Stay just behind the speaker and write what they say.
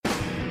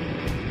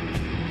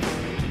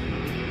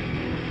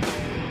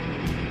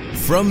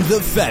From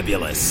the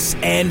fabulous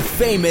and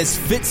famous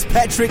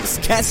Fitzpatrick's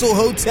Castle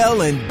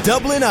Hotel in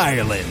Dublin,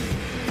 Ireland,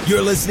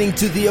 you're listening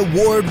to the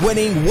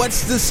award-winning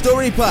What's the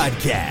Story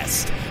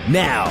podcast.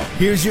 Now,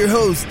 here's your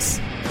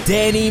hosts,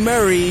 Danny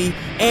Murray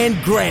and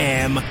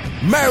Graham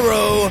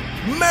Merrow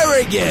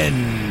Merrigan.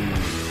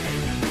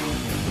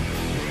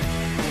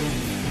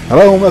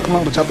 Hello and welcome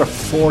along to chapter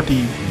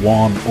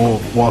 41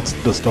 of What's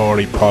the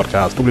Story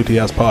podcast,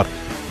 WTS Pod,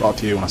 brought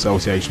to you in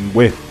association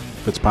with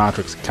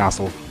Fitzpatrick's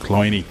Castle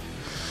Cloyne.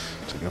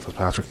 Check out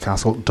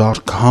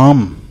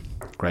fitzpatrickcastle.com.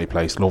 Great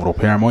place, love it up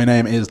here. My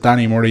name is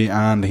Danny Murray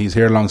and he's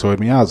here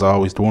alongside me as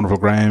always, the wonderful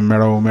Graham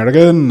Merrow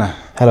Merrigan.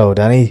 Hello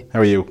Danny.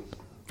 How are you?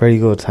 Very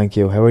good, thank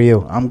you. How are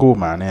you? I'm good,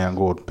 man. Yeah, I'm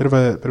good. Bit of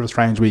a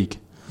strange week.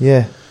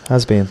 Yeah,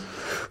 has been.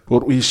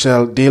 But we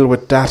shall deal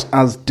with that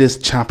as this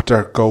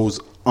chapter goes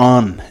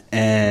on.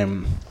 As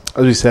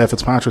we said,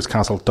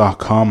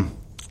 fitzpatrickscastle.com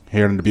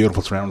here in the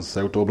beautiful surrounds of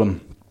South Dublin.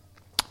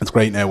 It's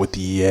great now with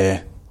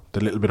the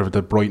little bit of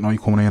the bright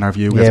night coming in. Our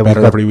view gets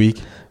better every week.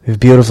 We have a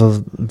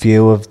beautiful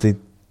view of the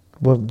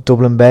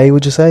Dublin Bay,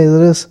 would you say it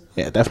is?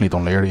 Yeah, definitely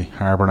Dunleary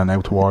Harbour and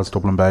out towards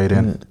Dublin Bay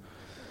then.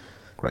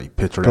 Great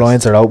picture.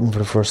 Blinds are open for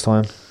the first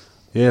time.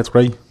 Yeah, it's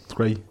great. It's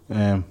great.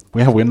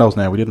 We have windows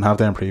now. We didn't have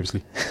them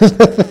previously.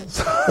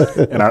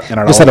 in our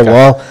just had a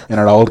wall in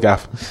our old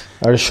gaff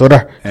or a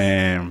shutter.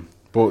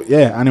 But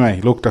yeah,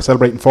 anyway, look, they're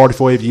celebrating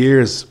 45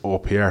 years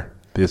up here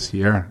this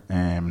year.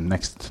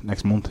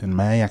 Next month in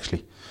May,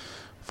 actually.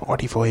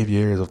 45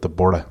 years of the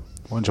borough.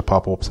 Why don't you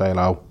pop up, say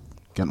hello,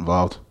 get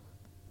involved?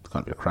 It's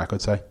going to be a crack,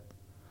 I'd say.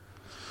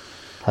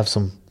 Have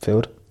some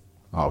food.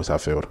 Always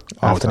have food.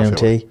 Afternoon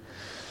tea.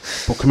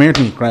 But come here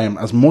to me, Graham.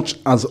 As much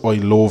as I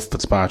love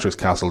Fitzpatrick's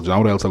Castle, do you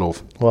know what else I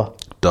love?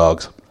 What?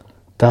 Dogs.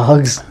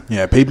 Dogs?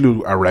 Yeah, people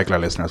who are regular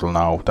listeners will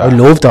know that. I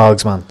love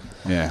dogs, man.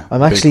 Yeah. I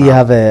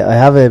have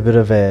a bit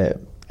of a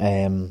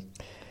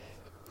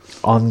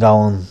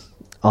ongoing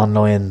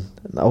online,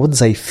 I wouldn't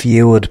say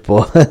feud,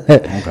 but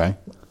okay.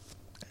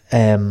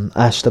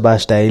 Ash the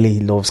Bash Daily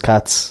loves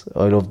cats.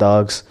 I love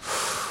dogs.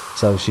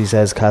 So she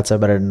says cats are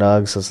better than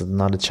dogs, so it's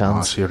not a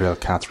chance. Oh, she's a real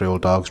cats rule,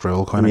 dogs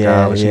rule kind of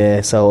girl.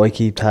 Yeah, so I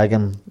keep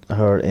tagging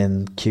her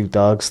in cute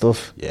dog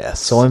stuff. Yes.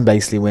 So I'm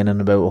basically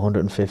winning about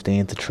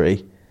 115 to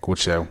 3. Good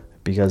show.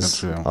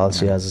 Because all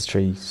she has is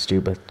 3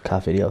 stupid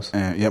cat videos.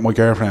 Yeah, my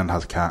girlfriend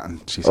has a cat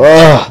and she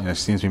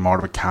seems to be more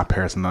of a cat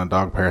person than a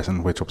dog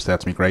person, which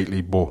upsets me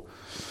greatly. But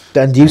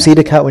and do you see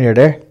the cat when you're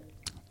there?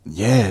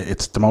 Yeah,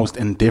 it's the most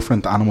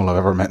indifferent animal I've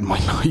ever met in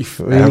my life.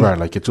 Really? Ever.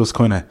 Like, it just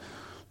kind of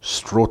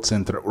struts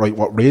into it. Right,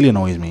 what really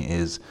annoys me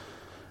is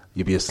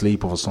you'll be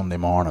asleep of a Sunday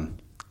morning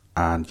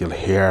and you'll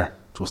hear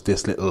just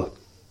this little,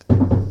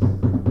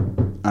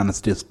 and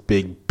it's this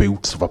big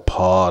boots of a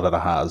paw that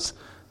it has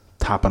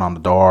tapping on the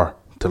door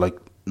to like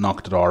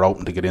knock the door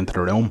open to get into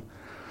the room.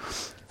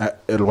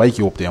 It'll wake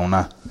you up doing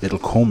that. It'll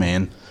come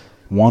in,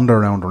 wander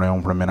around the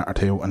room for a minute or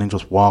two, and then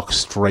just walk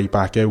straight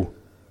back out.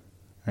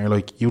 And you're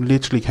like, you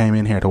literally came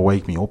in here to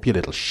wake me up, you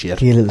little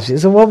shit. You little shit.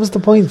 So what was the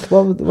point?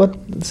 What?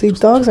 See,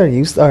 dogs are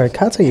useless, or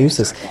cats are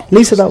useless. At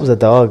least if that was a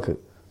dog.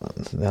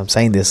 I'm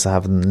saying this, I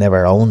have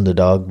never owned a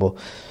dog, but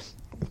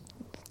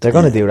they're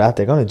going to do that.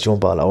 They're going to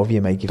jump all over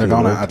you, make you feel They're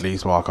going to weak. at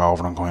least walk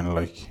over and kind of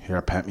like,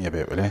 here, pet me a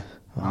bit, will you?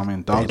 I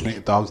mean,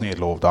 dogs need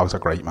love. Dogs are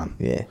great, man.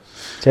 Yeah.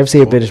 Did you ever see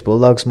a British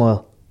Bulldog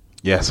smile?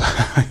 Yes.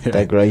 Yeah.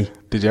 They're great.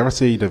 Did you ever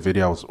see the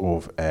videos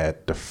of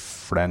the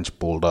French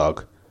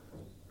Bulldog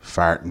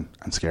farting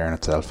and scaring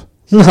itself?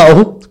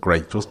 No. It's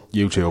great. Just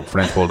YouTube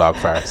French Bulldog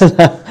farts.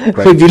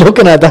 We'll be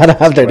looking at that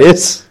after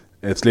this.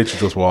 It's literally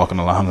just walking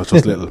along. It's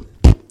just little,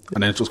 and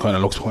then it just kind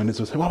of looks behind it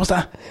and says, "What was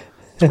that?"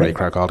 It's a great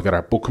crack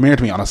altogether. But come here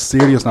to me on a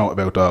serious note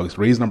about dogs.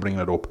 The reason I'm bringing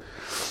it up,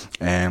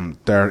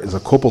 there is a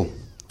couple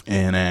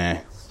in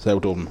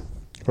South Dublin,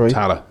 right.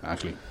 Tala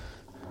actually,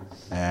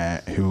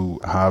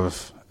 who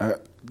have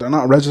they're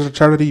not a registered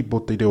charity,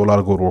 but they do a lot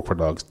of good work for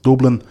dogs.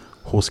 Dublin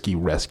Husky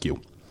Rescue.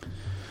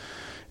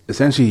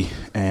 Essentially,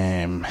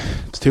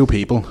 it's 2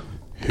 people.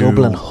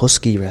 Dublin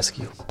Husky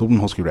Rescue. Dublin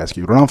Husky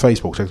Rescue. They're on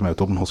Facebook. Check them out.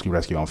 Dublin Husky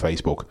Rescue on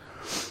Facebook.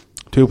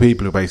 2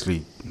 people who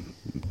basically,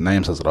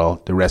 name says it all,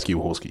 they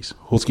rescue huskies.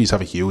 Huskies have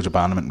a huge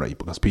abandonment rate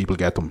because people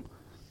get them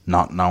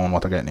not knowing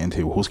what they're getting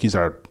into. Huskies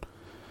are...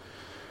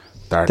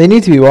 They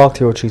need to be walked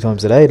 2 or 3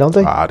 times a day, don't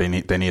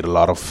they? They need a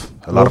lot of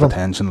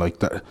attention. Like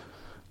that.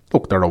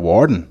 Look, they're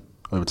rewarding.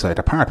 I would say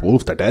they're part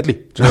wolf. They're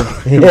deadly.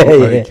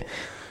 Yeah.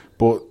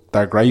 But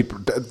they're great.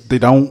 They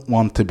don't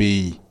want to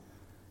be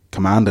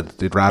commanded.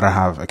 They'd rather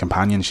have a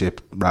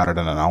companionship rather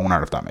than an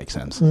owner, if that makes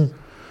sense. Mm.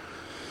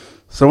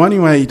 So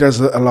anyway,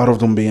 there's a lot of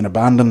them being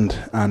abandoned,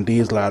 and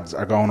these lads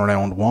are going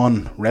around,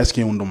 one,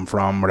 rescuing them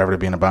from wherever they're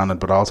being abandoned,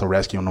 but also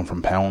rescuing them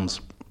from pounds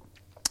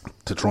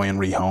to try and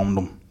rehome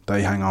them.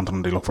 They hang on to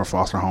them, they look for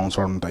foster homes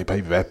for them, they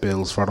pay vet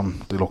bills for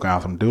them, they look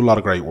after them, do a lot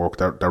of great work.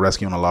 They're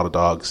rescuing a lot of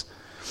dogs.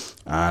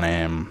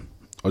 And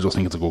I just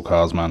think it's a good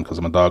cause, man, because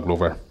I'm a dog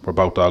lover. We're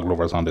both dog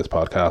lovers on this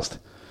podcast.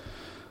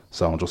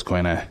 So I'm just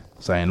kind of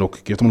saying,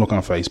 look, give them a look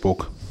on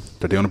Facebook.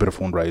 They're doing a bit of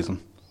fundraising.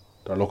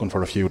 They're looking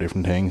for a few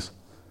different things.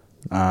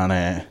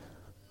 And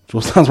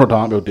just as we're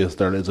talking about this,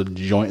 there is a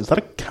giant. Is that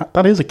a cat?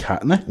 That is a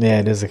cat, isn't it? Yeah,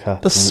 it is a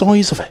cat. The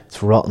size of it.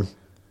 It's rotten.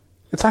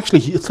 It's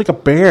like a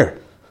bear.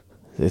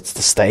 It's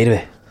the state of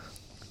it.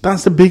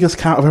 That's the biggest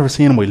cat I've ever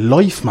seen in my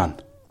life, man.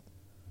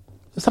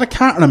 Is that a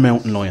cat or a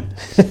mountain lion?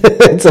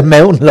 It's a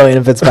mountain lion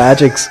of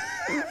Fitzpatrick's.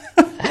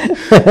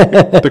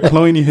 The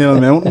Cloney Hill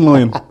mountain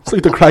lion. It's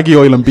like the Craggy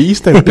Island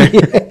beast out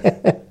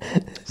there.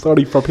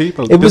 Sorry for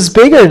people. It was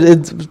bigger.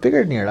 It was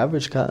bigger than your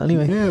average cat,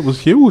 anyway. Yeah, it was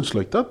huge.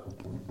 Like that.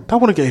 That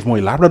would have gave my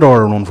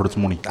Labrador a run for its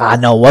money.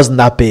 No, it wasn't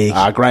that big.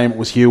 Graham, it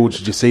was huge.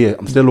 Did you see it?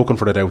 I'm still looking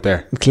for it out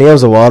there.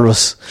 Cleo's a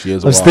walrus. She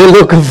is. I'm still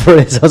looking for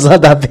it. So it's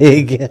not that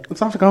big.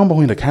 It's after going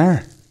behind a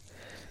car,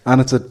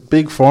 and it's a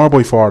big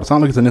 4x4. It's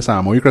not like it's a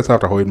Nissan Micra. It's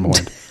after hiding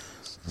behind.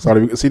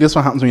 Sorry, see, this is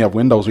what happens when you have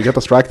windows. We get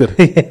distracted.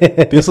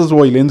 This is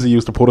why Lindsay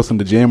used to put us in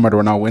the gym where there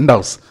were no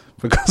windows,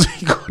 because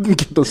we couldn't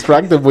get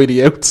distracted by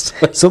the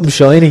outside. Something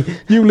shiny.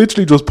 You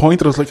literally just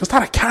pointed us like, is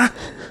that a cat?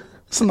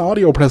 It's an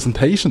audio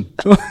presentation.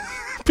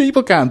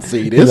 People can't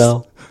see this.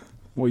 No.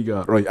 What you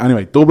got? Right,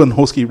 anyway, Dublin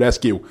Husky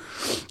Rescue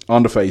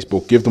on the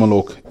Facebook. Give them a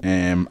look.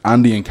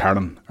 Andy and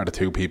Karen are the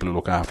two people who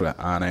look after it,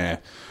 and they're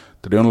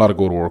doing a lot of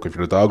good work. If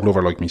you're a dog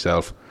lover like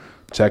myself,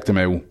 check them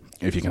out.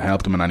 If you can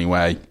help them in any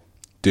way,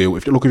 do.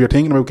 If you're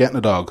thinking about getting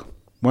a dog,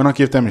 why not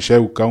give them a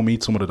shout? Go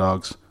meet some of the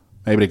dogs.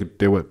 Maybe they could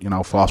do it,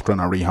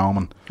 fostering or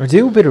rehoming. Or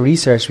do a bit of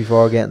research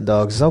before getting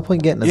dogs. There's no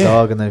point getting a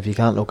dog and then if you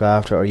can't look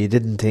after it, or you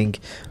didn't think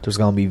there's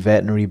going to be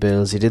veterinary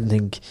bills, you didn't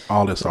think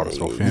all this sort of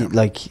stuff, yeah.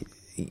 Like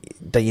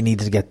that you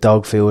needed to get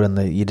dog food, and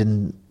that you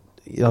didn't.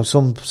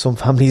 Some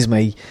families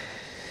may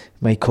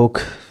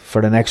cook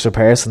for an extra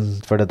person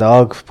for the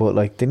dog, but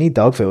like they need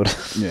dog food.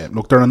 Yeah,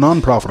 look, they're a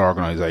non-profit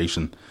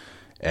organisation.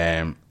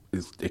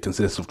 It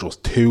consists of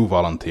just 2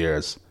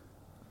 volunteers.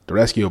 The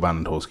Rescue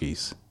Abandoned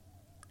Huskies.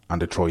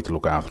 And they try to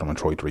look after them and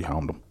try to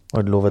rehome them.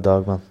 I'd love a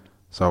dog, man.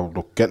 So,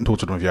 look, get in touch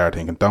with them if you are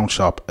thinking. Don't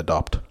shop,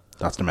 adopt.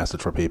 That's the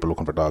message for people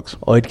looking for dogs.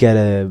 I'd get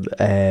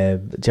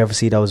did you ever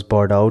see those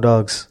Bordeaux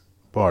dogs?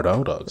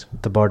 Bordeaux dogs?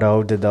 The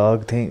Bordeaux the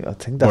dog thing. I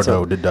think that's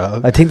Bordeaux the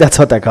dog? I think that's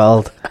what they're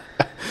called.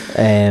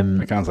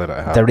 I can't say that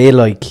I have. They're real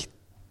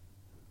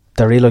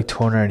like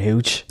Turner and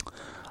Hooch.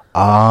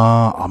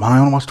 Oh man, I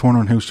only watched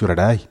Turner and Hooch the other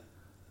day.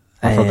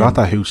 I forgot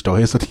that Hooch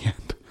dies at the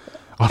end.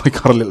 I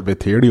got a little bit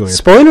teary-eyed.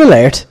 Spoiler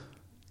alert.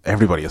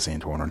 Everybody has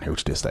seen Turner and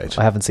Hooch this stage.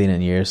 I haven't seen it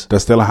in years.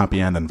 There's still a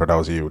happy ending for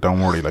those of you. Don't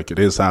worry, like, it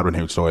is sad when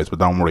Hooch dies, but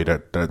don't worry,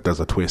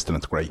 there's a twist and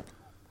it's great.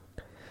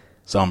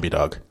 Zombie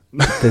dog.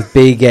 The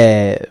big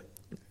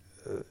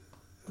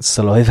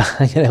saliva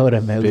hanging out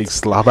of her mouth. Big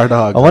slobber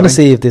dog. I want to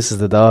see if this is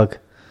the dog.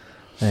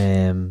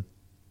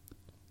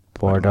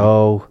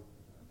 Bordeaux.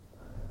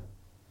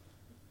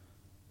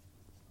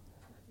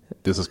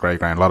 This is great,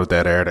 Grant. A lot of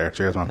dead air there.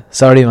 Cheers, man.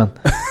 Sorry, man.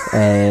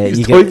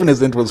 He's typing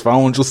this into his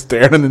phone, just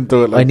staring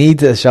into it. Like. I need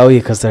to show you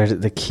because they're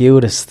the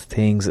cutest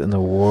things in the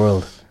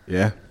world.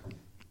 Yeah.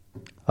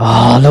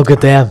 Oh, look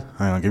at them.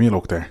 Hang on, give me a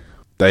look there.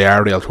 They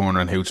are real Turner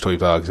and Hooch type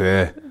dogs,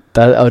 yeah.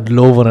 I'd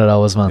love one of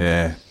those, man.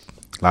 Yeah.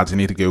 Lads, you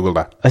need to Google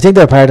that. I think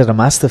they're part of the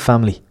Mastiff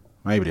family.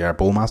 Maybe they are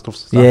bull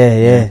mastiffs.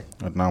 Yeah.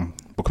 I don't know.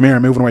 But come here,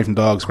 moving away from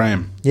dogs,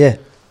 Graham. Yeah.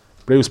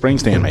 Bruce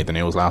Springsteen made the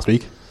news last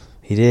week.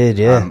 He did,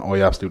 yeah. And I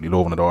absolutely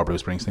love and adore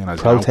Bruce Springsteen.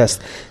 As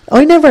Protest.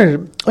 I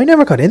never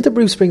got into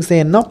Bruce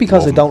Springsteen, not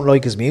because I don't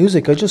like his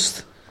music. I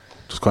just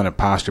kind of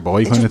passed you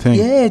by kind of thing.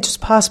 Yeah, it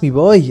just passed me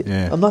by.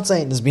 Yeah. I'm not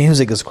saying his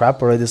music is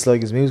crap or I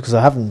dislike his music because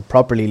I haven't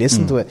properly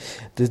listened to it.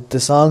 The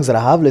songs that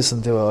I have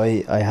listened to,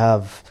 I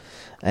have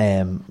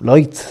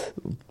liked.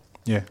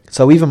 Yeah.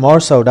 So even more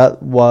so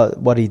that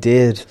what he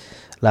did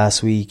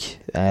last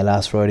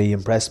Friday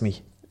impressed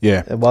me.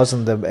 Yeah. It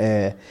wasn't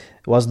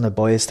a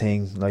biased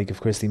thing. Like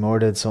if Christy Moore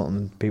did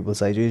something, people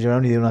say, "Geez, you're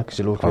only doing that because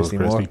you love Christy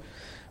Moore."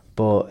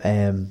 But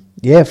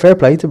yeah, fair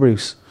play to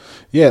Bruce.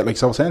 Yeah, like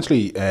so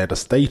essentially the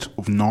state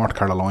of North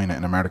Carolina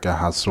in America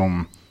has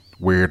some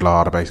weird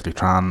law that basically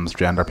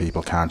transgender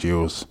people can't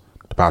use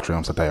the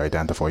bathrooms that they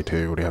identify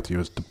to. They have to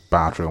use the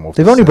bathroom of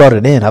They've only brought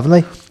it in, haven't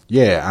they?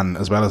 Yeah, and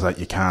as well as that,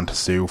 you can't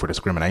sue for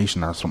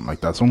discrimination or something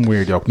like that. Some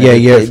weird yoke. Yeah,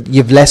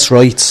 you've less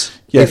rights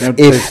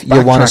if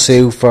you want to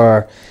sue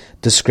for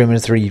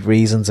discriminatory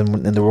reasons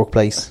in the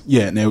workplace.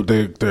 Yeah, now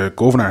the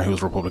governor,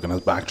 who's Republican, has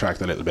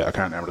backtracked a little bit. I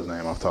can't remember his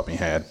name off the top of my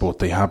head, but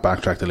they have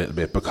backtracked a little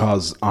bit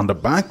because on the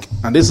back,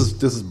 and this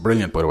is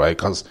brilliant by the way,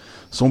 because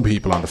some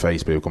people on the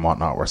Facebook and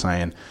whatnot were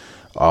saying,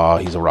 "Oh,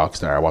 he's a rock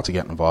star. What's he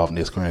getting involved in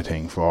this kind of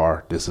thing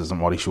for? This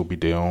isn't what he should be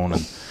doing,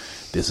 and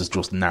this is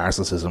just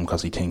narcissism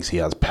because he thinks he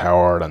has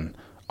power," and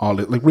all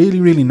it, like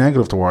really, really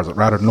negative towards it,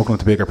 rather than looking at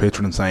the bigger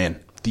picture and saying,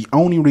 the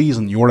only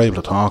reason you're able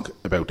to talk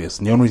about this,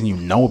 and the only reason you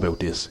know about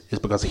this, is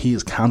because he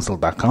has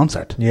cancelled that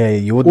concert. Yeah,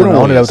 you wouldn't have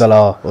known about the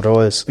law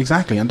otherwise.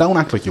 Exactly, and don't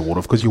act like you would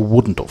have, because you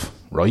wouldn't have,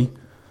 right?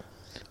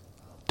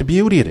 The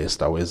beauty of this,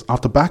 though, is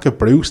off the back of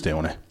Bruce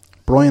doing it,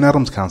 Bryan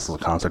Adams cancels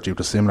a concert due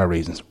to similar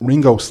reasons.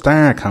 Ringo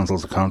Starr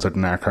cancels a concert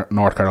in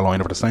North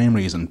Carolina for the same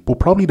reason.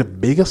 But probably the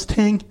biggest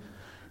thing,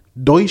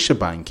 Deutsche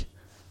Bank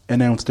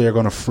announced they're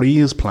going to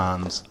freeze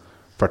plans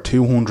for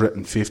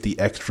 250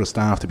 extra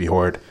staff to be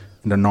hired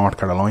in the North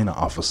Carolina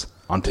office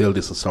until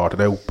this is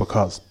sorted out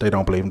because they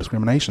don't believe in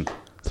discrimination.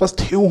 So that's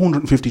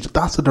 250.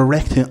 That's a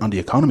direct hit on the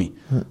economy.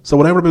 So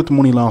whatever about the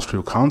money lost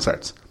through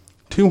concerts,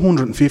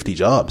 250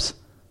 jobs.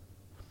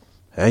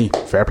 Hey,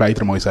 fair play to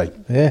them, I say.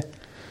 Yeah.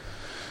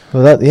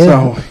 Well,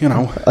 So, you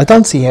know, I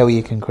don't see how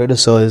you can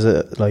criticise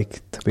it,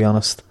 like, to be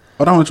honest.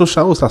 I don't know, it just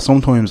shows that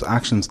sometimes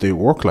actions do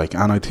work, like,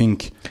 and I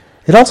think...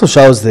 It also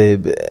shows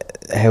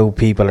how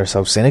people are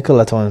so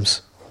cynical at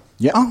times.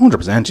 Yeah,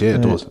 100%, yeah,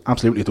 it does.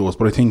 Absolutely it does.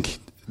 But I think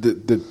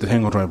the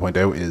thing I'm trying to point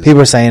out is...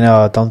 People are saying,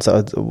 I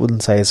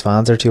wouldn't say his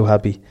fans are too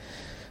happy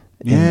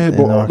in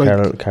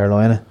North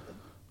Carolina.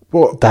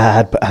 But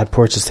that had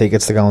purchased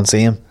tickets to go and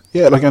see him.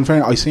 Yeah, like, in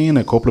fairness, I seen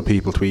a couple of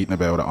people tweeting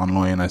about it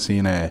online. I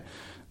seen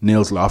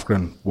Nils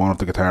Lofgren, one of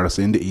the guitarists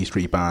in the E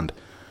Street Band,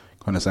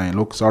 kind of saying,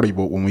 look, sorry,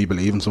 but when we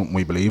believe in something,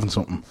 we believe in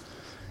something.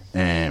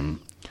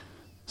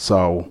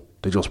 So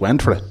they just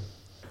went for it.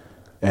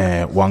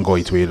 One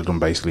guy tweeted them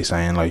basically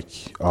saying, like,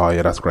 oh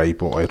yeah, that's great,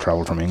 but I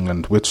travelled from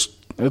England, which,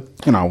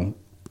 you know,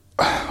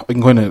 I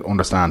can kind of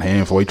understand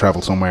him. If I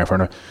travel somewhere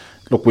for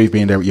look, we've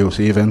been there at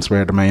UFC events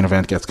where the main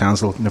event gets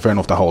cancelled. Fair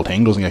enough, the whole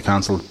thing doesn't get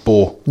cancelled,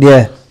 but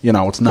yeah, you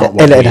know, it's not.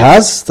 It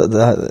has.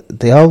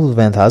 The whole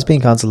event has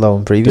been cancelled though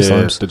in previous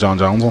times. The John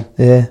Jones one.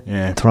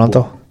 Yeah.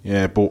 Toronto.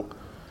 But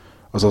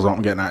I suppose what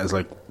I'm getting at is,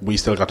 like, we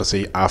still got to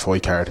see a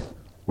fight card,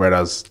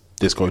 whereas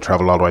this guy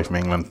travelled all the way from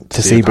England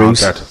to see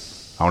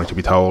Bruce, only to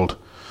be told,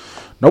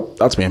 nope,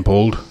 that's being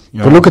pulled.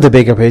 But look at the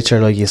bigger picture,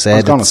 like you said. I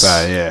was going to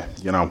say, yeah,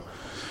 you know.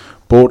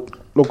 But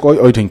look,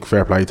 I think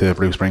fair play to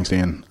Bruce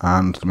Springsteen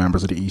and the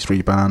members of the E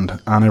Street Band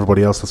and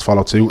everybody else that's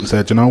followed suit and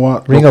said, you know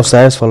what? Ringo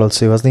Starr's followed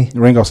suit, hasn't he?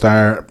 Ringo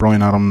Starr,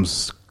 Bryan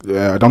Adams.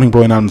 I don't think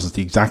Bryan Adams is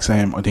the exact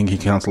same. I think he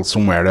cancelled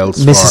somewhere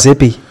else.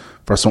 Mississippi.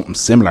 For something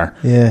similar.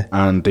 Yeah.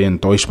 And then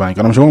Deutsche Bank.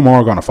 And I'm sure more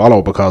are going to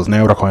follow because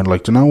now they're kind of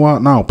like, do you know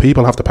what? No,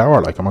 people have the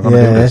power. Like, am I going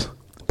to do this?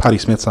 Patti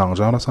Smith song.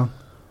 Do you know that song?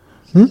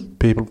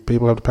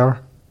 People have the power.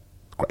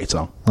 Great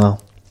song. Oh.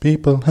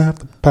 People have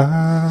the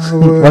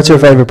power. What's your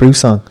favourite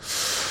Bruce song?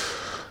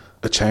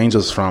 It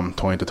changes from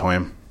time to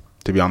time,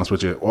 to be honest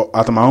with you. Well,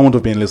 at the moment,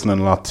 I've been listening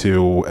a lot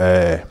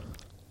to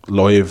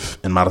Live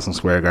in Madison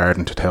Square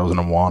Garden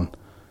 2001.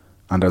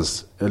 And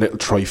there's a little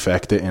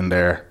trifecta in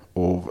there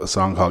of a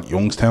song called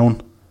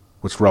Youngstown,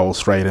 which rolls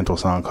straight into a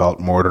song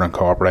called Murder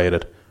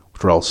Incorporated,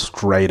 which rolls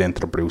straight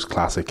into the Bruce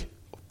classic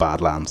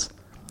Badlands.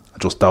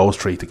 Just those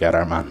three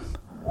together, man.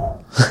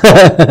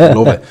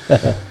 Love it.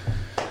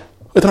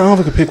 I don't know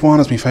if I could pick one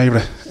as my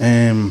favourite.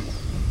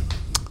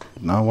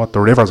 No, what? The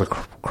River's a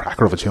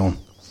cracker of a tune.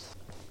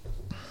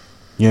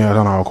 Yeah, I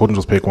don't know. I couldn't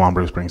just pick one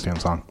Bruce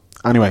Springsteen song.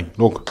 Anyway,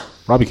 look,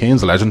 Robbie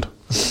Keane's a legend.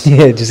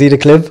 Yeah, did you see the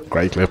clip?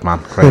 Great clip, man.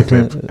 Great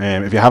clip.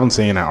 If you haven't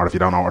seen it, or if you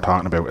don't know what we're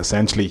talking about,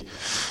 essentially,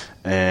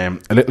 a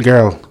little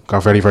girl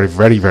got very, very,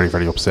 very, very,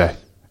 very upset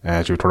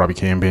due to Robbie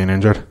Keane being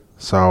injured.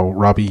 So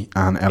Robbie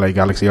and LA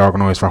Galaxy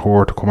organised for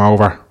her to come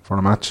over for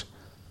a match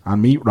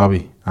and meet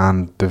Robbie.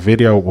 And the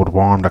video would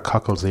warm the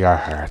cockles of your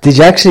heart. Did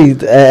you actually...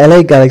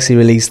 LA Galaxy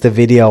released the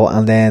video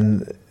and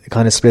then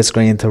kind of split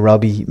screen to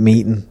Robbie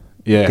meeting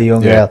the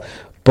young girl.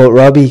 But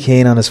Robbie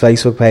Keane on his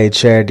Facebook page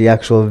shared the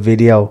actual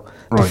video,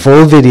 the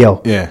full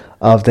video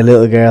of the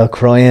little girl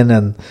crying,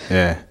 and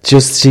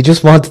she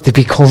just wanted to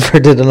be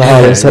comforted and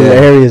all. It was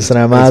hilarious. And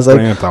our man's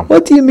like,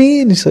 what do you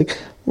mean? He's like,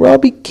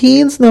 Robbie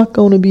Keane's not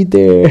going to be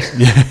there.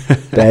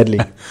 Deadly.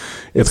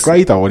 It's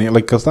great though, when you,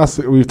 like, because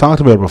we've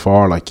talked about it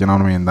before, like, you know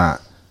what I mean,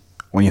 that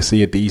when you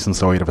see a decent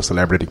side of a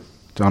celebrity, do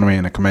you know what I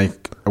mean, it can make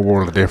a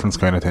world of difference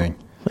kind of thing.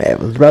 Yeah,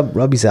 well,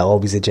 Robbie's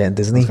always a gent,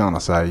 isn't he? I was going to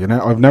say, you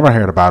know, I've never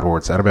heard a bad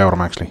word said about him,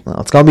 actually. No,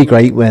 it's going to be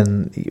great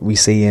when we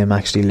see him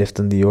actually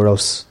lifting the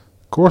Euros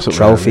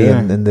trophy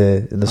in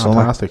the summer.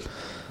 Fantastic.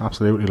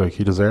 Absolutely, like,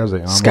 he deserves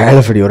it.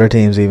 Scarlet for the other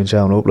teams even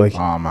showing up, like.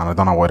 Oh man, I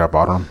don't know why they're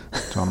bothering. Do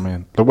you know what I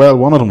mean? Well,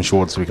 one of them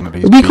should, so we can at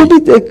least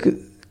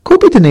could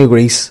be the new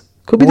Greece.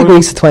 Could be the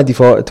Greece of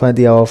 2004.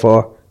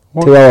 2004.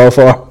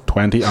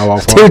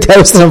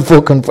 2000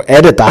 fucking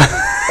edit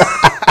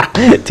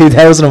that.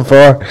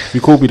 2004.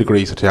 You could be the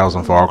Greece of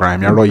 2004,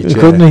 Graham. You're right.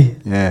 Couldn't he?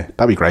 Yeah,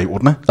 that'd be great,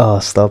 wouldn't it? Oh,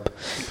 stop.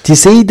 Do you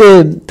see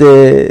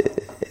the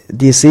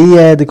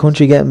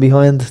country getting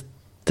behind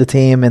the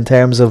team in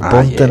terms of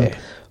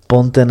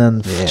bunting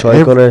and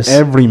tricolours?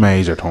 Every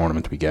major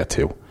tournament we get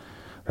to,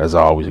 there's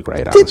always a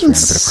great atmosphere and a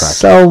bit of crack.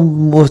 So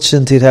much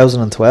in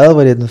 2012,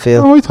 I didn't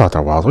feel. Oh, I thought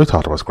there was. I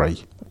thought it was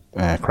great.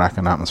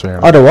 Cracking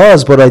atmosphere. Oh, there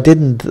was, but I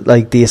didn't,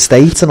 like, the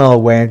estates and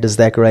all weren't as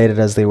decorated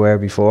as they were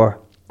before.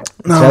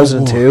 No.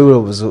 2002,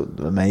 it was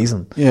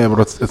amazing. Yeah,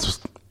 but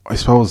it's I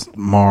suppose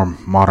more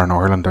modern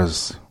Ireland.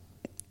 There's,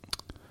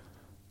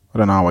 I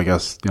don't know, I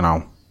guess, you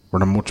know,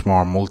 we're a much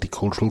more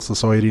multicultural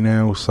society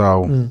now,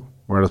 so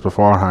whereas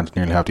beforehand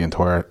you nearly have the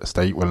entire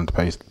estate willing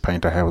to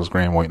paint their houses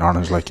green, white and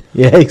orange, like.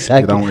 Yeah,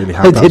 exactly. You don't really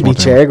have I that did my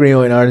chair green,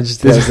 white and orange in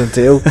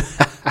 2002.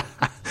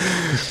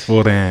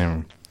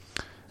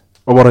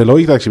 But what I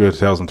liked actually about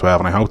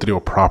 2012, and I hope to do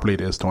it properly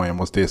this time,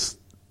 was this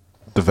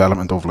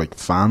development of, like,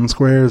 fan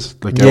squares,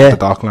 like out at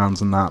the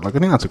Docklands and that. Like, I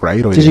think that's a great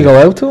idea. Did you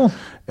go out to them?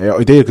 Yeah,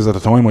 I did, because at the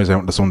time I was out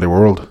in the Sunday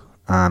World,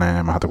 and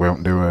I had to go out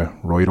and do a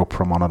write up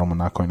from one of them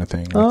and that kind of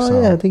thing.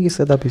 I think you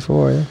said that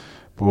before.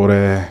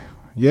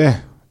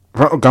 Yeah,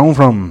 but going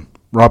from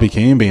Robbie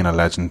Keane being a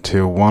legend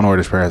to one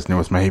Irish person who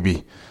was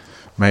maybe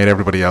made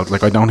everybody else,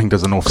 like, I don't think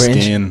there's enough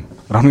skin.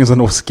 I don't think there's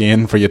enough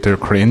skin for you to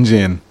cringe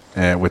in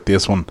with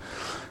this one.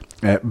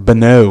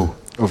 Bono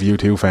of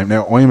U2 fame.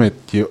 Now, I might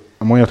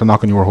have to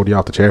knock on your hoodie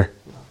off the chair.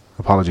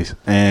 Apologies.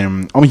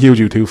 I'm a huge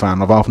U2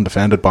 fan. I've often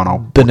defended Bono.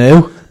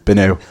 Bono.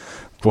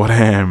 But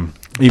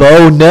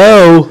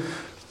Bono.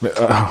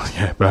 Oh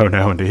yeah,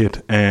 Bono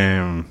indeed.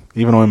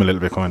 Even I'm a little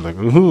bit kind of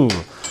like, ooh.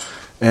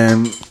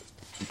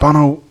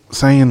 Bono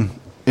saying,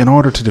 in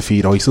order to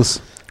defeat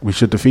ISIS, we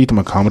should defeat them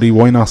in comedy.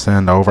 Why not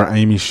send over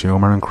Amy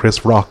Schumer and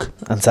Chris Rock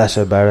and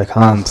Sacha Baron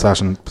Cohen and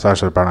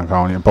Sacha Baron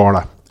Cohen and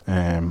Bora,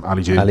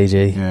 Ali G.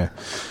 Yeah.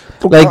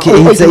 Look, like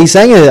he's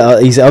saying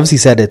it. He's obviously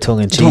said it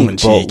tongue in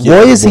cheek. But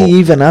why is he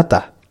even at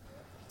that?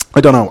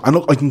 I don't know. And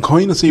look, I can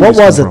kind of see what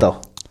was it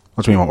though.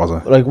 What do you mean? What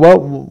was it? Like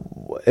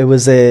what? It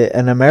was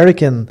an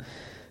American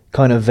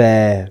kind of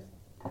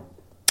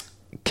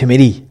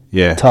committee.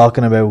 Yeah.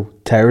 Talking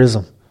about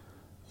terrorism.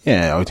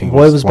 Yeah, I think.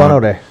 Why was Bono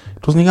there?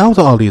 Doesn't he go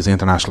to all these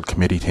international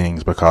committee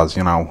things because,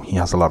 you know, he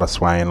has a lot of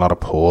sway and a lot of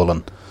pull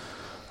and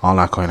all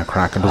that kind of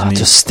crack? And doesn't he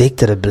just stick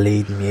to the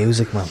bleeding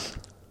music, man?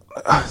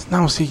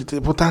 No, see,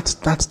 but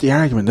that's the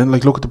argument. Then,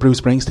 like, look at the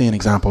Bruce Springsteen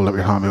example that we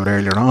were talking about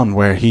earlier on,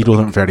 where he does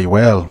it very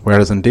well,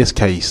 whereas in this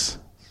case,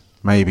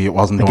 maybe it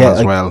wasn't done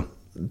as well.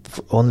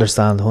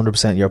 Understand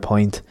 100% your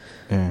point.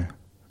 Yeah,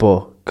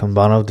 but can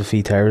Bono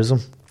defeat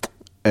terrorism?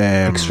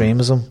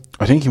 Extremism?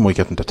 I think he might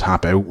get them to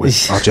tap out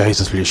with, oh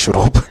Jesus, will you shut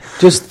up?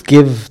 Just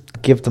give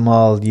them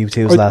all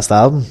U2's last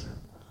album.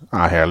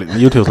 Hell,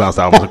 U2's last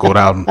album was a good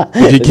album.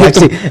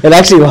 It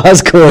actually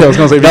was good. I was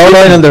going to say, No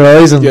Line on the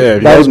Horizon. Yeah,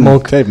 that was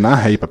muck. Gave him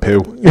that heap of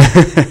poo.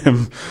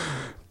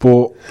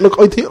 But look,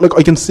 I think,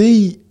 I can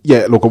see.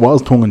 Yeah, look, it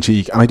was tongue in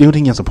cheek, and I do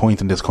think he has a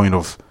point in this kind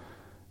of,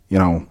 you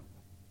know,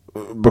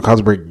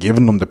 because we're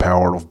giving them the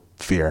power of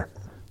fear,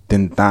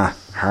 then that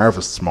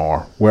harvests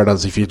more.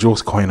 Whereas if you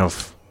just kind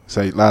of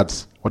say,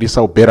 lads, what are you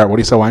so bitter? What are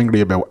you so angry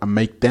about? And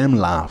make them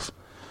laugh.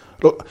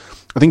 Look,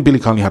 I think Billy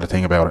Connolly had a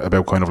thing about it,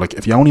 about kind of like,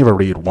 if you only ever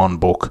read one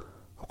book,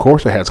 of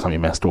course their head's going to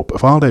be messed up.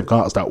 If all they've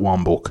got is that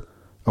one book,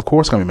 of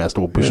course it's going to be messed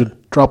up. We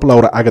should drop a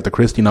load of Agatha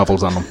Christie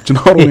novels on them. Do you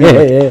know what I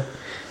mean? Yeah.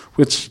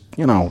 Which,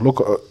 you know,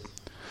 look,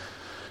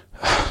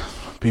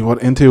 be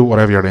into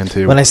whatever you're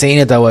into. When I seen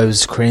it though, I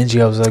was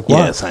cringy. I was like, what?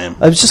 Yeah, same.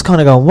 I was just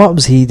kind of going, what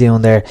was he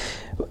doing there?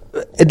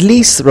 At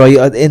least,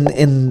 right,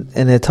 in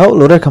a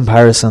total other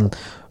comparison,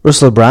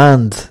 Russell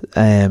Brand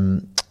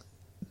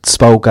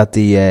spoke at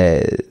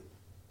the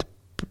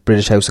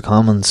British House of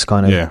Commons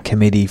kind of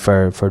committee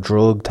for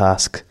drug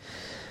task.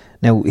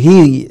 Now,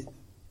 he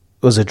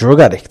was a drug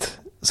addict,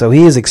 so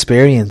he has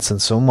experience in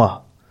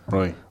somewhat.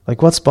 Right.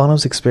 Like, what's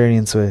Bono's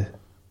experience with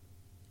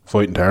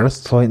fighting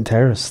terrorists? I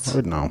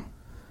don't know.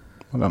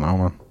 I don't know,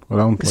 man. I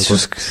don't. It's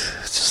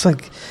just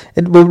like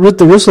with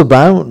the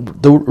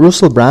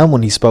Russell Brand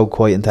one, he spoke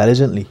quite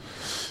intelligently,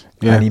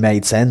 and he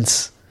made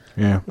sense.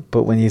 Yeah.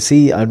 But when you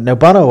see now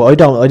Bono, I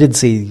didn't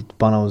see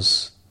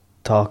Bono's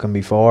talking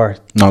before.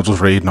 No,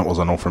 just reading it was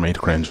enough for me to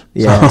cringe.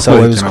 Yeah,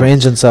 so I was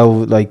cringing. So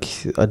like,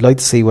 I'd like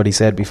to see what he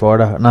said before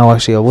that. No,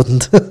 actually, I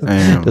wouldn't.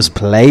 Just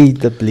play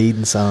the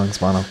bleeding songs,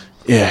 Bono.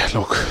 Yeah,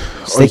 look,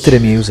 stick to the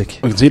music.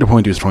 I can see the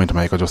point he was trying to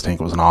make. I just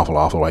think it was an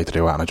awful way to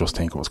do it, and I just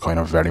think it was kind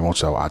of very much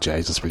so,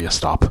 Jesus, will you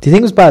stop? Do you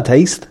think it was bad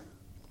taste?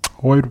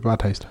 Why would it be bad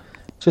taste?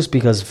 Just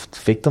because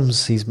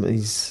victims,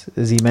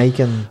 is he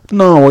making?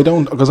 No, I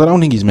don't, because I don't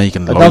think he's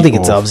making. I don't think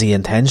it's obviously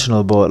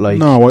intentional, but like,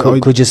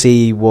 could you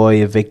see why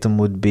a victim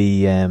would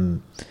be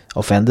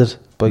offended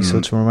by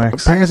such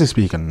remarks? Personally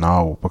speaking,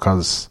 no,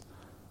 because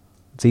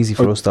it's easy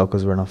for us though,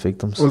 because we're not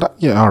victims. Well,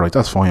 alright,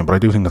 that's fine, but I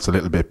do think that's a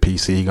little bit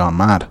PC gone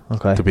mad.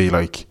 Okay. To be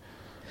like,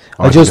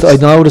 I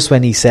noticed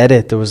when he said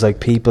it, there was like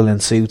people in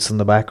suits in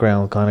the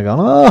background, kind of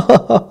going,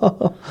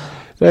 "Oh,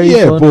 very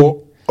funny."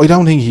 But I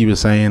don't think he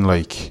was saying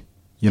like,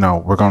 you know,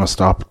 we're going to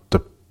stop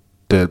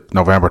the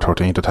November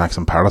 13th attacks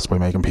in Paris by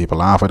making people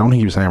laugh. I don't think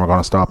he was saying we're going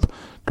to stop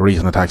the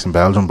recent attacks in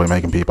Belgium by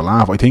making people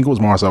laugh. I think it was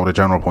more so the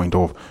general point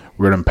of,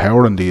 we're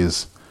empowering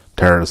these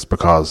terrorists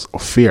because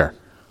of fear.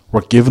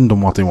 We're giving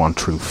them what they want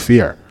through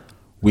fear.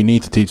 We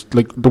need to teach,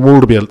 like, the world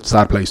will be a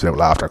sad place without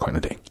laughter kind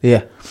of thing.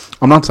 Yeah.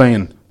 I'm not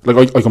saying,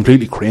 like, I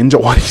completely cringe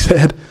at what he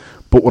said,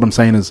 but what I'm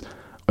saying is,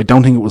 I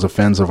don't think it was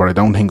offensive, or I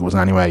don't think it was in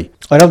any way.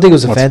 I don't think it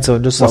was offensive.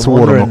 I'm just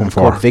wondering,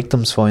 would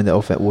victims find it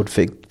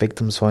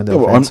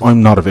offensive?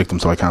 I'm not a victim,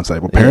 so I can't say.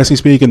 But personally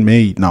speaking,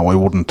 me, no, I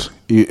wouldn't.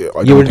 Me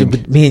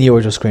and you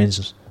were just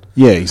cringing.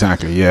 Yeah,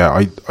 exactly. Yeah,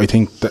 I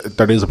think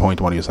there is a point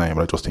to what he was saying,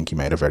 but I just think he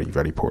made it very,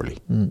 very poorly.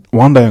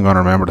 One day I'm going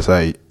to remember to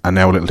say, and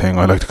now a little thing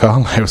I like to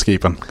call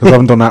housekeeping, because I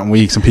haven't done that in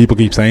weeks, and people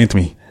keep saying to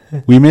me,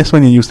 we miss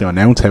when you used to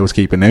announce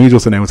housekeeping. Now you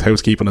just announce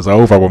housekeeping is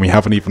over when we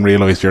haven't even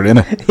realised you're in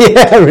it.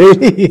 Yeah,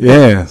 really.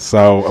 Yeah,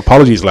 so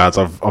apologies, lads.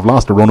 I've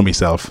lost the run of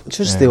myself.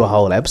 Just do a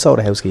whole episode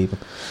of housekeeping.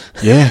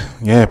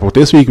 Yeah, but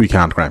this week we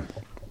can't, Graham.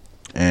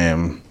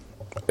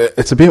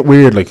 It's a bit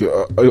weird. Like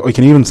I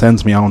can even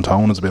sense my own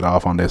tone is a bit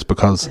off on this,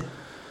 because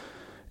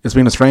It's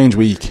been a strange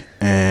week.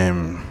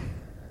 You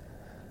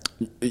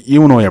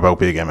and I are both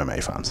big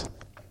MMA fans.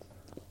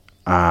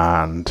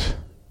 And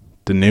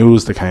the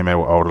news that came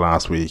out over the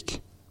last week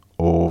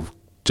of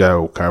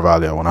Joe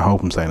Carvalho, and I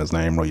hope I'm saying his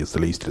name right, it's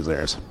the least he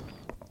deserves.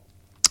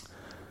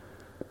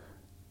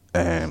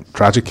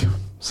 Tragic,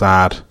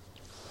 sad.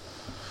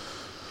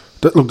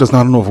 Look, there's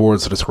not enough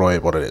words to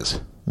describe what it is.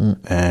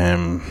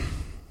 There's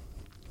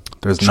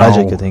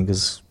tragic, I think,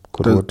 is a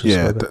good word to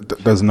describe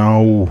it. There's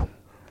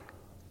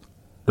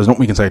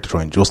nothing we can say to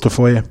try and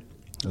justify it.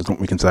 There's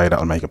nothing we can say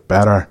that'll make it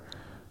better.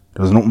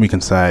 There's nothing we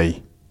can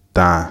say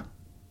that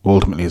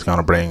ultimately is going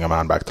to bring a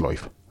man back to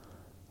life.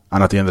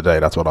 And at the end of the day,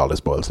 that's what all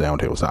this boils down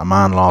to, is that a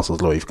man lost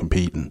his life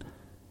competing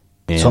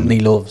in something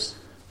he loves,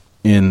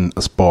 in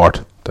a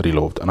sport that he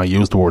loved. And I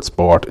use the word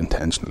sport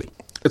intentionally.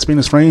 It's been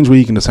a strange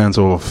week in the sense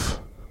of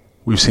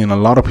we've seen a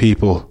lot of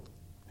people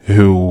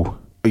who,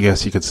 I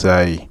guess you could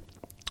say,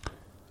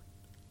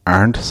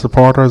 aren't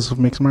supporters of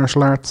mixed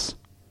martial arts,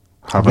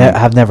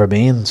 have never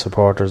been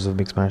supporters of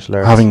mixed martial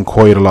arts, having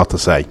quite a lot to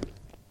say.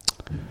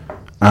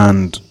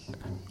 And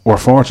we're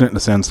fortunate in the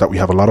sense that we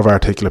have a lot of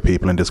articulate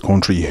people in this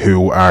country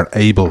who are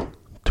able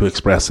to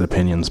express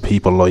opinions.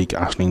 People like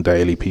Aisling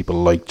Daly, people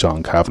like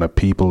John Kavanagh,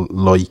 people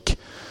like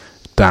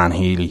Dan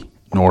Healy,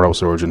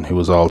 neurosurgeon, who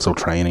is also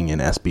training in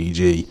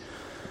SBG,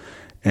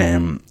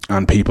 and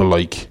people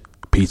like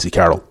Petey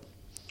Carroll.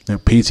 Now,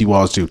 Petey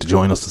was due to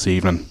join us this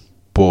evening,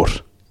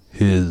 but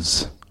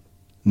his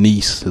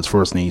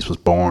first niece was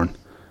born,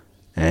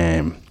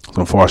 so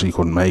unfortunately he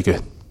couldn't make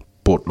it.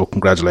 But look,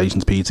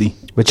 congratulations, Petey.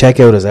 But check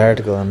out his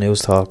article on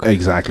News Talk.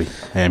 Exactly.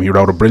 He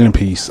wrote a brilliant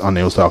piece on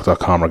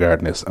newstalk.com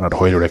regarding this, and I'd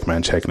highly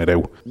recommend checking it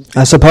out.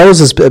 I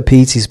suppose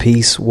Petey's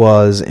piece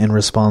was in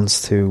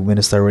response to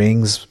Minister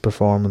Ring's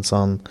performance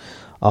on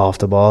Off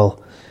the Ball.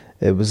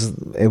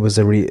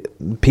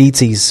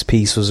 Petey's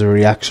piece was a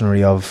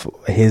reactionary of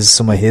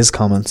some of his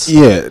comments.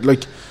 Yeah,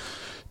 like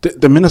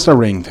the Minister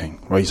Ring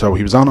thing, right? So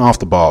he was on Off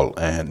the Ball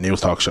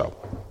News Talk show,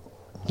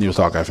 News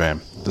Talk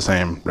FM, the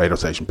same radio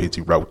station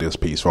Petey wrote this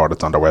piece for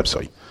that's on their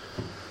website.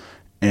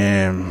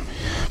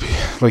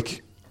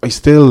 Like I'm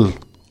still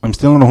not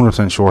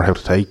 100% sure how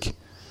to take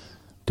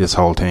this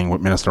whole thing with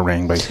Minister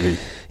Ring, basically.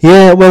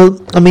 Yeah, well,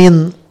 I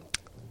mean,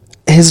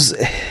 his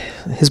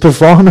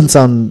performance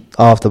on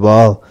Off the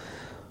Ball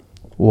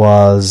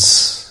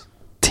was,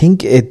 I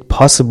think it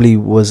possibly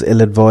was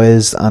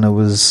ill-advised, and it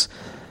was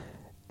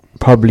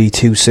probably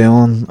too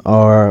soon,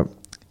 or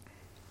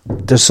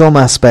there's some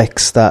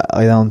aspects that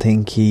I don't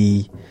think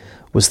he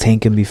was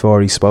thinking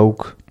before he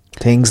spoke.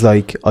 Things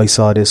like, I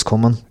saw this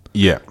coming.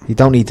 Yeah.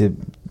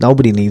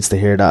 Nobody needs to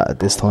hear that at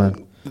this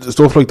time.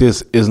 Stuff like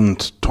this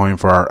isn't time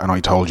for an I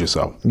told you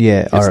so.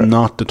 Yeah. It's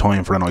not the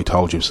time for an I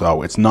told you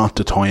so. It's not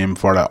the time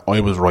for a I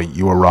was right,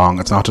 you were wrong.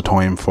 It's not the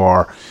time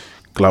for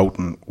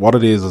gloating. What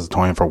it is a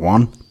time for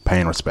 1,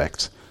 paying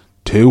respects.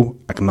 2,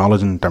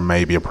 acknowledging there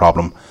may be a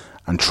problem.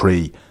 And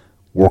 3,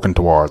 working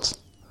towards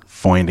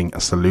finding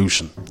a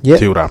solution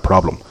to that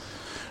problem.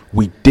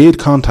 We did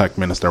contact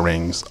Minister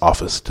Ring's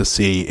office to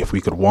see if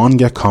we could, 1,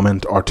 get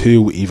comment, or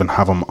 2, even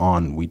have him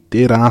on. We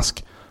did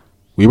ask.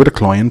 We were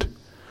declined.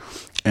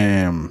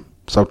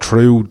 So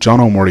through John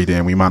O'Murray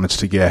then we managed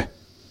to get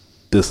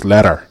this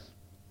letter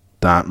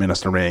that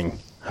Minister Ring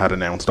had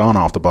announced on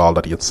Off the Ball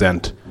that he had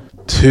sent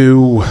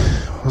to,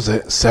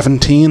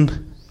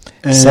 17?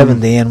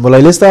 17. Will I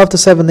list off the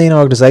 17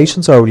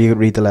 organisations, or will you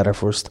read the letter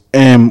first?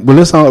 We'll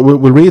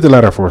read the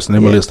letter first, and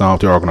then we'll list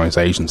off the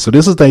organisations. So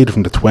this is dated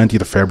from the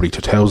 20th of February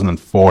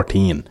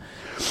 2014,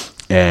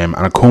 and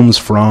it comes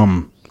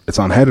from, it's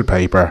on headed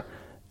paper,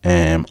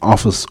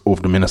 Office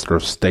of the Minister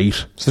of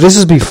State. So this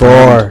is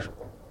before,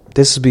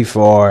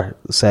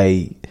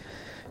 say,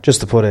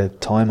 just to put a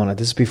time on it,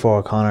 this is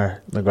before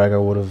Conor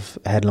McGregor would have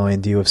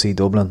headlined UFC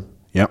Dublin.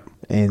 Yep.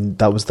 And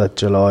that was that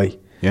July.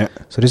 Yeah.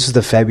 So this is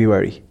the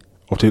February.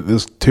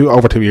 This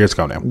over 2 years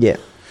ago now. Yeah.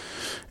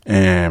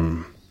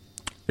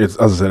 It's,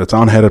 as I said, it's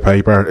on headed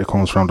paper. It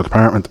comes from the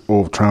Department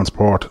of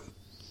Transport,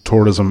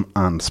 Tourism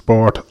and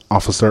Sport,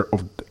 Office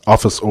of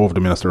the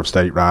Minister of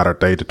State,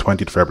 dated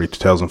 20th February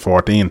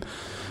 2014,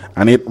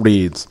 and it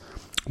reads: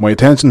 my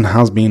attention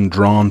has been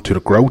drawn to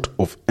the growth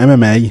of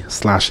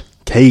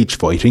MMA/cage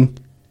fighting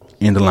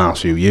in the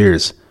last few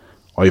years.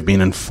 I have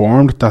been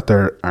informed that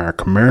there are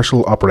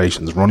commercial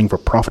operations running for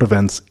profit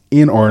events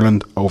in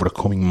Ireland over the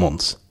coming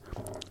months.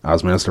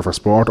 As Minister for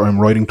Sport, I am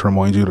writing to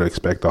remind you to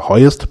expect the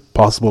highest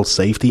possible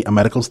safety and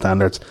medical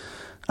standards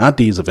at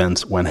these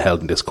events when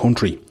held in this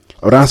country.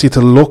 I would ask you to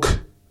look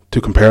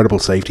to comparable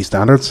safety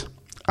standards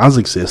as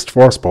exist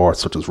for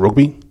sports such as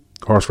rugby,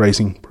 horse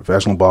racing,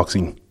 professional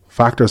boxing.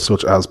 Factors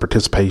such as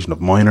participation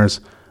of minors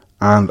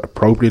and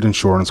appropriate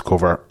insurance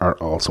cover are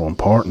also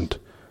important.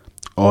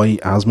 I,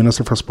 as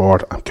Minister for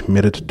Sport, am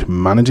committed to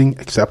managing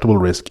acceptable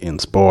risk in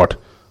sport.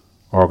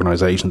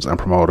 Organisations and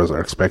promoters are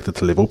expected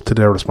to live up to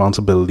their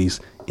responsibilities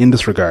in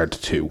this regard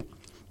too.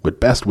 With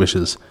best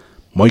wishes,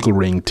 Michael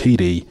Ring,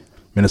 TD,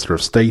 Minister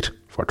of State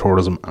for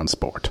Tourism and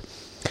Sport.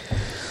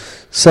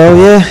 So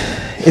yeah,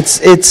 it's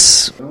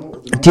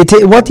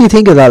What do you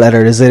think of that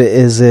letter? Is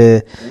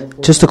it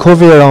just to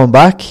cover your own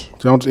back?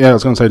 I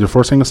was going to say, the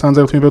first thing that stands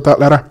out to me about that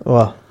letter,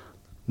 What?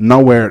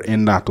 nowhere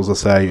in that does it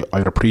say,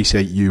 I'd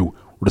appreciate you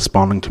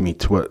responding to me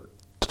to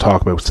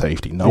talk about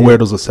safety. Nowhere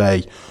does it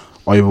say,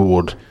 I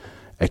would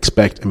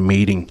expect a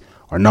meeting,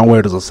 or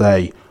nowhere does it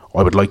say,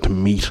 I would like to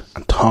meet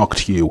and talk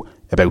to you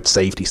about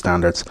safety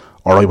standards,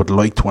 or I would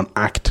like to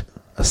enact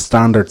a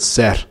standard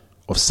set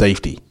of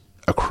safety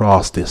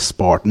across this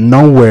sport.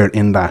 Nowhere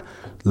in that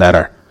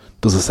letter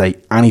does it say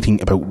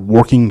anything about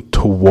working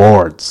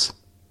towards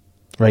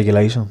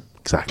Regulation.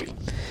 exactly.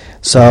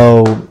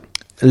 So,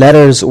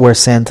 letters were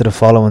sent to the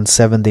following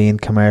 17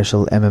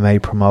 commercial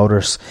MMA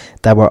promoters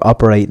that were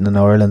operating in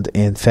Ireland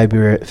in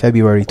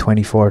February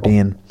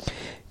 2014.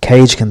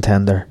 Cage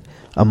Contender,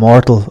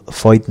 Immortal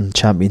Fighting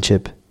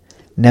Championship,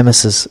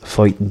 Nemesis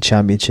Fighting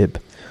Championship,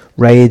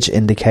 Rage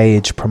in the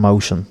Cage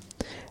Promotion,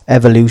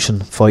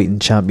 Evolution Fighting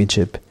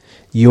Championship,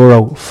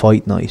 Euro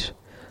Fight Night,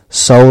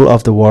 Soul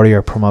of the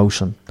Warrior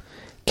Promotion,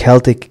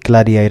 Celtic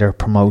Gladiator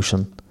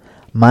Promotion,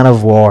 Man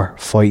of War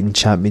Fighting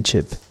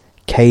Championship,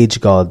 Cage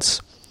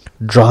Gods,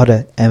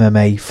 Drogheda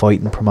MMA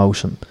Fighting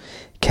Promotion,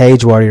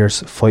 Cage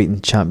Warriors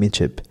Fighting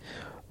Championship,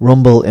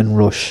 Rumble in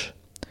Rush,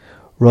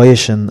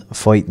 Ryoshin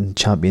Fighting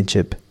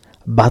Championship,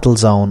 Battle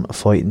Zone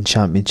Fighting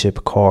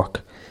Championship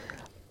Cork,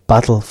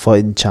 Battle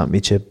Fighting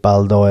Championship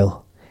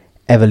Baldoyle,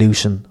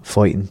 Evolution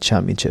Fighting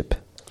Championship.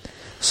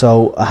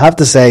 So I have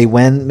to say,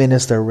 when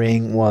Minister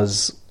Ring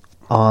was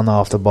on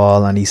off the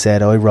ball and he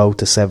said, I wrote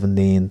to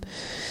 17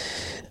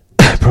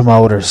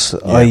 promoters,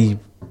 I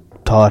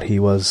thought he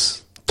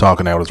was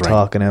Talking out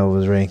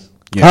his ring.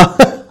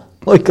 Yeah.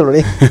 Michael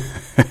Ring.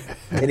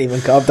 Didn't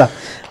even cop that.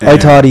 I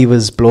thought he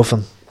was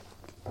bluffing.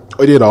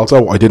 I did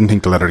also. I didn't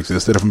think the letter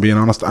existed, if I'm being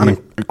honest. And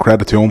in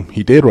credit to him,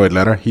 he did write a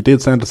letter. He did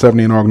send to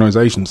 17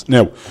 organisations.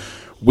 Now,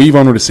 we've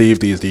only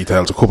received these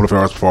details a couple of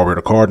hours before we were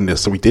recording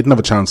this, so we didn't have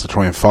a chance to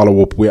try and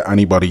follow up with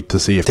anybody to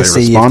see if they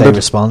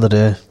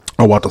responded.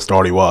 Or what the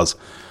story was.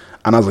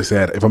 And as I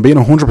said, if I'm being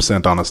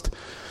 100% honest,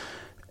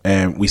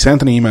 we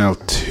sent an email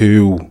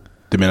to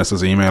the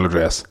minister's email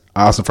address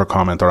asking for a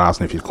comment or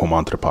asking if he'd come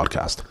onto the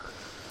podcast.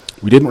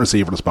 We didn't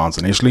receive a response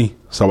initially,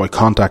 so I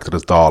contacted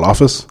his Dáil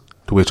office,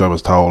 to which I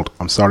was told,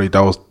 I'm sorry,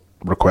 those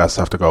requests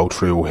have to go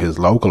through his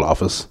local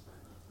office,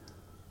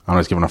 and I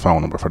was given a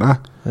phone number for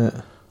that.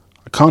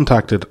 I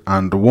contacted,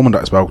 and the woman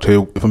that I spoke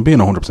to, if I'm being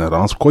 100%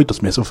 honest, quite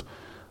dismissive,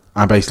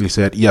 and basically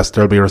said, yes,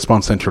 there'll be a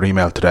response sent to your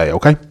email today,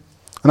 okay?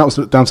 And that was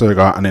the answer I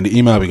got, and then the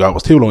email we got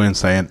was 2 lines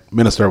saying,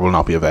 Minister will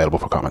not be available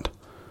for comment.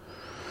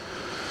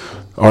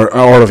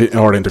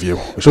 Or interview.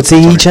 But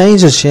see, he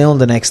changed his tune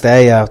the next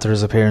day after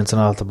his appearance on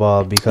Off the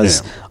Ball,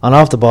 because on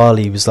Off the Ball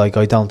he was like,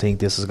 I don't think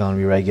this is going to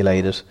be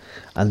regulated.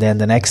 And then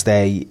the next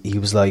day he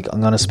was like, I'm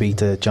going to speak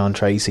to John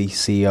Tracy,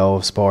 CEO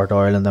of Sport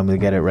Ireland, and we'll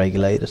get it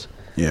regulated.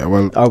 Yeah,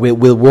 well... Or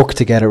we'll work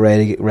to get it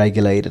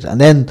regulated. And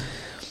then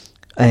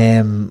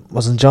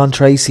wasn't John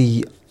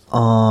Tracy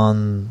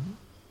on...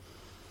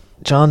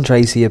 John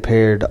Tracy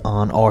appeared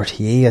on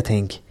RTE, I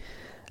think,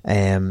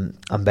 and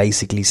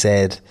basically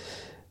said...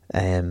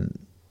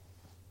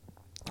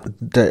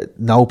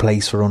 no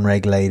place for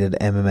unregulated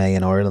MMA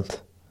in Ireland.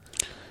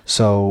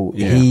 So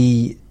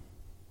he's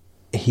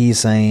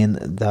saying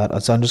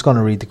that, so I'm just going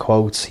to read the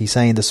quotes. He's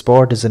saying the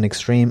sport is an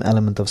extreme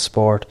element of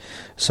sport,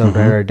 so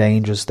there are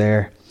dangers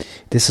there.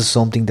 This is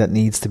something that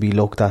needs to be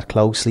looked at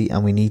closely,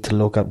 and we need to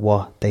look at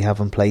what they have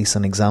in place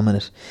and examine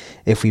it.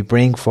 If we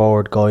bring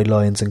forward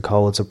guidelines and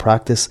codes of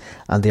practice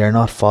and they are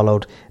not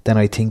followed, then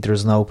I think there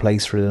is no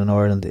place for it in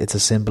Ireland. It's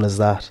as simple as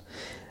that.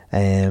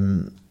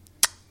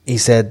 He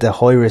said the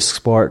high-risk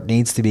sport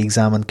needs to be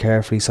examined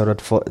carefully so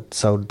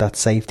that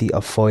safety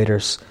of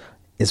fighters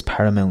is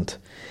paramount.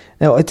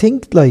 Now, I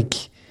think like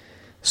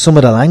some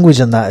of the language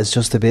in that is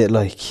just a bit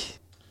like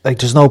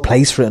there's no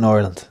place for it in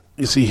Ireland.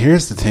 You see,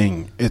 here's the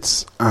thing. The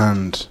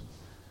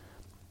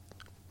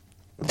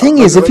thing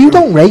is, if you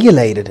don't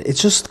regulate it,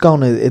 it's just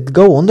it'll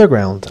go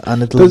underground,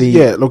 and it'll be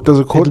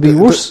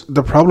worse.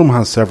 The problem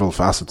has several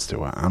facets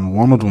to it, and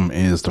one of them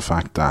is the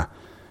fact that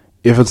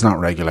if it's not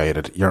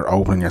regulated, you're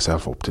opening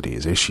yourself up to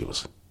these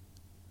issues.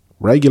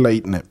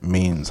 Regulating it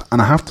means,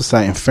 and I have to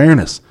say, in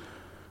fairness,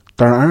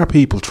 there are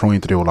people trying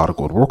to do a lot of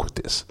good work with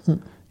this.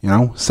 You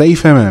know,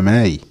 Safe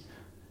MMA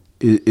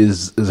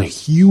is a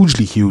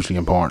hugely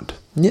important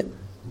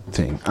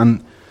thing,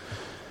 and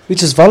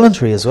which is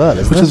voluntary as well,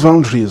 isn't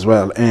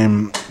it?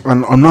 And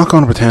I'm not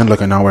going to pretend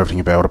like I know everything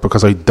about it,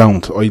 because I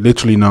don't. I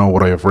literally know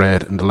what I have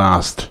read in the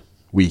last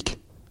week.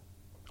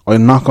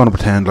 I'm not going to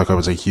pretend like I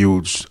was a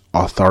huge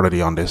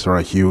authority on this, or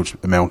a huge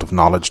amount of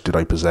knowledge did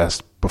I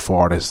possess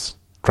before this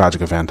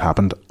tragic event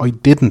happened. I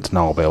didn't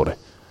know about it.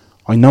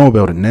 I know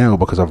about it now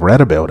because I've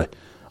read about it.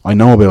 I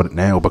know about it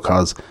now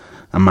because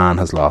a man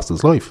has lost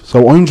his life.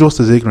 So I'm just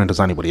as ignorant as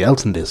anybody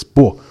else in this,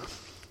 but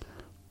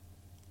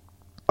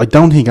I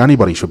don't think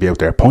anybody should be out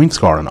there point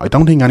scoring. I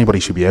don't think anybody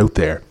should be out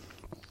there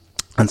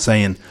and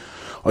saying,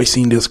 I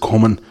seen this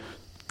coming,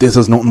 this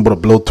is nothing but a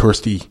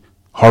bloodthirsty,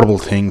 horrible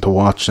thing to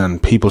watch,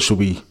 and people should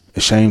be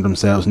ashamed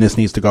themselves, and this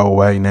needs to go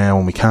away now,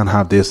 and we can't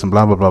have this, and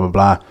blah blah blah blah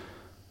blah.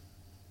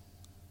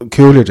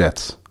 cool your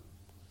jets.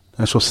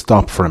 Let's just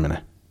stop for a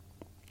minute.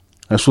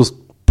 Let's just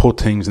put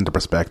things into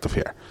perspective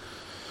here.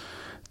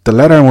 The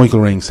letter Michael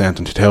Ring sent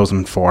in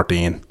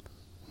 2014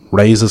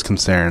 raises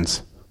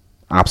concerns.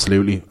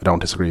 Absolutely, I don't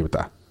disagree with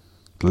that.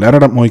 The letter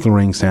that Michael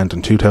Ring sent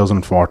in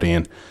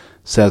 2014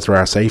 says there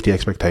are safety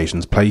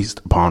expectations placed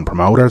upon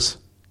promoters.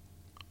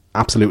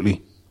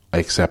 Absolutely, I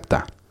accept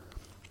that.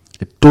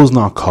 It does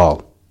not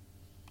call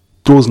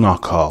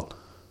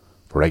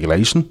for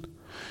regulation,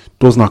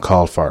 does not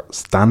call for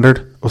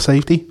standard of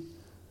safety,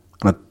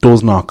 and it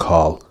does not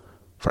call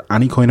for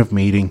any kind of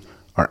meeting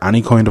or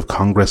any kind of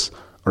congress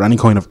or any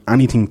kind of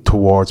anything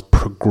towards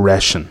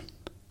progression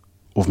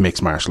of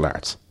mixed martial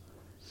arts.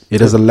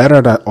 It is a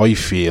letter that I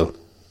feel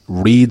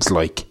reads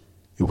like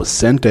it was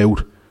sent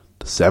out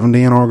to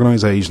 17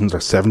 organisations or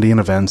 17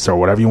 events or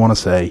whatever you want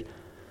to say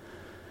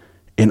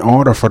in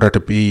order for there to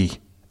be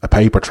a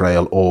paper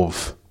trail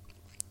of,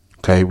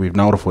 okay, we've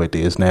notified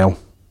this now,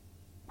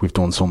 we've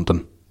done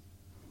something,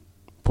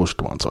 push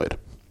to one side.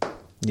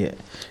 Yeah,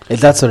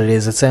 that's what it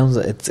is. It sounds,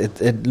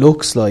 it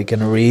looks like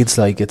and it reads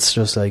like it's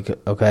just like,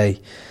 okay,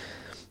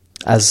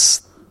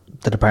 as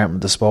the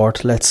Department of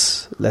Sport,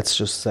 let's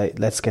just say,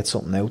 let's get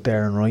something out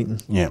there in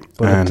writing. Yeah,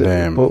 but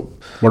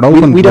we're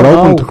open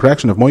to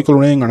correction. If Michael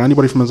Ring or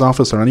anybody from his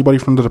office or anybody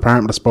from the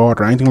Department of Sport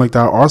or anything like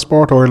that, or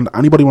Sport Ireland,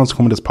 anybody wants to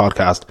come to this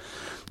podcast,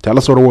 tell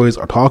us otherwise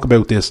or talk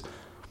about this,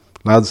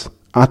 lads,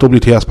 at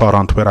WTS Pod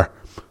on Twitter,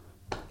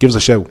 give us a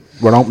shout.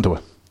 We're open to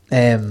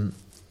it.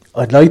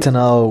 I'd like to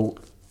know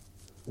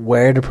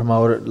where the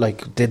promoter,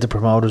 like, did the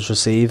promoters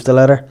receive the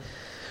letter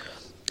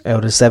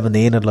out of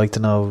 17?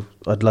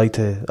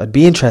 I'd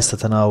be interested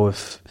to know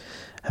if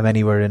how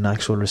many were in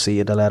actual receipt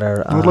of the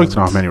letter. I'd like to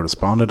know how many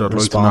responded. I'd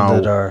like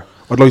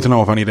to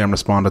know if any of them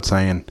responded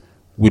saying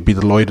we'd be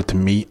delighted to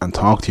meet and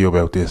talk to you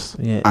about this,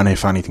 and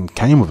if anything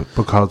came of it,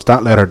 because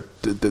that letter,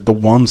 the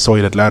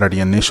one-sided letter, the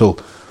initial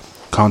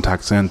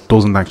contact sent,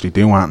 doesn't actually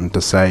do anything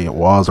to say it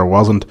was or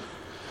wasn't.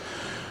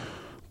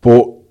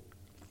 But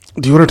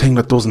the other thing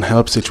that doesn't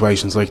help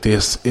situations like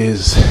this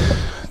is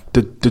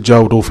the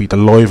Joe Duffy, the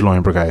Live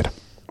Line Brigade.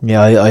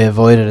 Yeah, I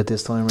avoided it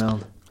this time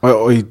round.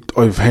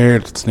 I've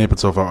heard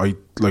snippets of it.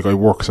 I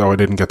work, so I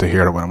didn't get to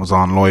hear it when it was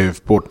on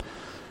live. But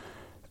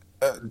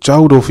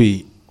Joe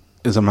Duffy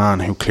is a man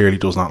who clearly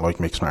does not like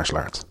mixed martial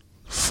arts.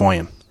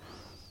 Fine.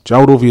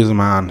 Joe Duffy is a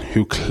man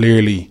who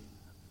clearly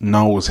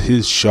knows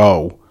his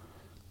show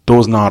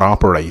does not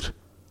operate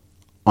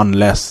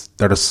unless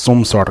there is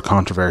some sort of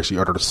controversy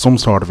or there is some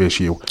sort of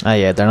issue.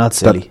 Yeah, they're not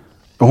silly.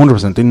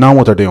 100%. They know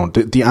what they're doing.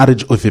 The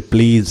adage, if it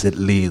bleeds, it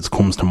leads,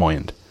 comes to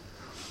mind.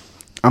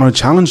 And I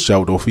challenged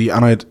Joe Duffy,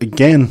 and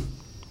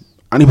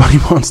anybody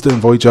wants to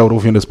invite Joe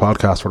Duffy on this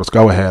podcast for us,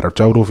 go ahead. Or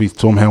Joe Duffy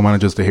somehow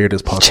manages to hear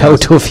this podcast. Joe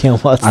Duffy and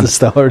what's the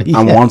story?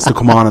 And wants to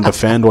come on and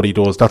defend what he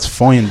does, that's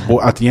fine.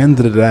 But at the end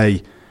of the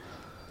day,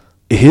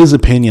 his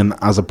opinion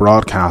as a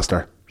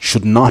broadcaster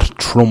should not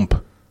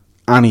trump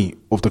any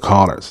of the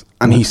callers.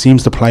 And he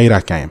seems to play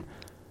that game.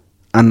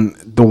 And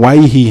the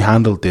way he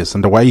handled this,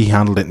 and the way he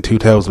handled it in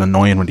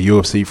 2009 when the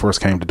UFC first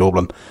came to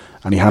Dublin,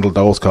 and he handled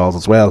those calls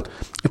as well,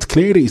 it's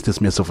clear that he's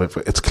dismissive of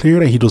it. It's clear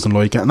that he doesn't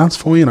like it, and that's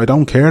fine. I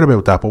don't care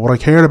about that. But what I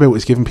care about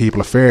is giving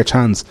people a fair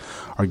chance,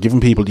 or giving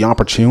people the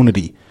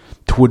opportunity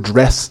to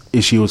address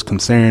issues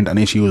concerned and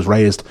issues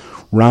raised,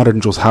 rather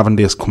than just having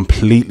this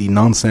completely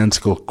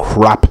nonsensical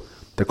crap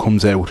that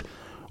comes out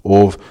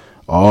of,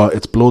 oh,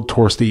 it's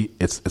bloodthirsty,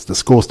 it's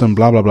disgusting,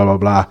 blah, blah, blah, blah,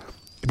 blah.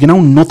 If you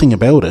know nothing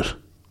about it,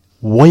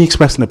 why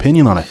express an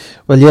opinion on it?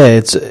 Well, yeah,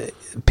 it's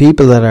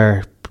people that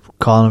are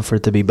calling for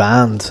it to be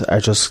banned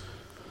are just,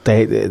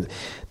 they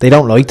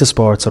don't like the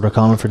sport, so they're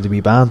calling for it to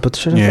be banned. But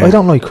sure, I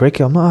don't like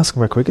cricket. I'm not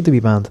asking for cricket to be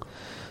banned.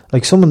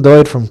 Like, someone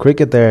died from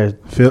cricket there.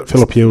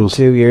 Philip Hughes,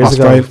 2 years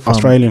ago.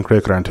 Australian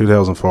cricketer in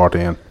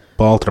 2014.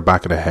 Ball to the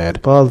back of the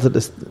head. Ball to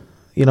the,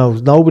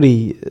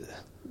 nobody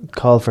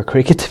called for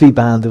cricket to be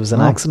banned. It was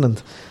an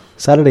accident.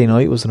 Saturday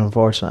night was an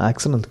unfortunate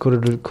accident.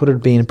 Could it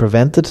have been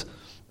prevented?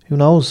 Who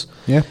knows?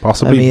 Yeah,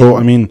 possibly.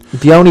 I mean,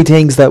 the only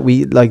things that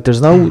we like,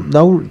 there's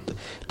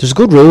there's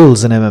good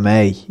rules in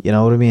MMA. You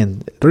know what I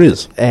mean? There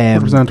is.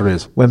 100% there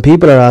is. When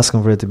people are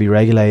asking for it to be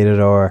regulated,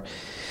 or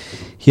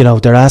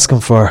they're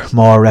asking for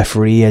more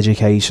referee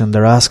education,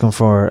 they're asking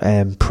for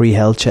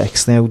pre-health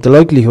checks. Now, the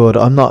likelihood,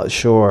 I'm not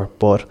sure,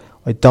 but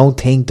I don't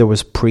think there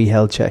was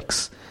pre-health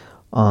checks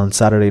on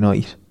Saturday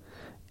night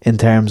in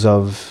terms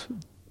of,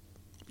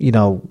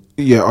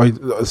 Yeah,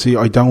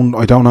 I don't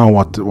know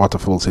what the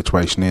full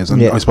situation is,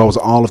 and I suppose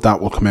all of that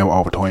will come out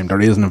over time.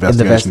 There is an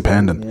investigation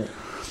pending. Yeah.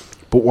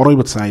 But what I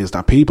would say is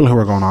that people who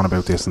are going on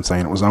about this and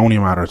saying it was only a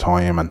matter of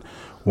time and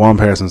one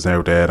person's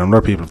now dead and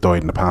other people have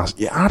died in the past,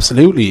 yeah,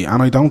 absolutely,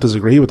 and I don't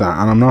disagree with that.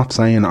 And I'm not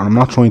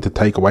trying to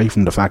take away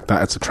from the fact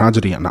that it's a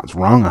tragedy and that's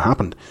wrong, it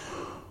happened.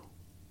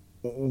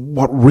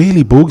 What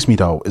really bugs me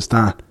though is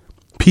that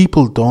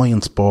people die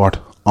in sport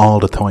all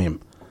the time,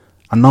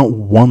 and not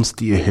once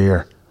do you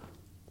hear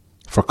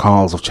for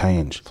calls of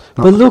change.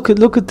 But look at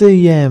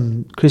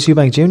the Chris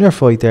Eubank Jr.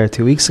 fight there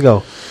 2 weeks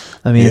ago.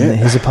 I mean,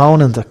 his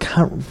opponent, I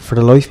can't for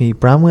the life of me,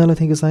 Bramwell, I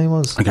think his name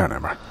was. I can't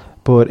remember.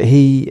 but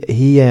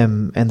he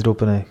ended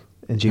up in a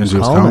induced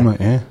Induced coma. coma,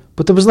 yeah.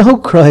 But there was no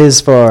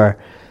cries for.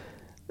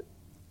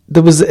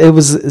 It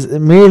was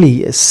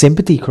merely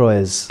sympathy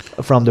cries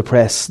from the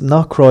press,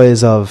 not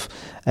cries of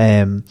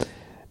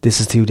this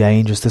is too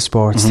dangerous, the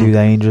sport's too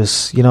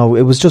dangerous. You know,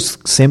 it was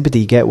just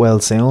sympathy, get well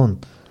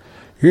soon.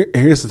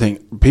 Here's the thing.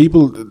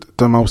 People,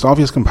 the most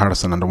obvious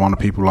comparison and the one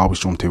that people always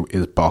jump to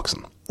is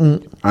boxing.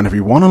 And if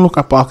we want to look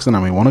at boxing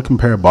and we want to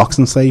compare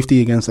boxing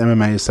safety against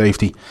MMA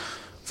safety,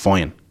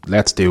 fine,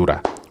 let's do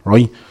that,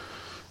 right?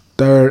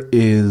 There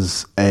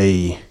is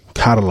a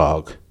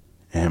catalogue.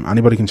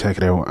 Anybody can check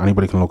it out.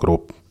 Anybody can look it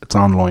up. It's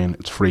online.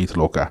 It's free to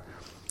look at.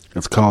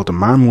 It's called the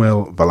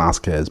Manuel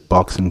Velasquez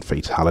Boxing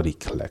Fatality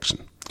Collection.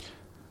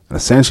 And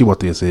essentially what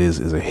this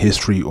is a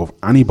history of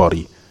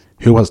anybody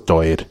who has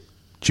died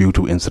due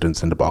to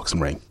incidents in the boxing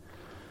ring.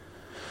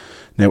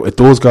 Now, it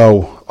does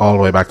go all the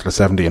way back to the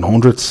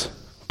 1700s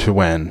to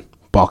when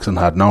boxing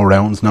had no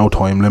rounds, no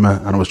time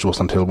limit, and it was just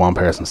until one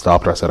person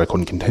stopped or said I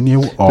couldn't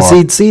continue. Or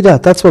see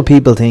that's what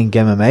people think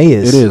MMA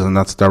is. It is, and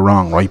they're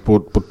wrong, right?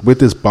 But with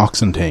this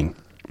boxing thing,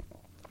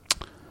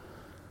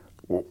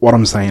 what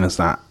I'm saying is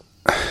that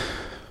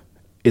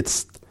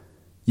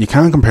you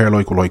can't compare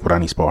like with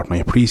any sport, and I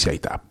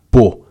appreciate that.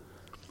 But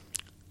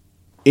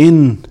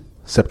in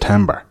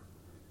September,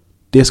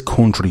 this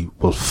country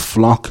will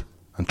flock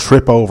and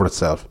trip over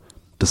itself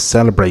to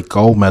celebrate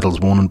gold medals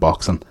won in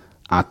boxing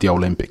at the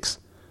Olympics.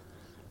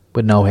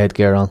 With no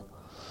headgear on.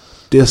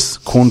 This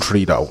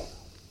country, though,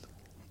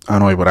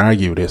 and I would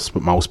argue this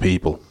with most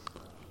people,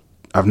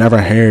 I've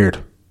never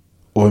heard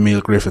of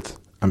Emile Griffith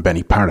and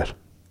Benny Parrott.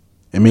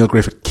 Emile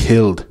Griffith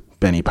killed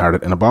Benny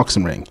Parrott in a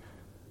boxing ring.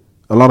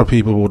 A lot of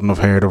people wouldn't have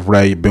heard of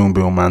Ray Boom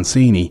Boom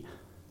Mancini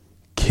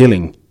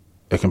killing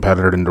a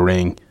competitor in the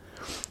ring,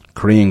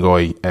 Korean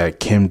guy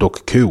Kim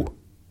Duk-koo,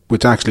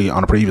 which actually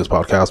on a previous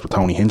podcast with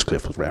Tony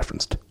Hinchcliffe was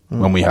referenced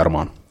when we had him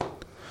on.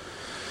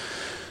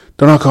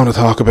 They're not going to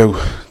talk about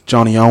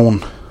Johnny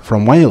Owen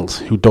from Wales,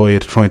 who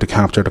died trying to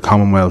capture the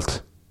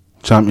Commonwealth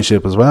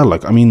Championship as well.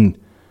 Like, I mean,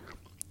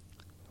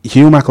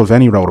 Hugh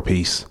McIlvenney wrote a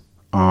piece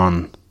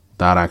on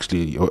that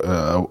actually,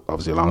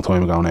 obviously a long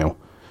time ago now,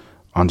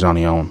 on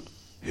Johnny Owen,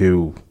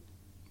 who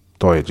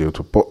died due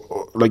to. But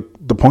like,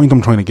 the point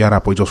I'm trying to get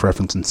at by just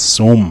referencing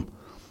some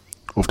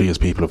of these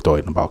people who've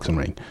died in a boxing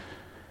ring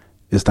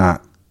is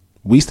that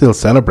we still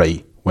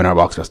celebrate when our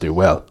boxers do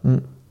well.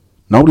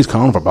 Nobody's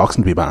calling for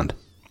boxing to be banned.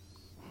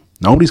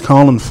 Nobody's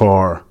calling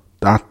for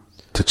that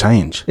to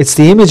change. It's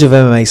the image of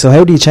MMA. So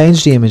how do you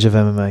change the image of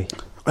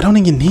MMA? I don't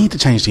think you need to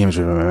change the image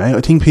of MMA.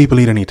 I think people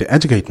either need to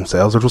educate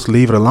themselves or just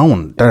leave it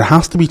alone. There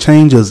has to be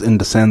changes in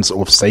the sense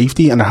of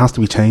safety, and there has to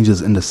be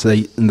changes in the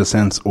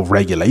sense of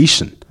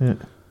regulation. Yeah.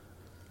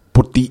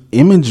 But the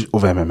image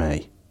of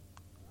MMA,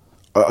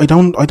 I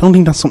don't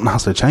think that's something that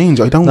has to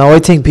change. I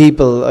think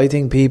people. What do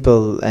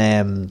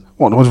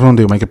you want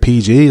to do? Make a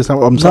PG? Is that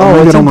what I'm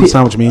saying? I don't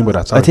understand what you mean by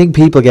that. Sorry. I think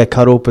people get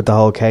caught up with the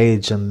whole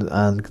cage and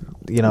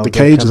you know, the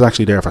cage is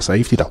actually there for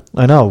safety, though.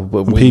 I know,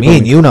 but me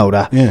and you know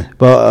that. Yeah.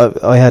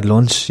 But I had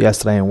lunch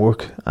yesterday in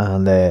work,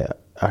 and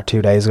or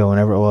 2 days ago,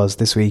 whenever it was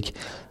this week,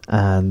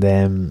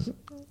 and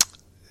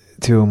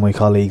two of my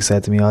colleagues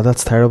said to me, "Oh,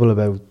 that's terrible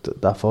about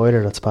that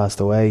fighter that's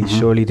passed away.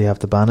 Surely they have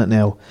to ban it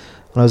now."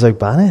 And I was like,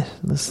 ban it?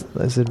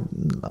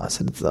 I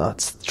said,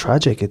 that's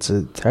tragic. It's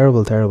a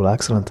terrible, terrible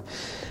accident.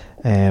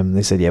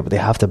 They said, yeah, but they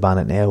have to ban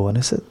it now. And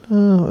I said,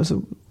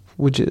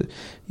 would you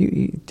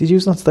did you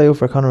not stay up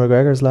for Conor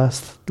McGregor's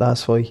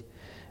last fight?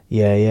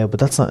 Yeah, but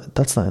that's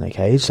not in a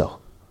cage though.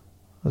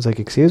 I was like,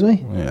 excuse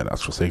me? Yeah,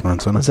 that's just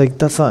ignorance, isn't it? I was like,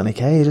 that's not in a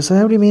cage. I said,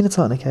 how do you mean it's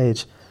not in a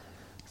cage?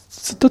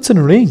 That's in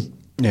a ring.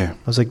 Yeah.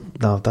 I was like,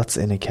 no, that's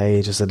in a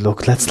cage. I said,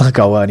 look, let's not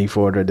go any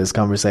further in this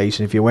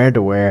conversation. If you weren't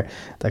aware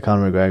that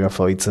Conor McGregor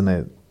fights in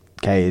a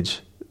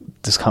cage,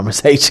 this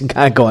conversation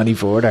can't go any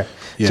further.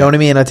 Yeah. Do you know what I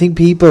mean? I think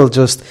people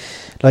just,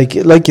 like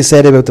you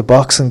said about the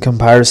boxing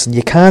comparison,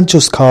 you can't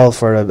just call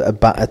for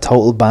a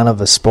total ban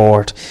of a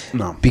sport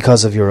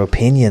because of your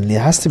opinion. It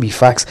has to be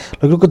facts.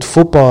 Like, look at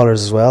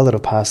footballers as well that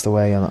have passed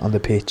away on the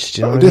pitch.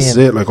 Do you know what I mean? This is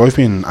it. Like, I've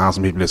been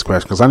asking people this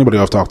question because anybody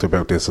I've talked to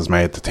about this has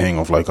made the thing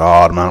of like,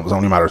 oh man, it was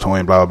only a matter of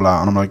time, blah blah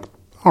blah. And I'm like,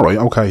 all right,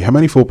 okay, how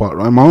many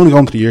footballers? I'm only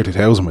going to the year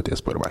 2000 with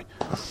this, by the way.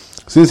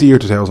 Since the year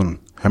 2000,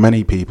 how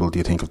many people do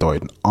you think have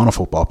died on a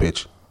football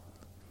pitch?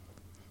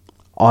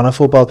 On a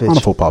football pitch? On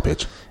a football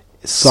pitch.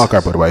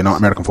 Soccer, by the way, not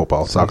American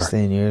football. 16 soccer.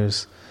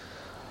 years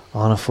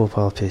on a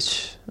football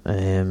pitch.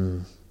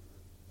 5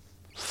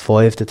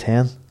 to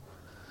 10.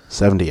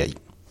 78.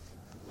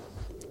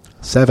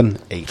 7,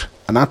 8,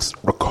 and that's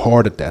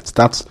recorded deaths.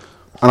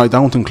 And I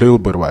don't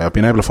include, by the way, I've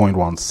been able to find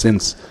one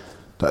since.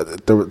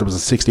 There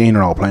was a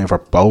 16-year-old playing for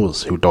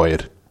Bows who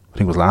died. I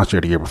think it was last year,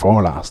 or the year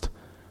before last.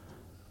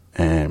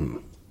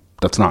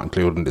 That's not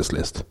included in this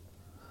list.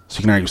 So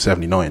you can argue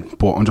 79,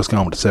 but I'm just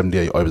going with the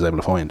 78 I was able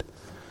to find.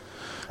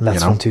 And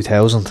that's from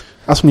 2000.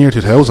 That's from the year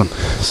 2000.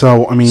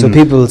 So, I mean... So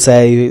people will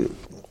say,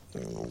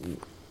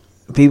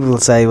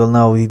 well,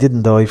 no, he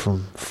didn't die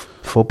from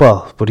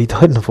football, but he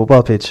died on a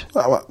football pitch.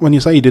 When you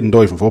say he didn't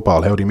die from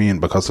football, how do you mean?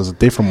 Because there's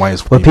different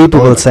ways. Well,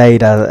 people will say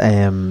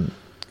that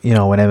you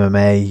know, in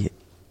MMA,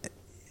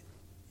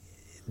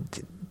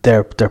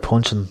 they're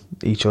punching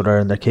each other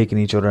and they're kicking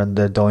each other and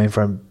they're dying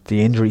from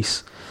the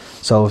injuries.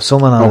 So if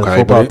someone on a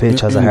football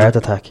pitch has a heart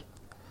attack,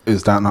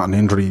 is that not an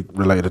injury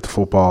related to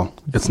football?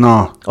 It's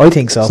not. I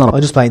think so. I'm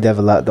just playing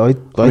devil. I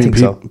think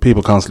so.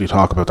 People constantly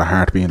talk about the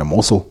heart being a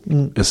muscle.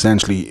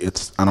 Essentially,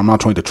 it's, and I'm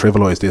not trying to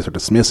trivialise this or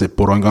dismiss it,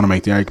 but I'm going to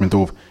make the argument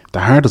of the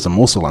heart is a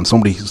muscle, and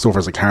somebody who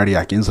suffers a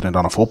cardiac incident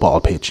on a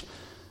football pitch,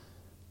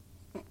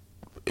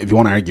 if you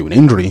want to argue an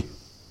injury,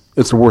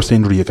 it's the worst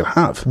injury you could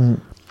have.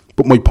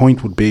 But my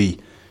point would be,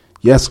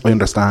 yes, I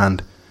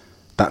understand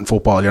that in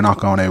football you're not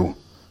going out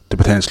to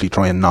potentially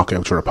try and knock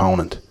out your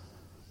opponent,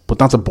 but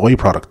that's a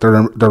byproduct.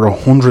 There are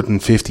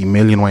 150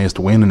 million ways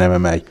to win in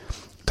MMA.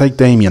 Take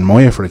Damian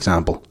Maia, for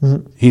example.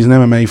 He's an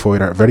MMA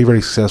fighter, a very,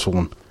 very successful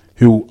one,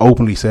 who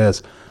openly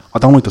says, I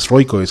don't like to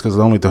strike guys because I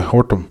don't like to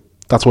hurt them.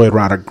 That's why I'd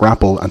rather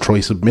grapple and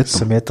try to submit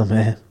them.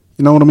 Yeah.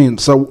 You know what I mean?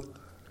 So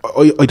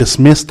I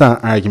dismiss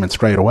that argument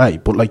straight away.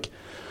 But like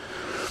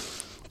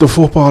the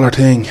footballer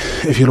thing,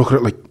 if you look at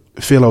it, like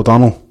Phil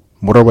O'Donnell,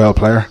 Motherwell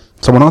player.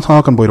 So we're not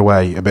talking, by the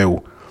way,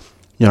 about,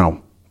 you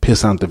know,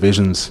 pissant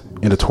divisions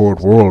in the third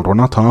world. We're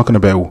not talking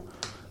about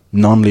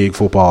non-league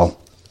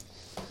football.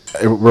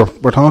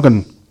 We're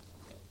talking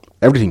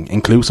everything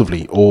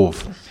inclusively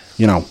of,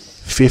 you know,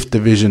 5th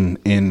division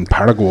in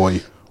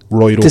Paraguay,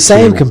 right up the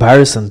same to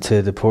comparison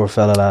to the poor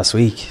fella last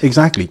week.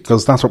 Exactly,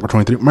 because that's what we're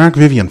trying to do. Mark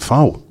Vivian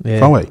Foe.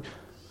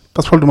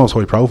 That's probably the most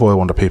high profile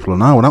one that people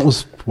know, and that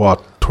was,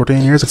 what,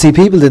 13 years ago? See,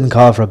 people didn't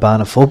call for a ban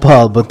of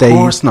football, but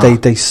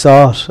they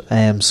sought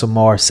some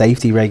more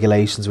safety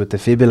regulations with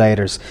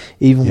defibrillators,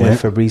 even with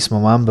Fabrice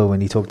Muamba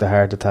when he took the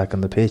heart attack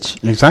on the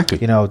pitch. Exactly.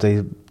 You know,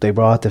 they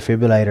brought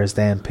defibrillators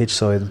then pitch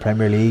side in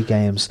Premier League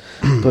games,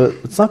 but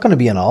it's not going to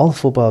be on all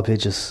football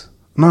pitches.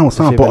 No, it's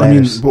not. But I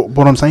mean,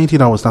 what I'm saying to you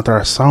though is that there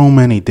are so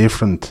many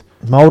different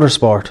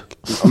motorsport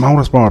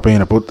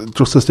being it. But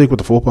just to stick with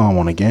the football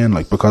one again,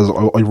 like, because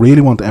I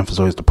really want to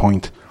emphasise the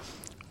point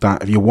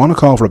that if you want to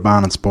call for a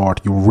ban in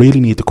sport, you really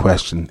need to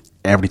question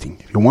everything.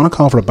 If you want to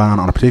call for a ban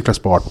on a particular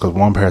sport because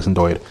one person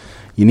died,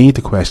 you need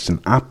to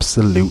question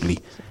absolutely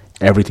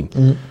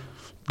everything.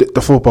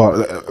 The football,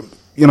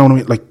 you know what I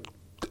mean? Like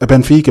a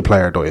Benfica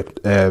player died.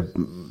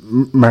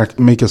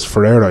 Mikis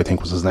Ferreira, I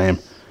think was his name.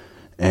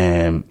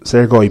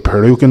 Sergei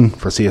Perukin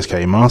for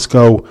CSKA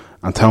Moscow,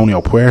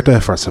 Antonio Puerta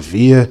for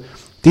Sevilla.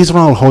 These are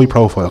all high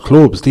profile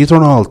clubs. These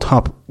are all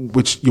top,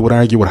 which you would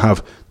argue would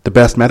have the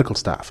best medical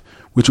staff,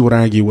 which you would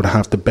argue would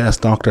have the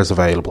best doctors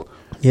available.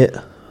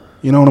 Yeah.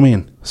 You know what I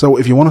mean? So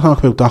if you want to talk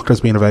about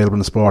doctors being available in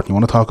the sport, you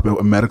want to talk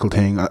about a medical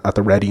thing at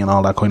the ready and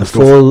all that kind of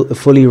stuff.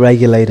 Fully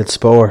regulated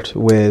sport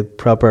with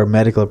proper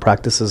medical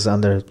practices,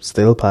 and they're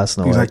still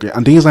passing away. Exactly.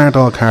 And these aren't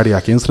all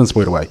cardiac incidents,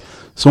 by the way.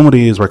 Some of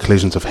these were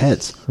collisions of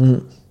heads.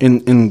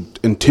 In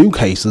 2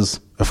 cases,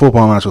 a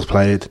football match was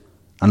played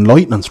and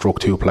lightning struck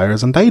 2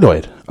 players and they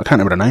died. I can't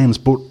remember their names,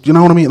 but you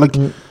know what I mean? Like,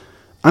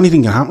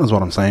 anything can happen is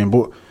what I'm saying.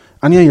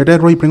 And yeah, you're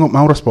dead right, bring up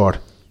motorsport.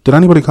 Did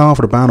anybody call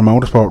for the ban of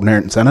motorsport when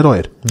Ayrton Senna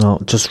died? No,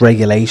 just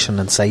regulation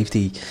and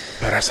safety.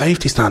 Better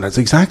safety standards,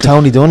 exactly.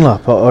 Tony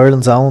Dunlop,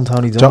 Ireland's own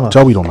Tony Dunlop.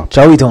 Joey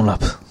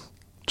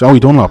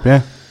Dunlop,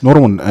 yeah.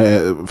 Another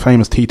one,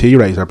 famous TT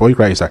racer, bike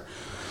racer.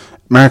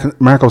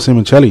 Marco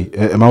Simoncelli,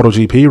 a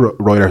MotoGP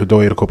rider who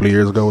died a couple of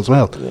years ago as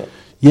well.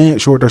 Yeah,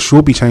 sure, there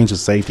should be changes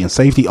to safety, and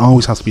safety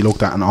always has to be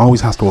looked at and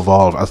always has to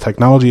evolve. As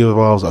technology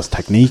evolves, as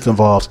technique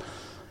evolves,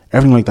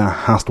 everything like that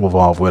has to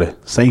evolve with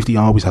it. Safety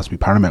always has to be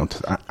paramount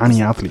to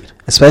any athlete.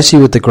 Especially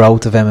with the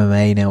growth of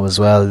MMA now as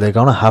well, they're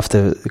going to have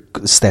to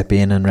step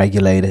in and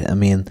regulate it. I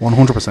mean,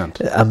 100%.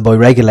 And by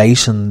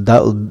regulation,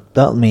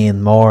 that'll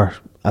mean more,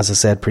 as I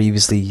said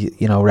previously,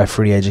 you know,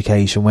 referee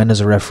education. When is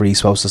a referee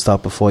supposed to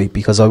stop a fight?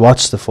 Because I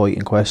watched the fight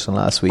in question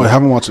last week. I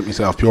haven't watched it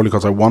myself purely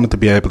because I wanted to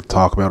be able to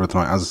talk about it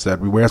tonight. As I said,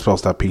 we were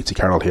supposed to have Pete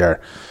Carroll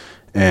here.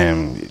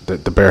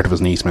 The birth of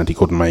his niece meant he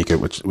couldn't make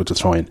it, which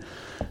is fine.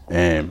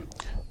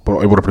 But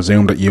I would have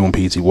presumed that you and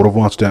Pete would have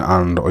watched it,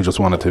 and I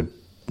just wanted to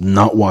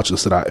not watch it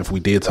so that if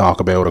we did talk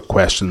about it,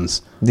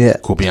 questions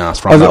could be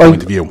asked from that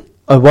point of view.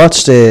 I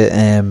watched it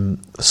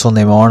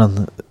Sunday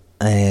morning,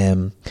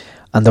 and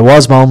there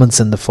was moments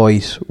in the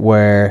fight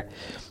where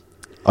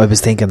I was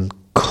thinking,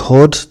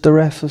 could the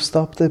ref have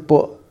stopped it?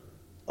 But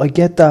I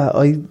get that.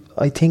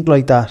 I think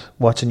like that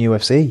watching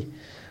UFC,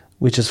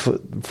 which is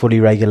fully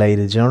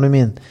regulated. Do you know what I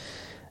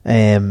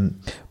mean?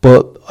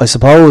 But I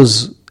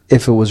suppose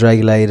if it was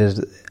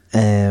regulated,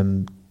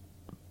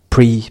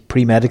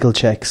 pre-medical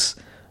checks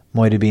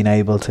might have been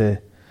able to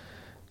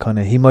kind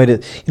of. He might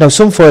have. You know,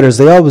 some fighters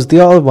they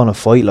all want to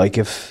fight. Like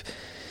if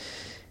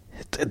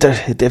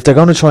they're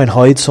going to try and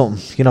hide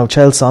something, you know,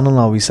 Chael Sonnen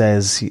always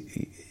says,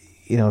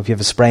 you know, if you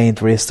have a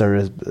sprained wrist or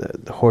a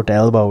hurt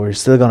elbow, you're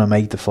still going to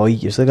make the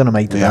fight. You're still going to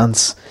make the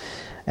dance.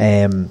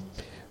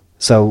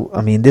 So,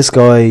 I mean, this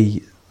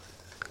guy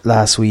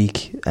last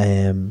week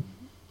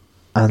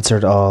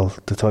answered all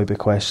the type of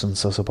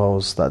questions, I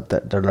suppose,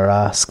 that they're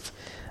asked.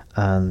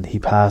 and he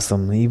passed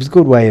him. He was a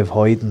good way of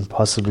hiding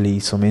possibly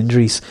some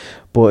injuries.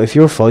 But if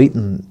you're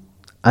fighting,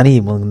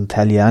 anyone can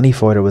tell you, any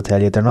fighter will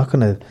tell you, they're not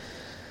gonna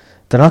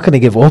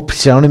give up. Do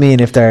you know what I mean?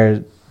 If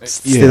they're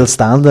still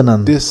standing.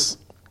 And this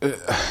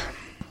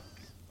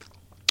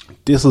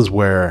is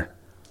where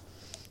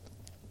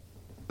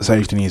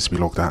safety needs to be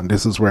looked at, and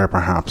this is where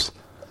perhaps,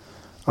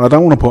 and I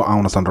don't want to put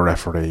onus on the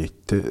referee.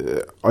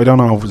 I don't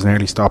know if it was an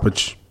early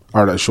stoppage,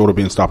 or it should have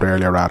been stopped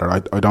earlier rather.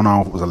 I don't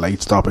know if it was a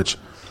late stoppage.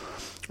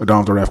 I don't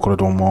know if the ref could have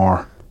done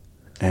more.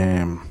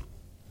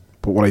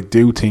 But what I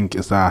do think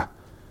is that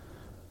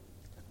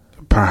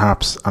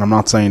perhaps, and I'm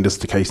not saying this is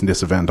the case in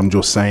this event, I'm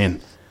just saying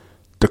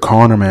the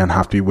corner men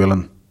have to be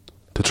willing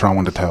to throw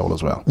in the towel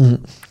as well.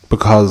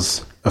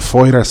 Because a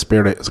fighter's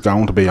spirit is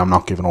going to be, I'm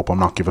not giving up.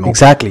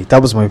 Exactly,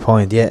 that was my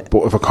point, yeah.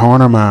 But if a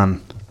corner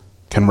man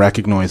can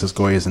recognise this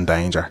guy is in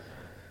danger,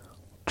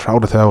 throw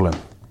the towel in.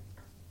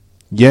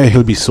 Yeah,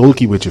 he'll be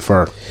sulky with you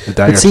for a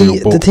day or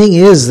two. But the thing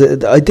is,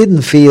 I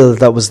didn't feel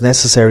that was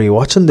necessary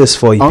watching this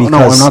fight. No, I'm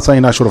not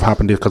saying that should have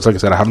happened, because like I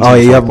said, I haven't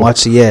seen you haven't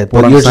watched it yet.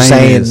 But you're just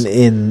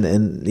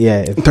saying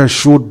there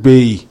should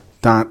be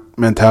that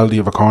mentality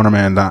of a corner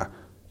man that,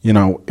 you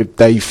know, if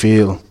they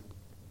feel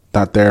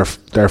that their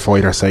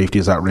fighter safety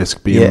is at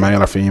risk, being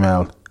male or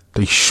female,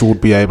 they should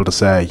be able to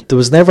say. There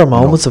was never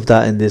moments of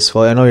that in this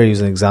fight. I know you're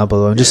using an example,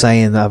 but I'm just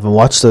saying, I haven't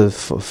watched the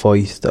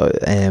fight.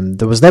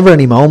 There was never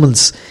any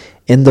moments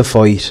in the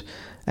fight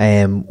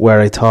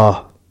where I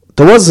thought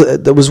there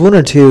was one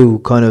or two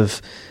kind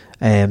of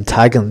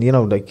tagging, you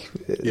know, like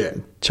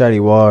Charlie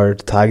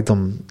Ward tagged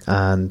him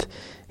and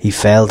he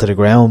fell to the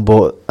ground,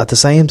 but at the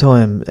same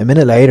time, a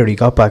minute later he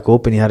got back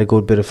up and he had a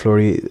good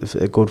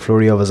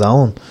flurry of his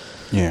own.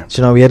 Yeah,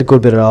 do you know, he had a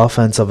good bit of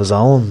offense of his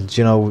own,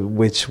 do you know,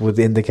 which would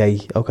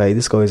indicate, okay,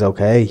 this guy's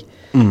okay.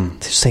 I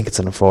just think it's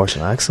an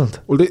unfortunate accident.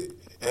 Well,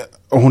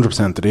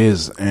 100% it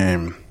is.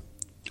 And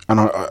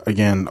I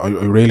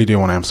really do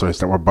want to emphasise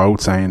that we're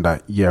both saying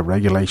that,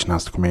 regulation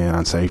has to come in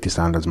and safety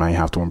standards may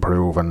have to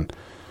improve, and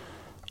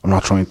I'm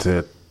not trying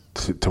to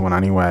in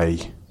any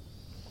way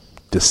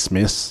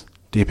dismiss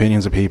the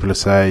opinions of people who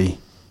say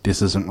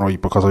this isn't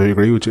right, because I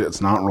agree with you,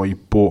 it's not right.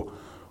 But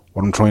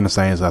what I'm trying to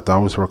say is that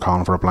those who are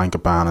calling for a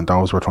blanket ban and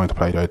those who are trying to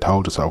play the I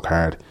told you so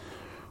card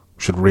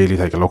should really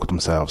take a look at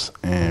themselves.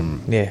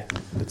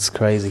 It's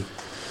crazy.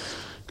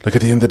 Like,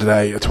 at the end of the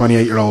day, a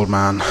 28-year-old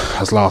man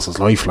has lost his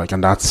life, like,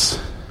 and that's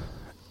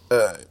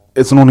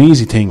it's an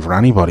uneasy thing for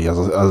anybody,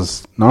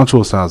 as not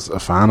just as a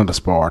fan of the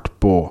sport,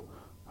 but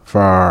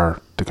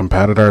for the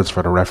competitors,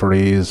 for the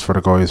referees, for the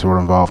guys who were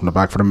involved in the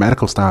back, for the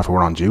medical staff who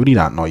were on duty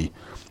that night.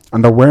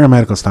 And there were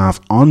medical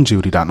staff on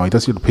duty that night.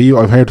 That's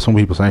I've heard some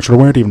people saying, sure,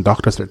 there weren't even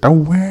doctors there. There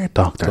were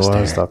doctors there.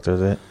 There was doctors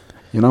there.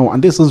 You know,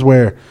 and this is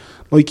where,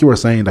 like you were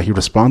saying, that he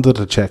responded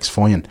to checks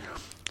fine.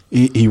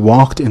 He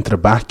walked into the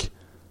back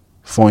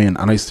fine,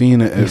 and I seen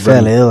it. He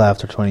fell ill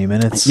after 20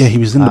 minutes. Yeah, he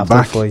was in the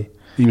back.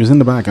 He was in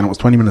the back, and it was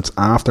 20 minutes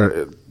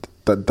after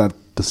that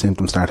the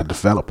symptoms started to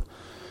develop.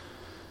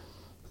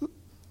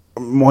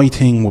 My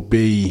thing would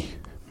be,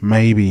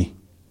 maybe,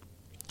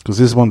 because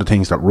this is one of the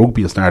things that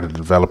rugby has started to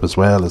develop as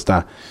well, is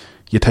that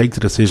you take the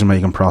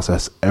decision-making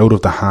process out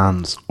of the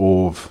hands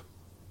of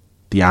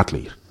the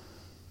athlete.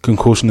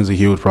 Concussion is a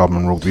huge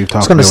problem in rugby. I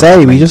was going to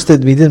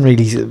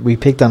say, we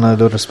picked on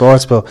other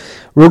sports, but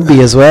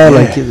rugby as well,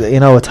 like, you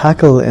know, a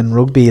tackle in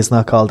rugby is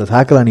not called a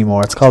tackle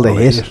anymore, it's called a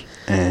hit.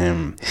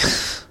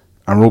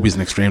 And rugby's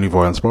an extremely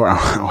violent sport.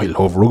 I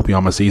love rugby.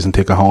 I'm a season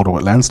ticket holder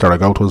with Leinster. I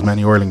go to as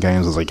many Ireland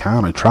games as I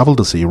can. I travel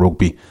to see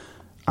rugby,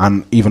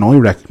 and even I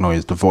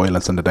recognise the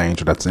violence and the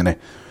danger that's in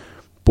it.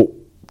 But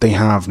they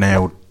have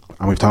now,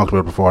 and we've talked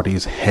about it before,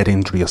 these head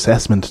injury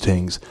assessment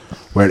things,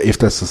 where if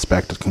there's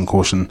suspected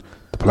concussion,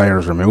 the player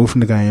is removed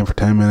from the game for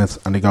 10 minutes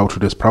and they go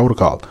through this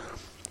protocol.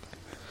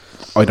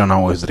 I don't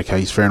know, is it the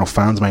case? Fair enough,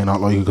 fans may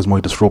not like it because it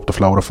might disrupt the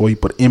flow of the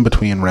fight, but in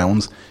between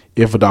rounds,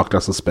 if a doctor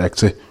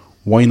suspects it,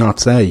 why not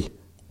say,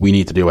 we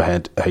need to do a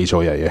head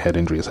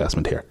injury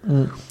assessment here?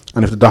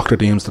 And if the doctor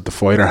deems that the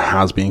fighter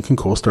has been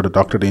concussed, or the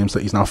doctor deems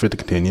that he's not fit to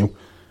continue,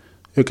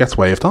 it gets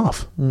waved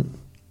off.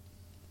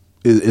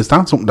 Is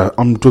that something that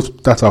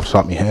that's off the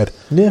top of my head?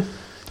 Yeah.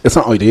 It's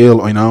not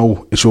ideal, I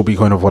know. It should be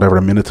kind of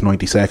a minute to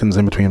 90 seconds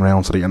in between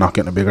rounds so that you're not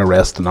getting a bigger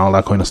rest and all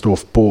that kind of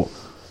stuff. But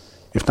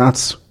if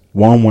that's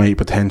one way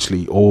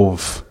potentially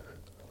of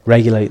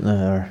regulating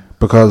it,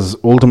 because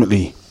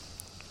ultimately,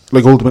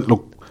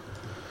 look,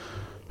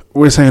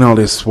 we're saying all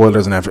this while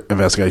there's an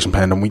investigation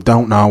pending. We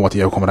don't know what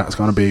the outcome of that is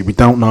going to be. We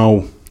don't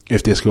know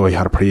if this guy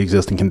had a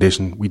pre-existing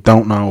condition. We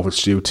don't know if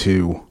it's due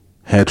to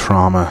head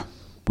trauma.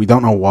 We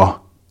don't know what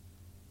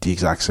the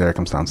exact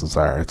circumstances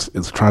are.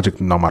 It's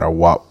tragic no matter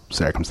what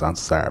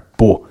circumstances are.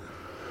 But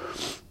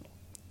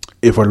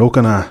if we're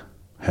looking at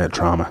head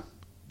trauma,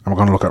 and we're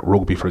going to look at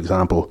rugby, for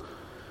example,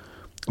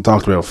 I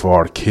talked about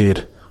for a kid,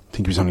 I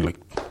think he was only like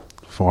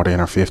 14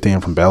 or 15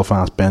 from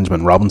Belfast,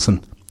 Benjamin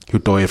Robinson, who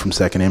died from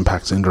second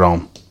impact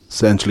syndrome.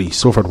 Essentially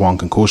suffered one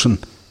concussion,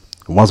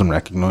 it wasn't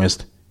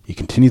recognised, he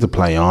continued to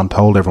play on,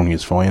 told everyone he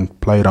was fine,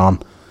 played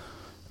on,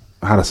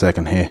 had a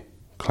second hit,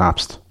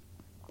 collapsed,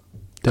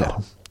 dead.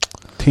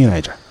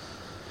 teenager.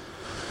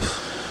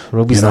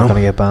 Rugby's You not know?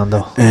 going to get banned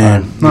though.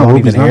 No,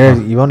 rugby's not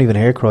banned. You won't even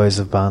hear cries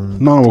of ban.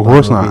 No, of ban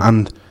course rugby. not.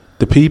 And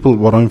the people,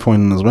 what I'm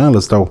finding as well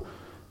is though,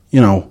 you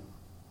know,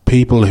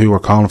 people who are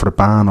calling for the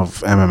ban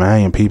of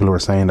MMA and people who are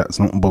saying that it's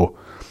nothing but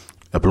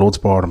a blood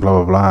sport and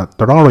blah blah blah,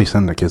 they're already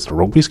sending their kids to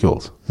rugby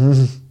schools.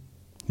 Mhm.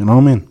 You know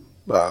what I mean?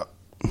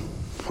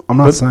 I'm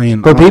not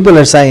saying. But people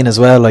are saying as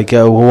well, like,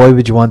 why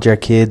would you want your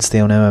kids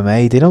doing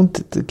MMA? They don't.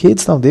 The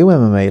kids don't do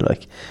MMA.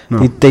 Like,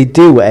 No. they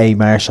do a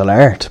martial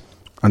art,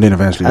 and then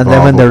eventually, and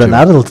then when they're an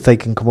evolve adult, they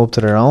can come up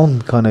to their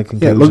own kind of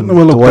Yeah, conclusion.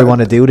 look, Do I there- want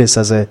to do this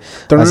as a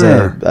there as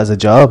are- a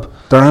job?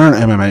 there aren't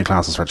MMA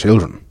classes for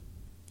children.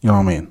 You know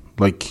what I mean?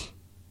 Like,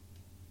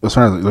 as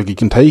far as like you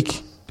can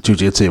take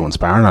jiu-jitsu and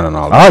sparring and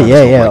all that. Oh kind of yeah,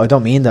 stuff, yeah. like- I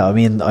don't mean that.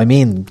 I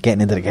mean getting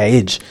into the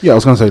cage. Yeah, I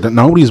was going to say that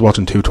nobody's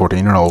watching 2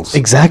 13-year-olds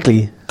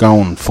Exactly.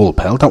 going full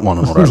pelt at one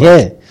another. Yeah.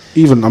 Like,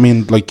 even, I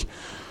mean, like,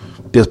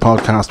 this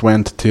podcast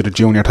went to the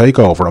Junior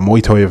Takeover, a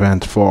Muay Thai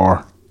event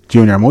for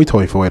junior Muay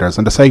Thai fighters,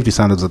 and the safety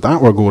standards of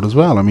that were good as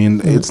well. I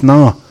mean, it's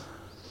not,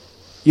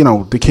 you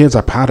know, the kids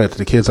are patted,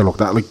 the kids are looked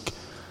at, like,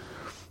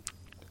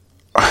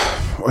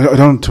 I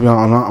don't, to be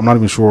honest, I'm not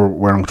even sure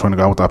where I'm trying to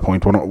go with that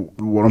point. What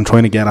I'm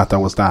trying to get at,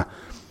 though, is that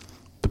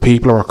the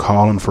people who are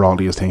calling for all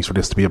these things, for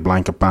this to be a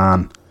blanket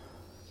ban,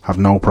 have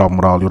no problem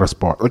with all the other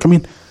sport. Like, I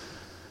mean,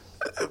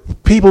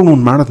 people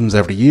run marathons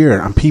every year,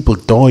 and people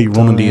die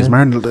running these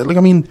marathons. Like,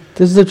 I mean,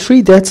 There's the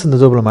 3 deaths in the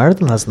Dublin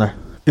Marathon, hasn't there?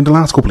 in the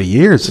last couple of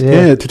years,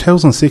 Yeah.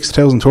 2006,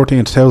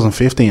 2013,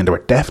 2015, there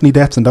were definitely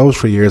deaths in those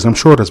 3 years. I'm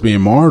sure there's been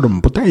more of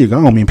them, but there you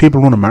go. I mean,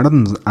 people running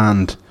marathons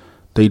and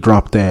they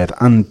drop dead,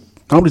 and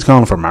nobody's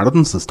calling for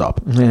marathons to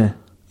stop. Yeah.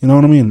 You know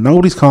what I mean?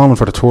 Nobody's calling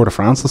for the Tour de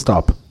France to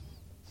stop.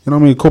 You know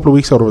what I mean? A couple of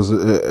weeks ago, there was,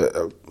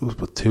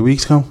 about 2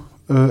 weeks ago,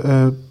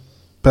 a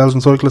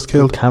Belgian cyclist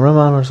killed.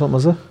 Cameraman or something,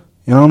 was it?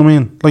 You know what I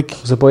mean? Like,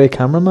 Was it by a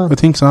cameraman? I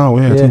think so,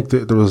 yeah. I Yeah. think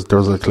there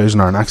was a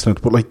collision or an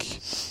accident, but like,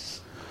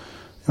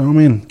 you know what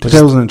I mean?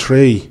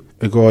 2003,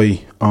 a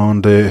guy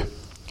on the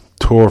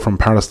tour from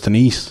Paris to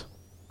Nice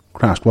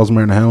crashed, wasn't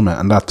wearing a helmet,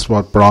 and that's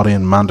what brought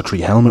in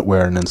mandatory helmet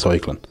wearing in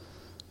cycling.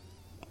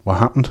 What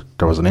happened?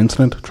 There was an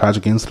incident, a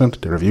tragic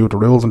incident. They reviewed the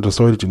rules and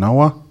decided, you know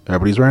what?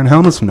 Everybody's wearing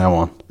helmets from now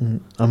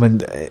on. I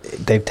mean,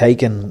 they've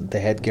taken the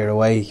headgear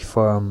away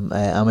from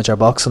amateur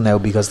boxing now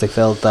because they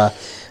felt that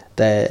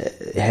the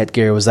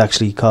headgear was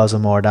actually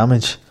causing more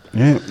damage.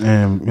 Yeah,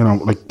 you know,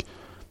 like,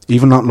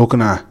 even not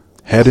looking at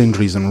head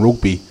injuries in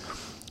rugby,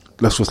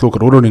 let's just look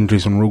at other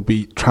injuries in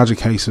rugby. Tragic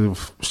case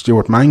of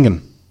Stuart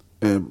Mangan,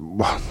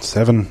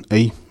 7,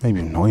 8,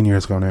 maybe 9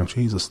 years ago now,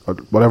 Jesus, or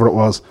whatever it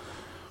was,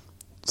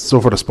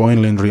 suffered a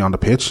spinal injury on the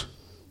pitch,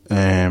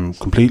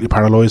 completely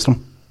paralysed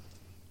him.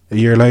 A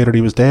year later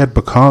he was dead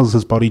because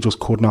his body just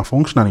could not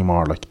function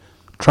anymore. Like,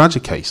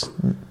 tragic case.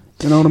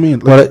 You know what I mean?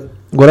 Like,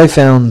 What I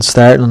found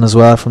startling as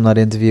well from that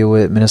interview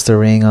with Minister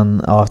Ring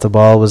on Off the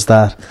Ball was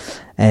that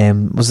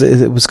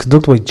it was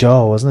conducted by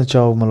Joe, wasn't it?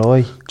 Joe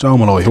Malloy. Joe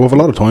Malloy, who I have a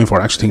lot of time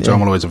for. I actually think Joe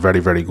Malloy is very,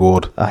 very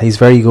good. He's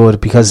very good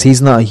because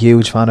he's not a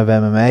huge fan of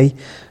MMA,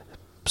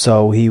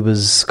 so he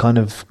was kind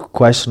of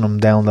questioning him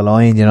down the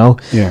line, you know.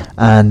 Yeah.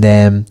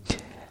 And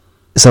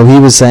so he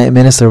was saying,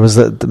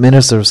 the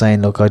minister was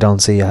saying, look, I don't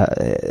see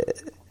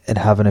it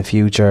having a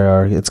future,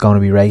 or it's going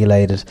to be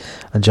regulated.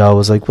 And Joe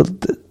was like, well,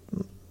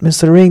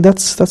 Mr. Ring,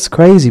 that's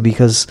crazy,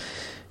 because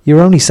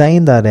you're only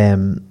saying that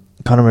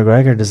Conor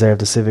McGregor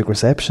deserved a civic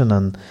reception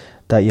and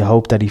that you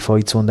hope that he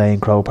fights one day in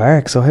Croke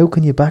Park. So how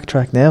can you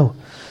backtrack now?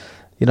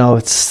 You know,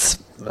 it's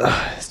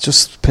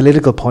just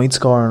political point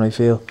scoring, I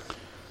feel.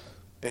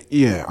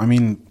 Yeah, I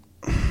mean,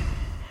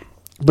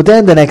 But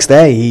then the next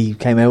day he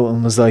came out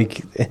and was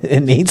like,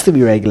 it needs to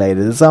be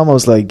regulated. It's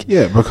almost like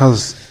yeah,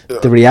 because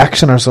the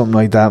reaction or something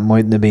like that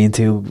mightn't have been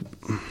too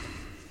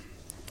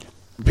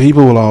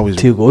people will always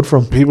good for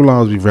him. people will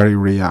always be very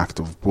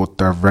reactive, but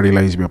they're very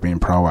lazy about being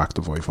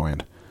proactive, I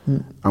find.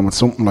 And with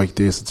something like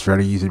this, it's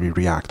very easy to be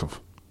reactive,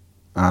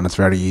 and it's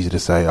very easy to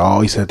say,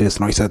 oh, I said this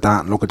and I said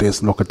that, and look at this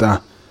and look at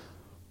that.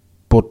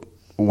 But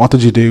what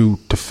did you do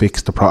to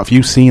fix the problem? If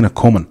you've seen it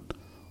coming,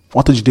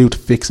 what did you do to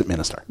fix it,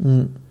 Minister?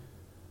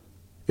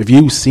 If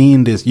you've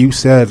seen this, you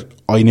said,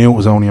 I knew it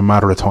was only a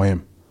matter of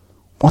time.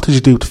 What did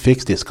you do to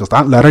fix this? Because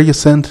that letter you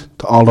sent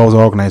to all those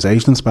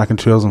organisations back in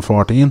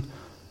 2014,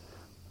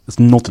 it's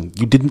nothing.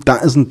 You didn't.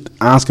 That isn't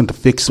asking to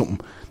fix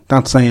something.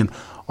 That's saying,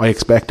 I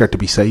expect there to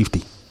be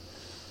safety.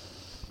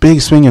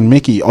 Big swinging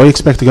Mickey, I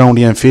expect to go on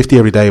the M50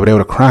 every day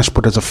without a crash,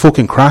 but there's a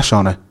fucking crash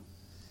on it.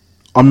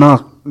 I'm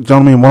not, do you know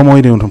what I mean? What am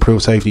I doing to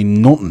improve safety?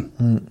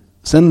 Nothing.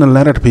 Sending a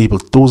letter to people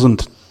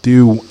doesn't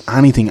do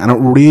anything, and it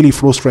really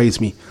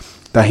frustrates me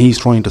that he's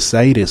trying to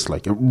say this.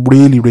 Like, it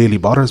really, really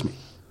bothers me.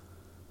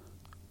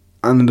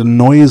 And it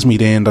annoys me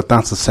then that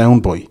that's a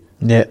soundbite.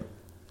 Yeah.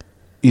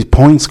 He's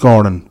point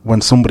scoring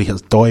when somebody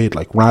has died,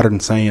 like, rather than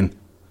saying,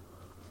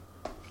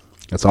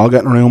 let's all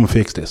get in a room and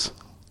fix this.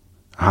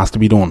 It has to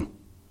be done.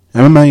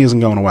 MMA isn't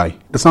going away.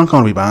 It's not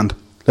going to be banned.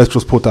 Let's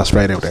just put that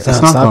straight out there.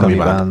 It's not going to be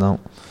banned. No.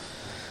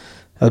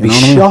 I'll be You know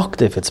what I mean?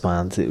 shocked if it's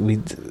banned.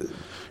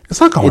 It's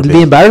not going to It'll be.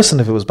 be embarrassing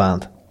if it was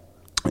banned.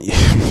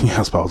 Yeah,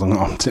 I suppose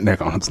I'm sitting there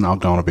going, it's not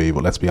going to be,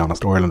 but let's be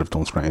honest, Ireland have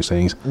done strange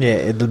things. Yeah,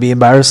 it'll be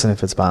embarrassing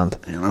if it's banned.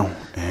 You know,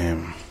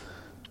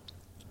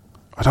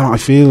 I don't know. I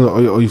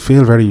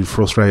feel very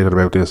frustrated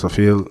about this. I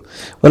feel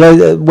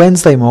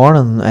Wednesday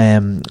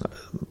morning,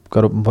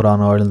 got up and put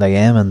on Ireland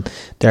AM, and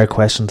their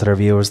question to their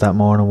viewers that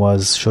morning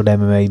was, should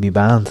MMA be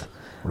banned?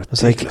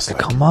 ridiculous. I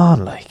was like, come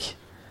on, like.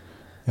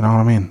 You know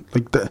what I mean?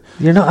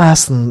 You're not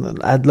asking,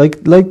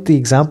 like the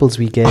examples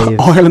we gave.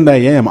 Ireland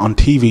AM on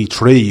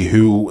TV3,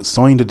 who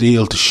signed a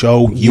deal to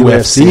show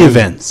UFC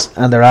events,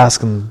 and they're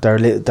asking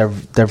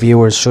their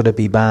viewers, should it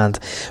be banned?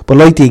 But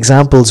like the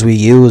examples we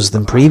used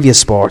in previous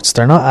sports,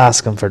 they're not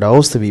asking for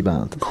those to be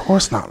banned. Of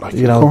course not. Like,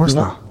 you of know, course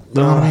not.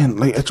 You know what I mean?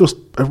 Like, it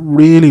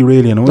really,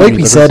 really annoys me. Like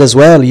we said as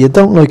well, you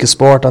don't like a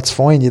sport, that's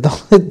fine. It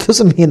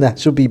doesn't mean that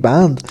should be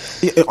banned.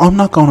 I'm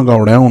not going to go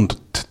around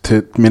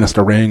to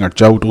Minister Ring or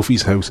Joe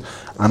Duffy's house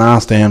and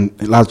ask them,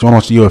 lads, do you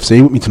want to watch the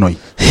UFC with me tonight?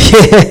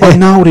 I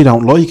know they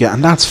don't like it,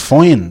 and that's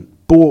fine.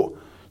 But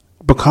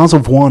because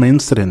of one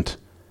incident,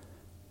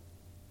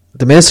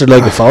 the minister would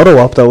like a photo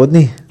op, though, wouldn't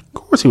he? Of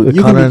course he would.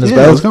 Conor in his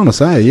I was belt. going to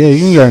say, yeah, you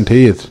can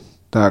guarantee it.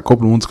 That a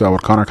couple of months ago, when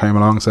Conor came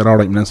along and said, all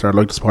right, Minister, I'd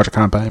like to support your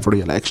campaign for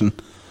the election.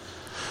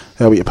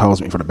 How about you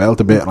pose me for the belt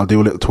a bit, and I'll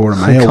do a little tour of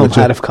Mayo with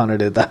you. Mad if Conor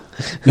did that.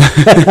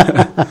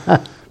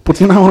 But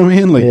you know what I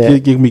mean? Like, Yeah.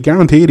 you can be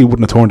guaranteed he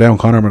wouldn't have torn down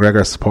Conor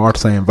McGregor's support,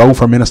 saying, vote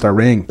for Minister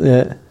Ring.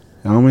 Yeah,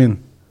 You know what I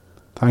mean?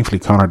 Thankfully,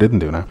 Conor didn't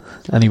do that.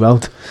 and he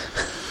won't.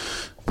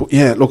 But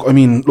yeah, look, I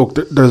mean, look,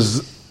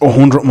 there's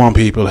 100 more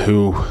people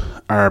who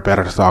are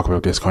better to talk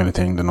about this kind of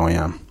thing than I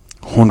am.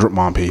 100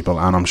 more people,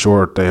 and I'm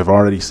sure they have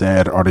already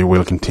said, or they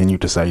will continue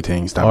to say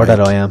things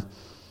that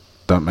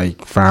that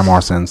make far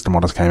more sense than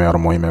what has came out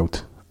of my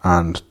mouth,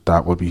 and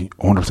that would be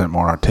 100%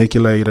 more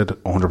articulated,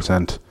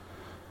 100%,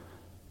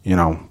 you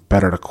know,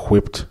 better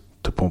equipped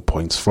to put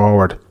points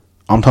forward.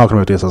 I'm talking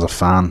about this as a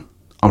fan.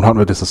 I'm talking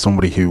about this as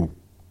somebody who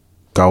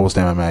goes to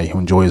MMA, who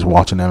enjoys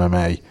watching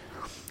MMA,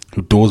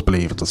 who does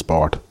believe it's a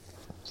sport.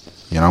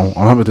 You know, I'm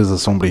talking about this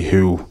as somebody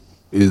who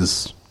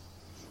is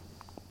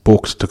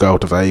booked to go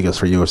to Vegas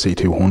for UFC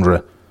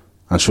 200,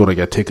 and should I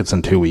get tickets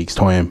in 2 weeks'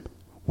 time,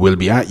 will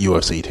be at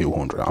UFC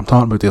 200. I'm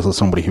talking about this as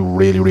somebody who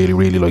really, really,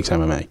 really likes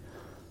MMA.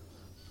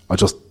 I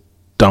just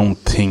don't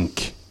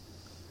think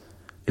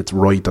it's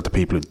right that the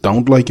people who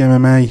don't like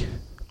MMA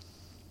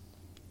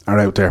are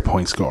out there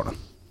point scoring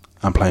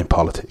and playing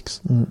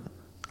politics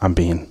and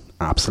being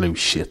absolute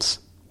shits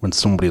when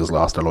somebody has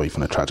lost their life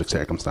in a tragic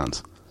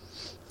circumstance.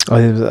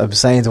 I was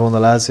saying to one of the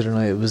lads the other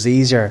night, it was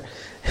easier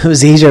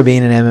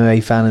being an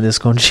MMA fan in this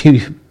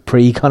country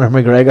pre Conor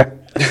McGregor,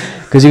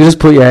 because you could just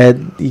put your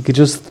head, you could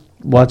just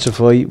watch a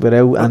fight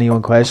without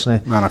anyone questioning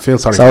it. Man, I feel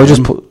sorry. So for I him.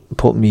 just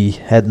put me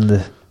head in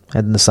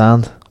the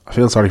sand. I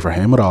feel sorry for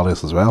him with all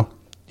this as well.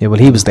 Yeah, well,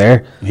 he was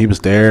there. He was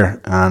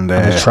there, and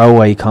the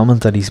throwaway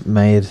comment that he's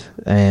made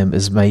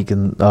is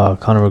making,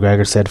 Conor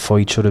McGregor said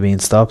fight should have been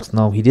stopped.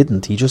 No, he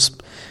didn't. He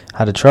just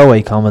had a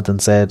throwaway comment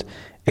and said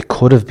it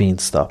could have been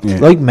stopped. Yeah.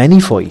 Like many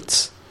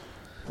fights.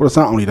 But it's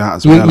not only that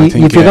as well. I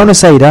think if you're going to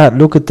say that,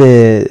 look at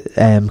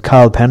the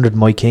Carl Pendred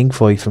Mike King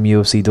fight from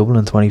UFC Dublin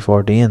in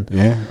 2014.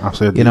 Yeah,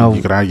 absolutely. You know,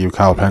 you could argue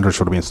Carl Pendred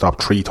should have been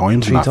stopped 3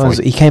 times in that fight.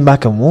 He came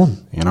back and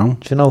won. You know?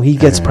 Do you know, he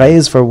gets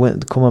praise for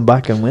coming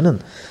back and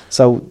winning.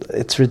 So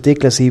it's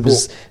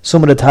ridiculous.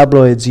 Some of the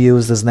tabloids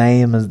used his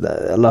name as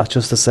a lot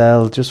just to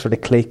sell, just for the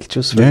click,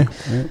 just for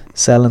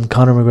selling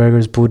Conor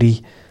McGregor's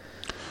buddy,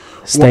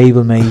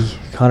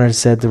 stablemate. Conor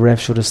said the ref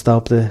should have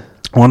stopped it.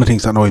 One of the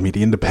things that annoyed me,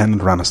 The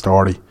Independent ran a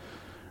story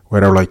where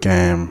they're like,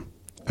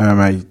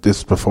 MMA,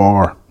 this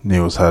before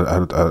news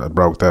had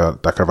broke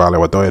that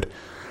Carvalho had died.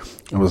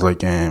 It was like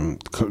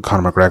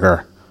Conor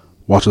McGregor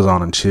watches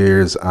on and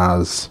cheers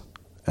as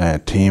a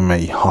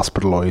teammate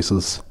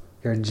hospitalises.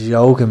 You're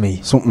joking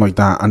me. Something like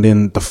that. And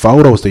then the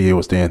photos they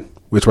used in,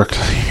 which were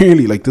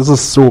clearly like, this is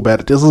so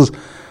bad. This is,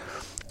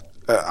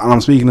 and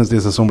I'm speaking as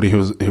this as somebody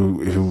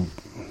who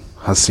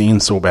has seen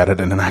so bad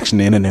in an action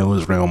in a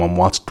newsroom and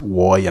watched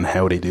why and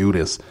how they do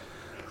this.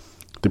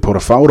 They put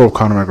a photo of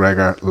Conor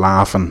McGregor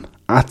laughing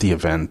at the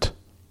event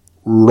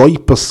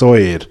right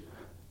beside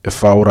a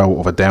photo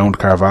of a downed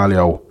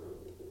Carvalho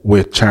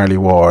with Charlie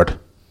Ward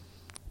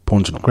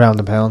punching him. Ground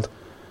and pound.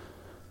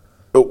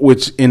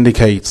 Which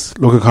indicates,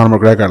 look at Conor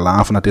McGregor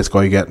laughing at this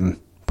guy getting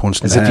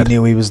punched in the head. As if he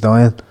knew he was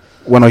dying.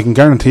 When I can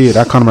guarantee you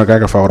that Conor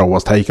McGregor photo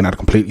was taken at a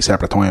completely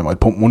separate time. I'd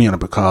put money on it,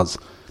 because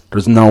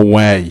there's no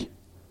way.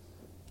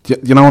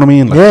 You know what I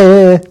mean? Like,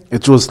 yeah.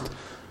 It just...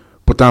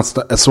 But that's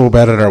a sub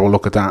editor will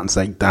look at that and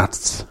say,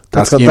 that's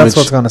the image. That's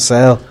what's going to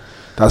sell.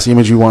 That's the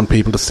image you want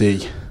people to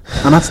see.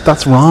 And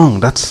that's wrong.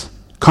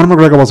 Conor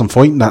McGregor wasn't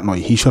fighting that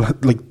night. He should,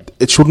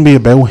 it shouldn't be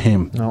about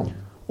him. No.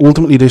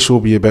 Ultimately, this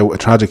should be about a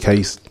tragic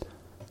case.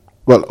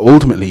 Well,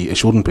 ultimately, it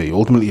shouldn't be.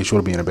 Ultimately, it should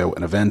have been about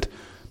an event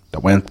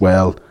that went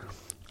well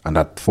and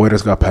that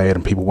fighters got paid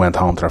and people went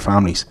home to their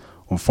families.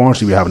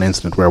 Unfortunately, we have an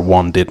incident where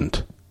one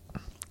didn't.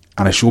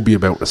 And it should be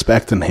about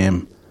respecting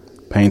him,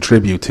 paying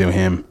tribute to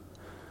him,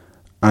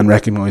 and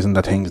recognising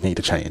that things need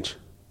to change.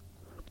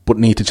 but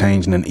need to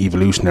change in an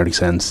evolutionary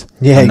sense.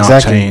 Yeah, and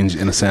exactly. Not change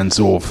in a sense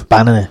of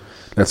banning it.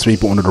 let's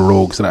sweep it under the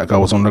rug so that it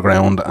goes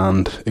underground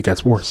and it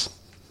gets worse.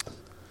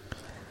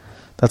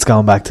 That's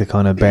going back to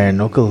kind of bare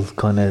knuckle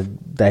kind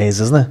of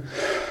days, isn't it?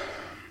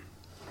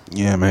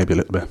 Yeah, maybe a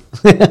little bit.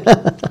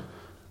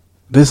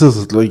 This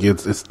is like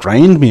it's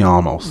drained me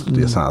almost.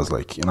 This has,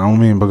 like, you know what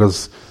I mean?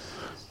 Because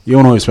you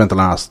and I spent the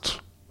last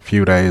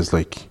few days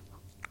like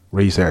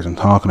researching,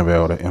 talking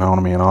about it. You know what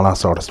I mean? All that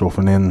sort of stuff,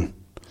 and then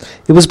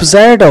It was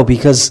bizarre though,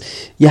 because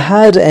you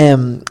had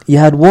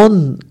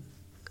one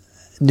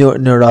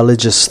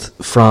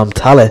neurologist from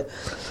Tallaght,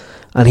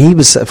 and he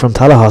was from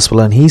Tallaght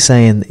Hospital, and he's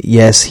saying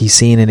yes, he's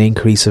seen an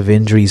increase of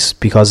injuries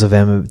because of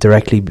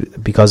directly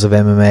because of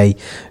MMA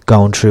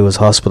going through his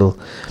hospital,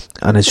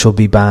 and it should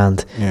be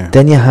banned. Yeah.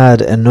 Then you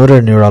had another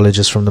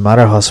neurologist from the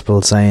Mater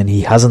Hospital saying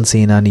he hasn't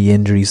seen any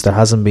injuries. There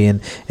hasn't been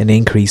an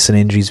increase in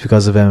injuries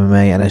because of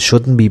MMA, and it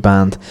shouldn't be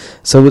banned.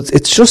 So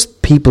it's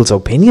just people's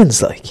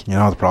opinions, like. you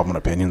know what the problem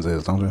with opinions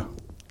is, don't you?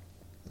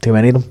 Too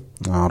many of them.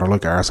 No, they're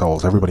like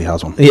arseholes. Everybody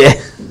has one. Yeah.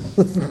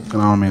 You know what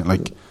I mean?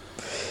 Like,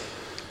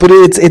 But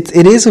it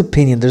is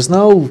opinion. There's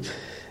no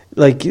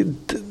look. I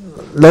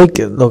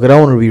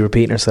don't want to be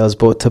repeating ourselves,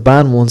 but to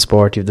ban one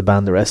sport, you have to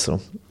ban the rest of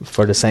them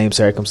for the same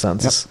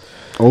circumstances.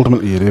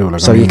 ultimately you do.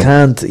 Like, So I mean,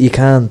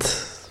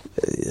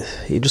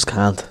 you just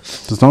can't.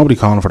 there's nobody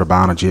calling for the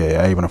ban of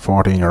GAA when a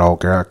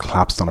 14-year-old girl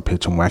collapsed on a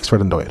pitch in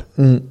Wexford and died.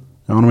 You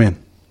know what I mean?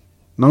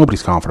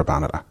 Nobody's calling for the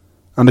ban of that,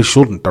 and they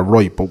shouldn't. They're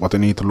right, but what they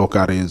need to look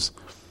at is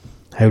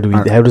How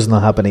does it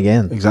not happen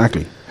again?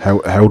 exactly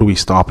how do we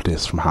stop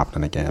this from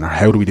happening again, or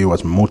how do we do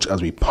as much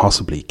as we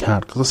possibly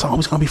can? Because there's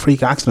always going to be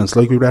freak accidents,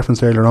 like we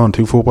referenced earlier on.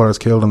 2 footballers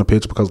killed on the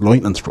pitch because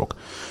lightning struck.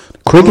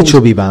 Cricket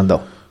should be banned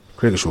though.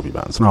 Cricket should be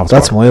banned. It's not a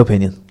That's sport. my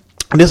opinion.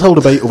 And this whole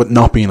debate of it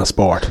not being a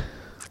sport,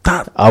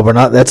 that, Oh,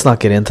 let's not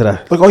get into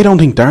that. like, I don't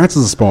think darts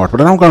is a sport,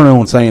 but I don't go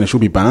around saying it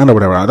should be banned or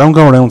whatever. I don't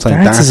go around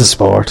saying Darts is a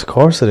sport. Of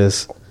course it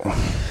is.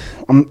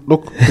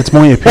 Look, it's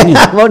my opinion.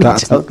 I'm only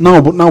That's joking.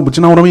 no, but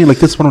you know what I mean. Like,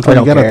 this is what I'm trying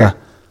to don't get care. at.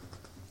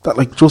 That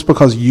like, just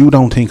because you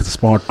don't think it's a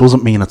sport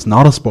doesn't mean it's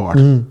not a sport.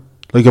 Mm.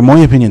 Like, in my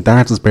opinion,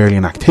 darts is barely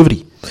an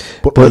activity.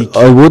 But like,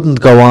 I wouldn't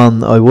go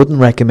on. I wouldn't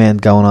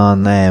recommend going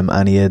on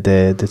any of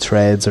the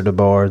threads or the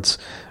boards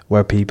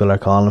where people are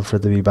calling for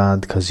it to be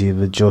banned, because you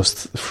would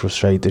just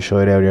frustrate the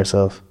shit out of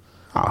yourself.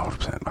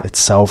 100%, man. It's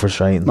so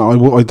frustrating.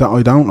 No, I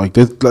don't like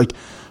this. Like,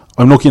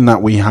 I'm looking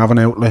that we have an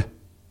outlet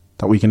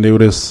that we can do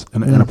this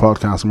in a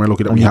podcast, and we're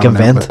looking at And we you have can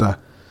an vent. outlet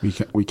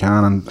that we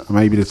can, and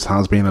maybe this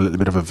has been a little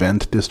bit of a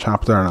vent, this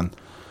chapter, and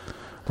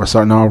we're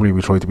starting. Normally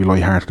we try to be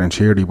lighthearted and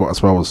cheery, but I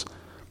suppose,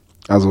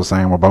 as I was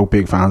saying, we're both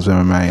big fans of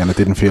MMA, and it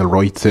didn't feel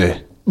right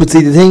to. But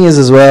see, the thing is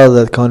as well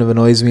that kind of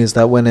annoys me is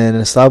that when an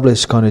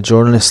established kind of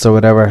journalist or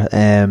whatever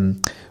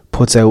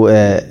puts out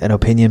an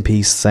opinion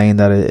piece saying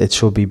that it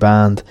should be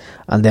banned,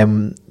 and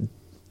then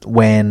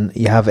when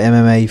you have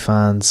MMA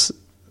fans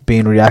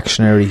being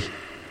reactionary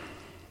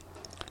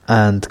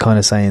and kind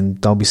of saying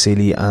don't be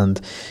silly, and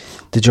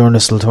the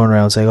journalist will turn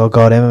around and say, oh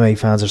God, MMA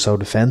fans are so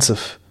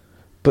defensive.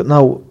 But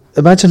no,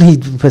 imagine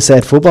he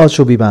said football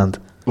should be banned.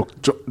 Look,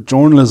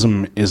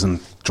 journalism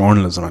isn't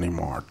journalism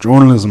anymore.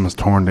 Journalism has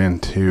turned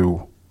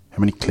into, how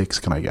many clicks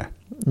can I get?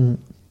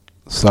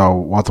 So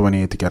what do I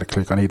need to get a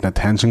click? I need an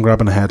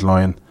attention-grabbing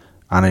headline,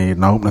 and I need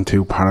an opening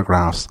 2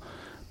 paragraphs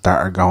that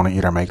are going to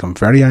either make them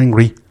very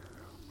angry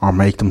or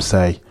make them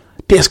say,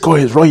 this guy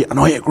is right and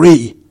I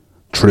agree,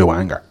 through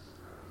anger.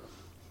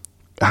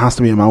 It has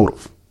to be a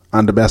motive,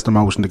 and the best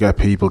emotion to get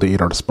people to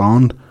either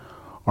respond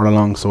or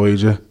alongside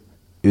you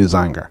is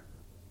anger.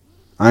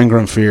 Anger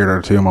and fear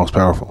are the 2 most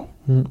powerful.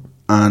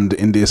 And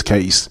in this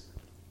case,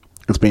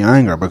 it's been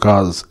anger,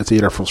 because it's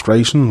either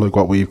frustration, like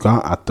what we've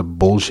got at the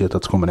bullshit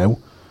that's coming out,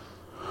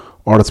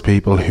 or it's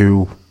people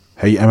who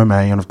hate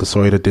MMA and have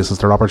decided this is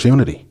their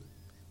opportunity.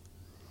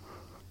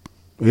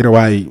 Either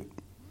way,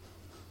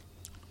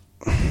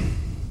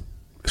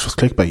 it's just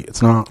clickbait.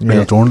 It's not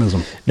real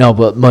journalism. No,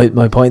 but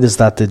my point is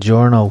that the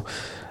journal,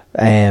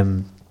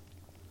 if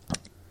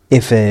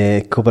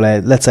a couple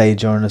of, let's say a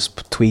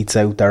journalist tweets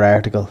out their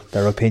article,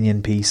 their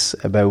opinion piece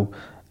about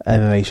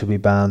MMA should be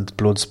banned,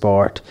 blood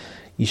sport,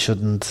 you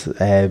shouldn't,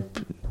 there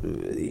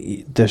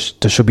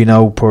should be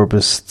no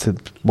purpose to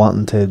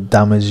wanting to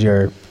damage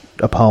your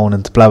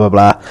opponent, blah blah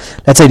blah.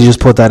 Let's say they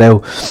just put that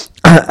out,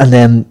 and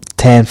then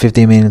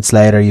 10-15 minutes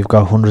later you've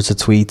got hundreds of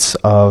tweets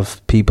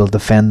of people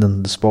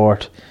defending the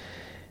sport.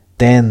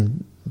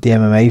 Then the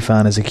MMA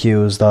fan is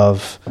accused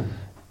of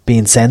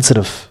being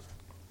sensitive.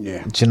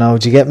 Yeah. Do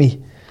you get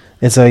me?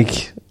 It's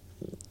like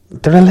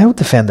they're allowed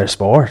to defend their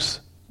sport.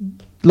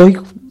 Like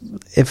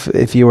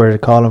if you were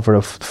calling for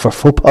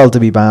football to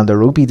be banned or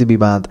rugby to be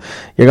banned,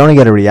 you're going to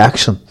get a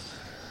reaction.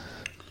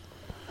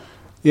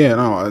 Yeah,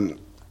 no, and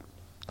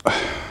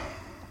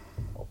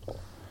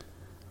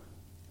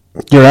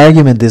Your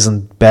argument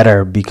isn't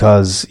better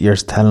because you're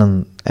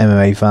telling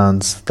MMA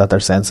fans that they're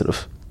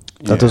sensitive.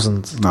 That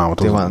doesn't do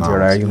anything to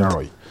your argument. You're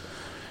right.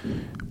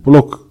 But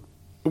look,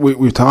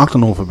 we've talked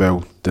enough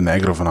about the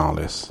negative and all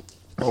this.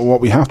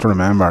 What we have to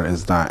remember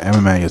is that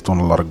MMA has done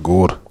a lot of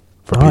good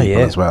for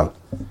people as well.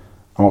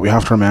 And what we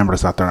have to remember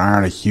is that there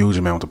are a huge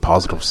amount of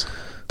positives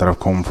that have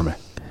come from it.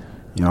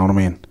 You know what I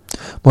mean?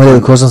 My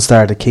little cousin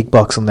started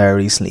kickboxing there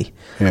recently.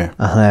 Yeah.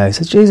 And I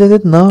said, "Jeez, I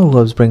didn't know." I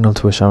was bringing him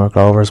to a Shamrock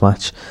Rovers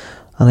match.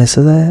 And I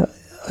said,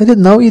 "I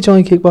didn't know you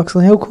joined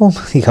kickboxing. How come?"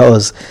 He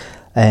goes,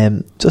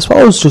 "Just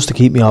suppose just to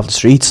keep me off the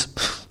streets."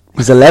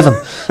 He's 11.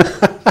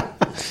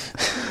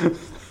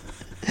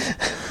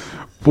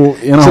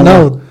 But, you know, so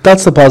no,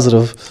 that's the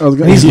positive.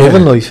 He's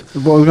living life.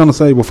 But I was going to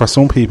say, well, for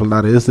some people,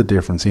 that is the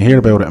difference. You hear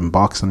about it in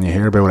boxing, you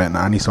hear about it in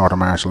any sort of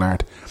martial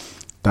art,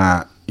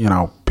 that, you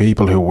know,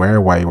 people who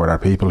were wayward or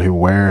people who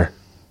were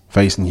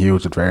facing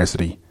huge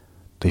adversity,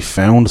 they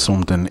found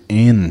something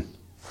in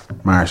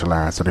martial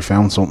arts, or they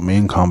found something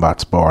in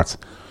combat sports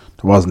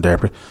that wasn't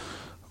there.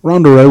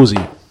 Ronda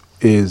Rousey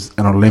is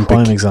an Olympic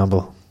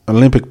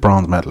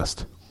bronze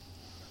medalist.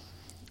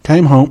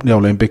 Came home from the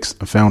Olympics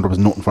and found there was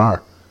nothing for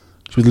her.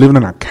 She was living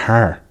in her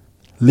car.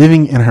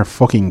 Living in her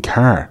fucking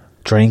car.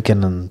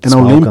 Drinking and an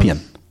smoking. Olympian.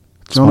 Do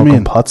you know what I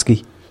mean?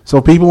 Potsky. So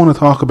people want to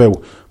talk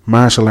about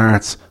martial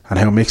arts and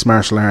how mixed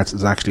martial arts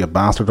is actually a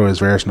bastardized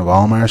version of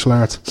all martial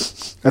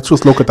arts. Let's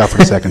just look at that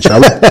for a second,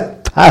 shall we?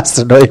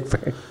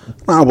 Bastardized.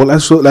 No, but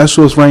let's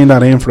just rein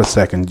that in for a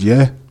second,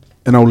 yeah?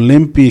 An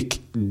Olympic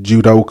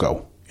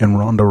judoka in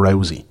Ronda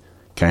Rousey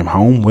came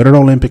home with her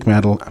Olympic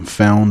medal and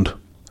found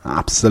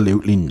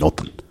absolutely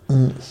nothing.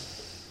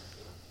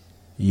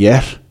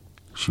 Yet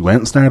she went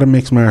and started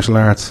mixed martial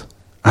arts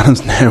and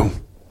is now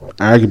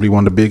arguably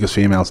one of the biggest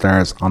female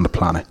stars on the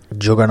planet.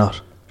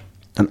 Juggernaut.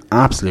 An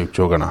absolute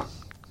juggernaut.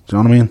 Do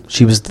you know what I mean?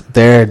 She was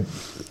there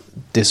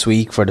this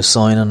week for the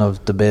signing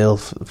of the bill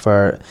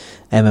for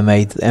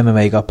MMA.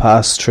 MMA got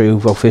passed through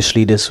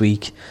officially this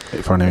week.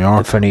 For New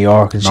York.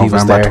 And she was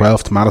November there.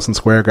 12th, Madison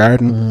Square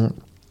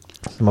Garden.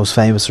 The most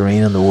famous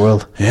arena in the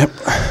world. Yep.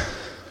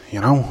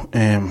 You know.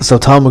 So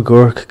Tom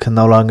McGurk can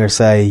no longer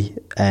say...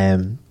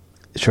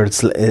 sure,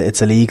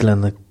 it's illegal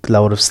in a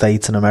load of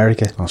states in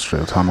America. That's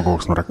true. Tom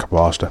McGurk's not a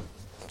kabashta.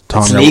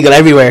 It's legal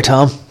everywhere,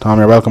 Tom. Tom,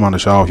 you're welcome on the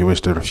show if you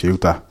wish to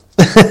refute that.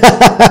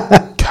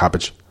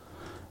 Cabbage.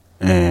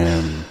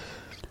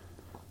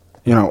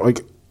 You know,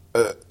 like...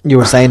 you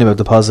were saying about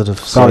the positive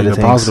side of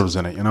things. Positives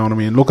in it, you know what I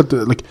mean? Look at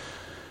the... Like,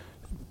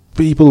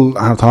 people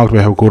have talked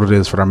about how good it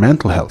is for their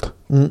mental health.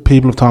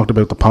 People have talked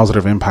about the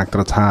positive impact that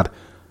it's had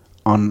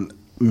on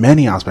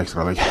many aspects of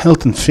their life. Like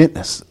health and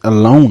fitness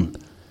alone.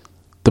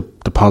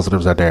 The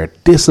positives are there.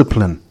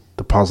 Discipline,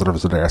 the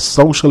positives are there.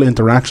 Social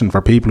interaction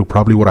for people who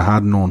probably would have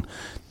had none,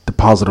 the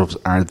positives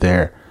are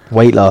there.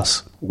 Weight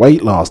loss,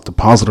 the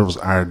positives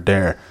are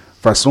there.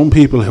 For some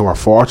people who are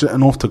fortunate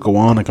enough to go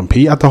on and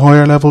compete at the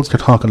higher levels, you're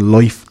talking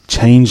life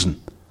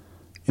changing.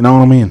 You know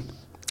what I mean?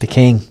 The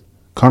king.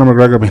 Conor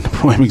McGregor being the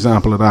prime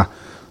example of that.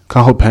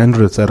 Cathal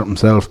Pendred said it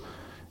himself.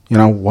 You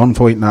know, one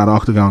fight in that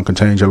octagon can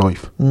change your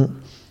life.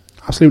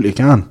 Absolutely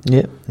can.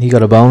 Yeah, he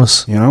got a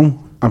bonus. You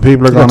know, and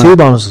people are going to 2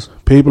 bonuses.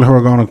 People who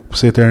are going to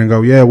sit there and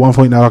go, yeah, one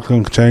fight in that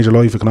octagon can change your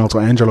life. It can also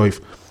end your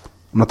life.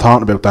 I'm not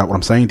talking about that. What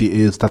I'm saying to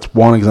you is that's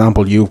one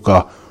example you've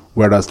got,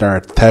 whereas there are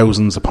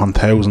thousands upon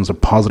thousands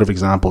of positive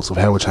examples of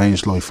how it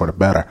changed life for the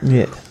better.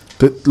 Yeah.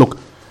 Look,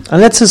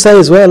 and let's just say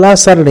as well,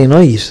 last Saturday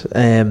night,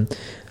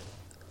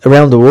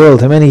 around the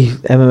world, how many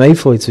MMA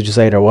fights would you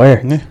say there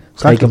were? Yeah,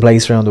 exactly. Taking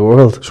place around the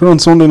world. Sure, on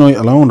Sunday night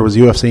alone, there was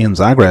UFC in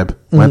Zagreb.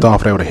 Went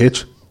off without a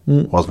hitch.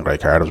 Wasn't a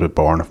great card. I was a bit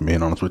boring, if I'm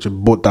being honest with you.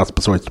 But that's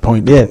besides the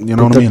point. Yeah, you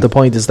know what I mean? The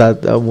point is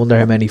that I wonder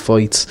how many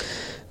fights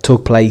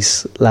took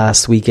place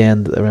last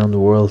weekend around the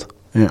world.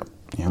 Yeah,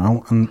 you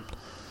know, and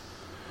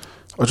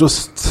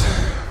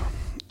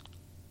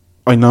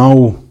I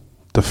know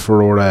the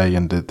furore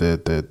and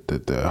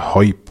the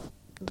hype,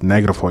 the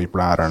negative hype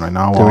rather, and I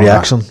know the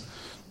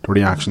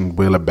reaction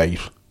will abate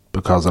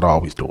because it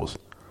always does.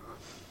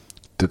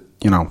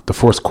 The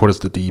first cut is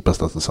the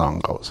deepest, as the song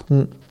goes.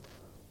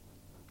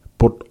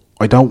 But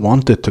I don't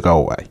want it to go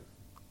away.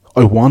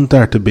 I want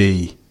there to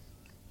be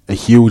a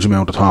huge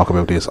amount of talk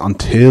about this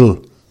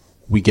until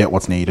we get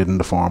what's needed in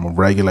the form of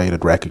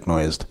regulated,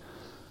 recognised,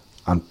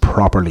 and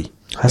properly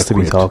has to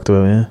be talked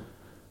about, yeah.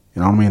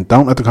 You know what I mean?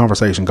 Don't let the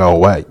conversation go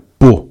away,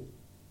 but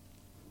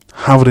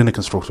have it in a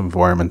constructive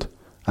environment,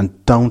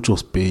 and don't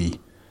just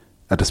be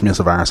a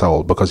dismissive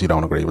arsehole because you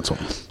don't agree with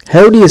something.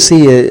 How do you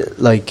see it,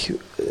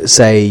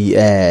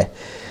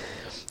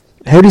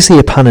 how do you see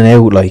it panning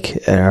out,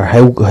 or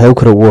how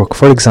could it work?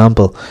 For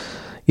example,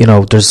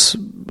 there's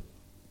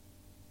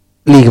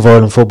League of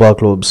Ireland football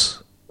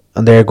clubs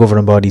and their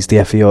governing bodies,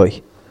 the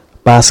FAI.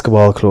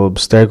 Basketball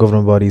clubs, their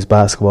governing bodies,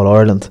 Basketball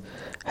Ireland.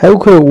 How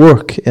could it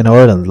work in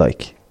Ireland,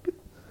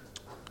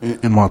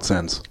 In what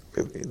sense?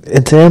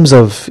 In terms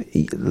of,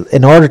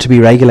 in order to be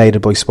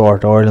regulated by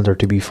Sport Ireland or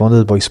to be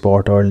funded by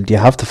Sport Ireland, you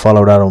have to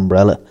follow that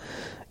umbrella.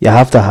 You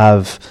have to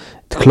have,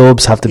 the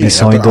clubs have to be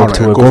signed up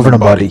to a governing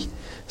body.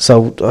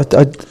 So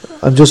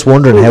I'm just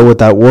wondering how would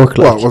that work?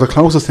 Well, the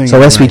closest thing. So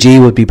SVG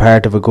would be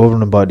part of a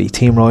governing body.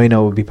 Team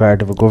Rhino would be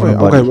part of a governing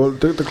body. Okay, well,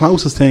 the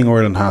closest thing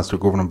Ireland has to a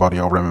governing body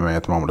over MMA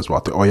at the moment is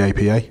what, the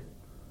IAPA?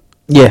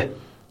 Yeah,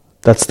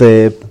 that's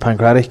the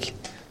pancreatic.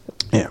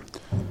 Yeah.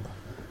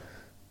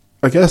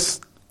 I guess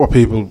what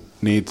people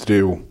need to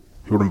do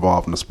who are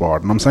involved in the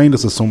sport, and I'm saying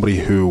this as somebody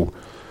who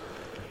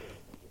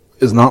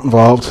is not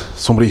involved,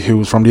 somebody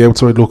who's from the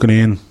outside looking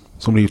in,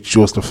 somebody who's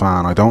just a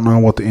fan. I don't know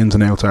what the ins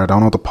and outs are, I don't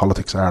know what the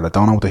politics are, I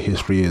don't know what the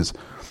history is.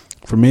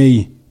 For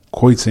me,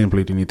 quite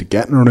simply, they need to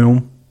get in a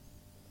room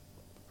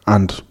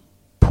and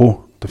put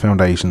the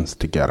foundations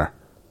together.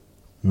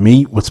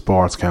 Meet with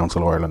Sports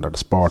Council Ireland, or the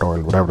Sport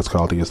Ireland, whatever it's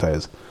called these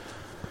days,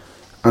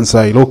 and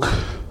say, look,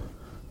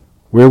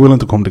 we're willing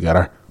to come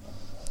together,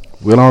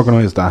 we'll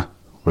organise that,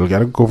 we'll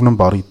get a governing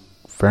body,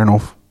 fair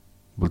enough,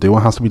 we'll do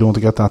what has to be done to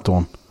get that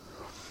done,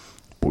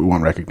 but we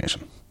want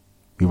recognition,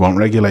 we want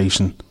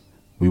regulation,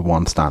 we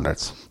want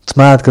standards. It's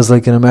mad because,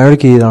 like, in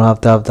America you don't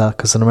have to have that,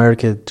 because in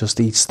America just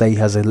each state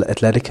has an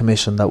athletic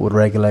commission that would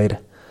regulate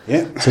it.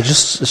 Yeah. So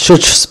it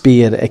should just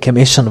be a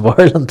commission of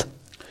Ireland.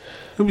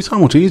 It'd be so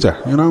much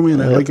easier, you know what I mean?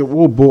 Yeah. Like it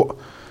would, but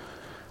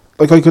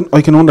like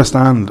I can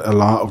understand a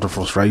lot of the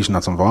frustration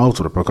that's involved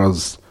with it,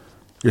 because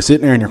you're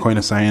sitting there and you're kind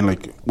of saying,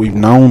 like, we've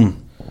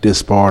known this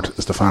sport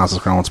is the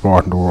fastest growing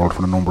sport in the world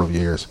for a number of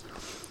years.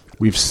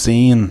 We've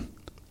seen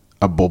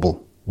a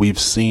bubble. We've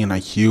seen a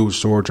huge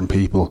surge in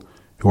people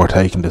who are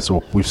taking this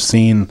up. We've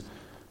seen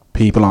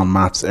people on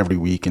mats every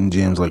week in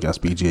gyms like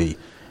SBG,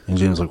 in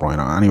gyms like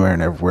Rhino, anywhere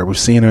and everywhere. We've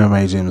seen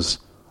MMA gyms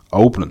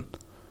opening.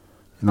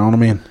 You know what I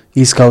mean?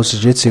 East Coast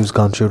Jiu-Jitsu's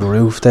gone through the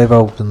roof. They've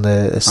opened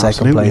a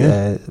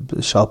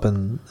second shop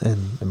in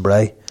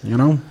Bray. You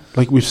know?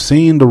 Like, we've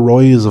seen the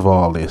rise of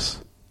all this,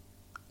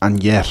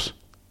 and yet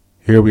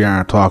here we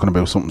are talking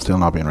about something still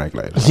not being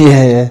regulated.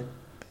 Yeah.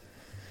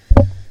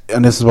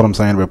 And this is what I'm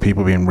saying about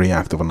people being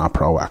reactive and not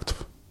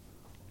proactive.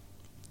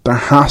 There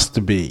has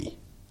to be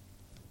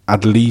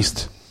at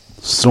least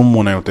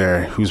someone out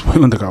there who's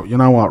willing to go, you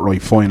know what,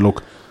 right, fine,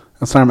 look,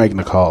 let's start making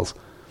the calls.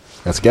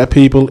 Let's get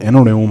people in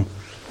a room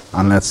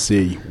and let's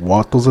see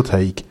what does it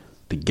take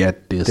to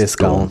get this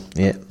done. Going.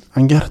 Yeah.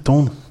 And get it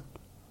done.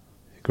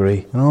 Agree.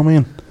 You know what I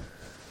mean?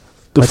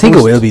 I think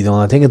it will be done.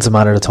 I think it's a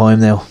matter of time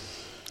now.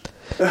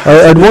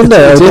 I wonder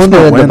in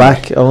the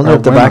back. I wonder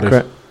if the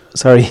background.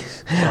 Sorry,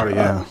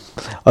 yeah.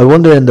 I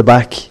wonder in the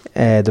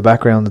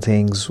background of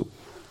things.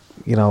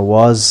 You know,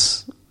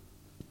 has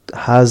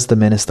the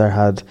minister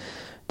had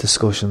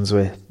discussions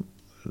with,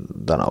 I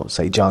don't know,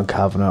 say John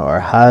Kavanagh, or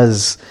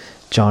has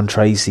John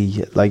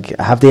Tracy, like,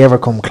 have they ever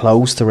come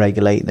close to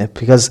regulating it?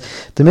 Because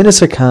the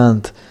minister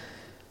can't,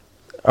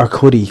 or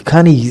could he?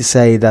 Can he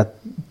say that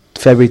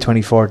February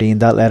 2014,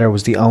 that letter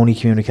was the only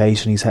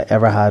communication he's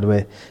ever had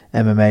with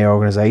MMA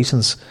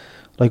organisations?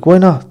 Like, why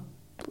not?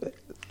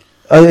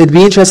 It'd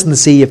be interesting to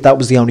see if that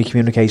was the only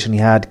communication he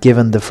had,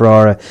 given the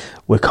furore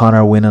with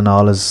Conor winning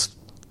all his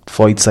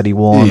fights that he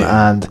won,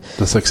 and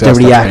the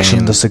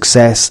reaction, the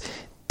success.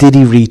 Did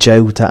he reach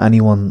out to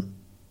anyone?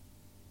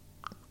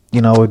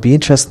 You know, it'd be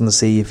interesting to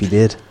see if he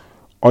did.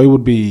 I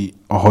would be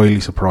highly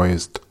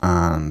surprised,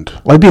 and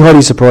I'd be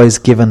highly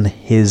surprised given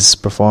his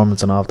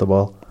performance and off the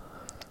ball.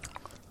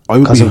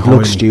 Because it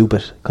looks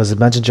stupid. Because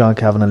imagine John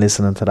Kavanagh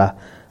listening to that,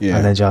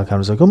 and then John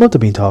Kavanagh's like, I might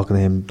have been talking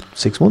to him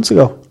 6 months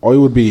ago. I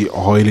would be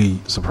highly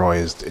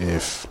surprised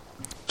if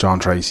John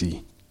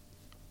Tracy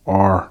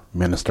or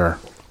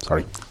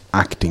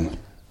acting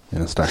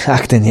minister.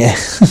 Acting, yeah.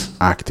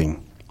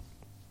 Acting.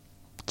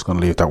 It's going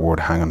to leave that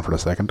word hanging for a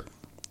second.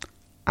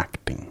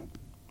 Acting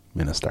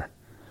minister.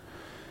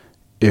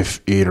 If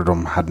either of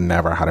them had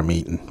never had a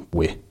meeting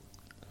with,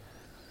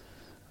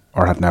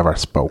 or had never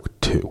spoke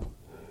to.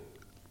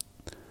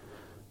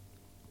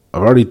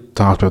 I've already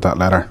talked about that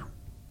letter.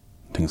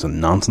 I think it's a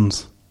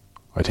nonsense.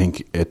 I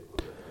think it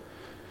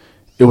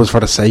was for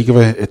the sake of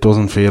it. It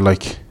doesn't feel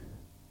like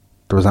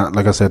there was that.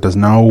 Like I said, there's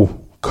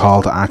no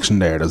call to action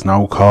there. There's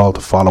no call to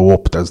follow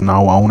up. There's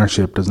no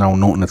ownership. There's no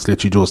nothing. It's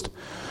literally just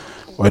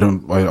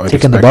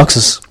ticking the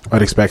boxes.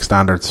 I'd expect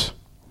standards.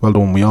 Well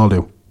done, we all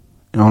do.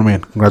 You know what I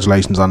mean?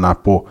 Congratulations on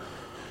that. But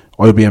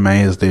I'd be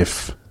amazed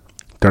if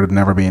there had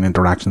never been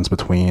interactions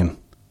between,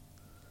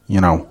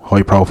 you know,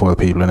 high profile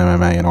people in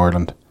MMA in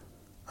Ireland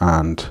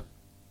and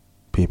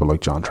people like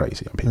John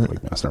Tracy and people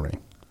like Minister Ring.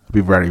 I'd be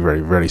very,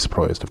 very, very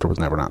surprised if there was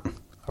never that, I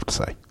have to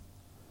say.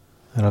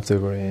 I'd have to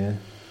agree, yeah.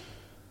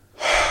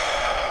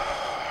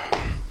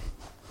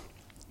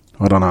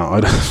 I don't know.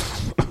 I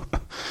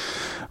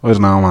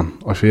don't know, man.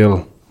 I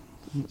feel,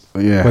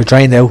 we're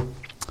trying now.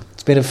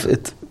 It's been a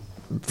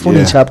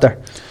funny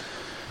chapter.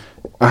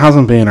 It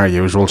hasn't been our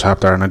usual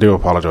chapter, and I do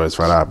apologise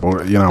for that.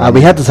 But you know,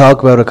 we had to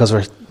talk about it because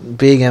we're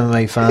big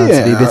MMA fans.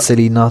 It'd be a bit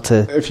silly not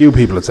to. A few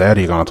people had said,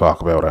 "Are you going to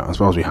talk about it?" I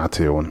suppose we had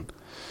to, and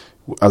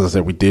as I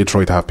said, we did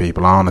try to have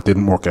people on. It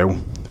didn't work out.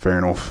 Fair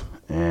enough.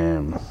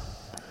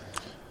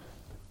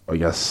 I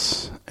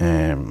guess.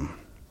 I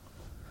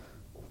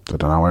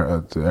don't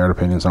know. Their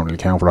opinions don't really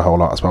count for a whole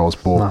lot, I suppose.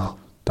 But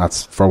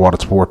that's for what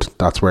it's worth.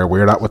 That's where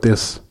we're at with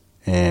this.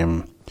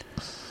 Yeah,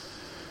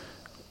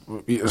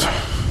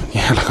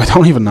 like, I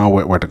don't even know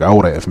where to go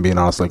with it, if I'm being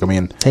honest. Like, I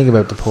mean, think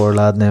about the poor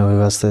lad now who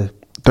has to.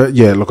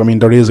 Look, I mean,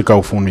 there is a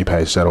GoFundMe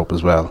page set up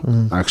as well,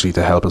 actually,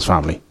 to help his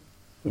family.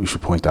 We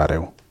should point that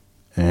out.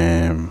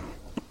 You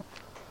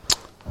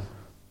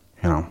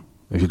know,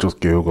 if you just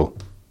Google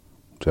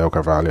Joe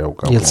Carvalho.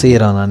 You'll see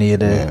it on any of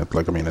the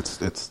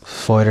it's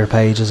fighter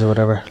pages or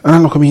whatever.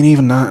 And look, I mean,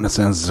 even that in a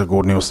sense is a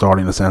good news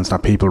story in the sense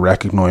that people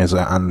recognise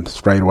it, and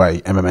straight away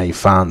MMA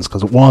fans,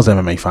 because it was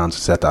MMA fans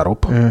who set that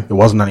up. It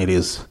wasn't any of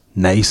these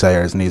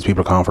naysayers and these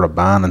people calling for a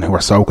ban and who were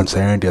so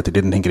concerned that they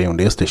didn't think of doing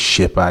this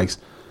shitbags.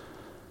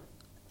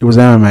 It was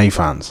MMA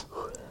fans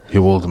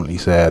who ultimately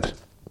said,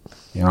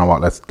 you know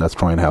what, let's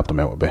try and help them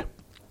out a bit.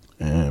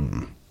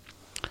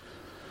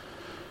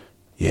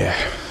 Yeah.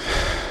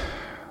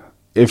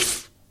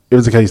 If it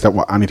was the case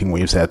that anything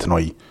we've said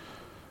tonight,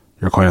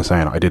 you're kind of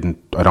saying, I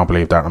don't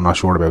believe that, I'm not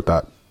sure about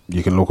that,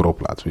 you can look it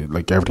up, lads.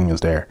 Everything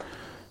is there.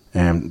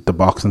 The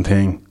boxing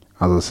thing,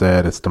 as I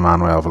said, it's the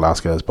Manuel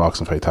Velasquez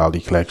Boxing Fatality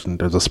Collection.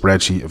 There's a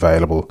spreadsheet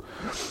available.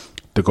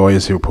 The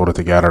guys who put it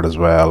together as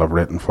well have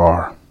written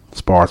for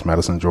sports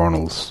medicine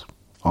journals,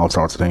 all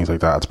sorts of things like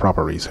that. It's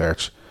proper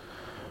research.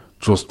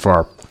 Just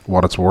for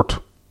what it's worth,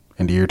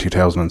 in the year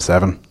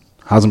 2007,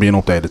 hasn't been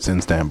updated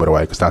since then, by the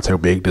way, because that's how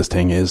big this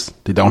thing is.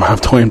 They don't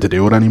have time to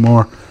do it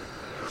anymore.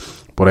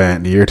 But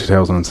in the year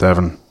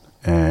 2007,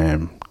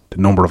 the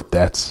number of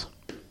deaths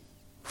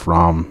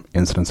from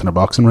incidents in a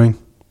boxing ring.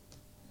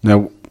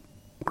 Now,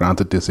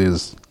 granted, this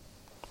is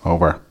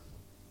over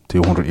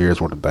 200 years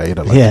worth of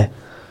data.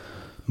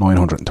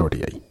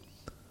 938.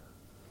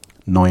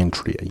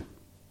 938.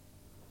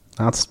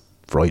 That's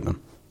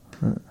frightening.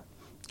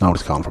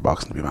 Nobody's calling for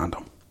boxing to be banned,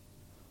 though.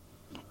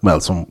 Well,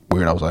 some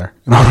weirdos there.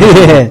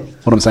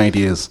 What I'm saying to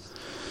you is,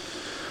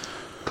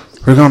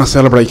 we're going to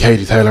celebrate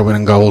Katie Taylor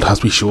winning gold,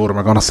 as we should, and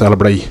we're going to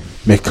celebrate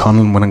Mick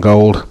Conlan winning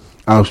gold,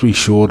 as we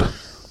should.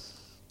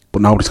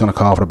 But nobody's going to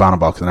call for a ban of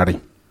boxing, are they?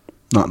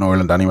 Not in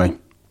Ireland, anyway.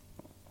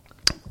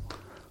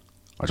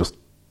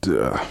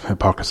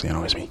 Hypocrisy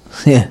annoys me.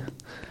 Yeah.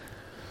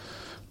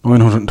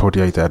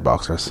 938 dead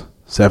boxers,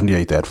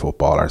 78 dead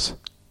footballers,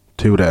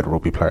 2 dead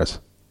rugby players.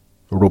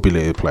 A rugby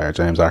league player,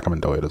 James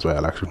Ackerman, died as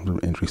well, actually.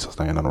 Injury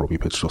sustained on a rugby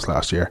pitch just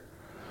last year.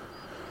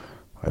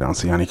 I don't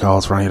see any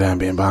calls for any of them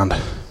being banned. I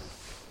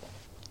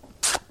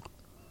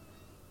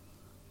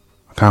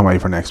can't wait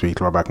for next week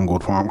till we're back in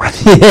good form.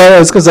 Yeah,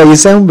 it's because you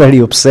sound very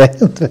upset.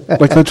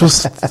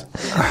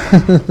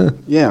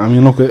 Yeah, I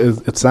mean, look,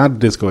 it's sad that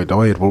this guy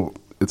died, but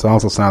it's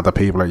also sad that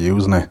people are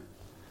using it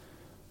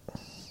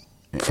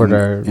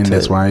in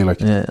this way.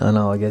 Yeah, I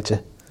know, I get you.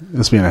 This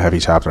has been a heavy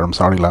chapter, I'm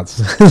sorry,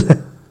 lads.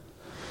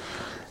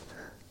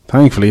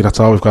 Thankfully, that's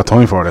all we've got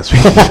time for this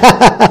week.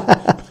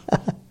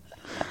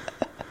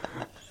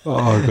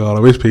 Oh God, I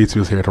wish Pete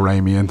was here to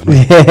rein me in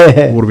tonight.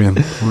 Yeah. Would have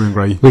been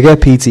great. We'll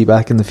get Pete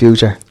back in the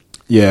future.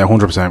 Yeah,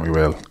 100% we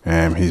will.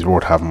 He's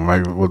worth having.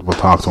 We'll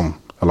talk to him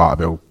a lot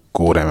about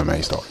good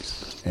MMA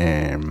stories,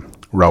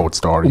 road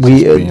stories.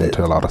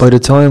 To a lot of by the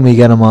time we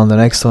get him on the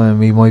next time,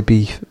 we might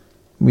be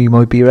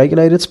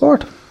regulated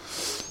sport.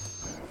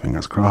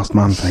 Fingers crossed,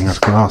 man. Fingers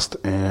crossed.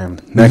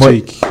 Next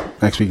week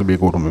will be a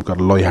good one. We've got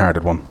a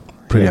light-hearted one.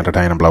 Pretty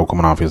entertaining bloke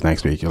coming off his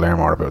next week. You'll learn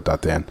more about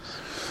that then.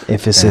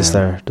 If his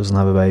sister doesn't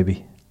have a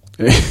baby.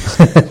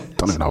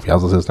 Don't even know if he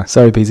has a sister.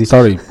 Sorry, PZ.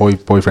 Sorry,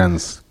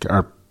 boyfriends.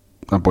 I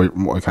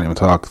can't even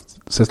talk.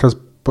 Sisters.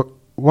 But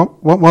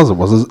what was it?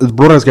 Was his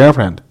brother's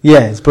girlfriend?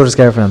 Yeah, his brother's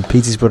girlfriend.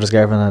 PZ's brother's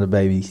girlfriend had a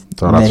baby.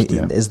 So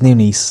his new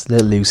niece,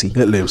 little Lucy.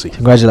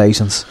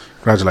 Congratulations.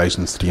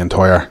 Congratulations to the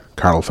entire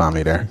Carroll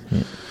family there.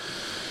 Yeah.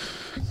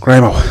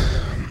 Grahamo.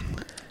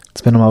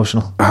 It's been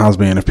emotional. It has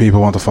been. If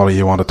people want to follow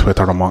you on the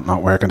Twitter and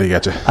whatnot, where can they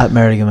get you? At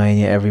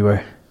Merrigamania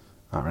everywhere.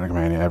 At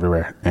Merrigamania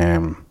everywhere.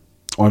 I'm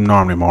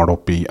normally more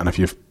upbeat, and if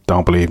you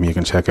don't believe me, you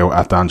can check out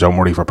at Dan Joe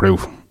Murray for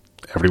proof.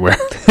 Everywhere.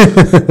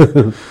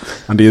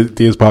 And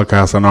these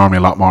podcasts are normally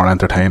a lot more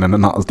entertaining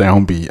and not as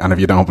downbeat. And if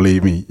you don't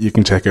believe me, you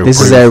can check out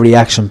This is our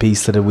reaction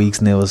piece to the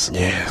week's news.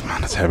 Yeah,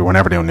 man, it's heavy. We're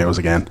never doing news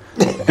again.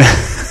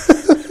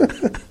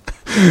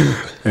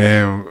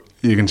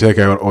 You can check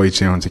out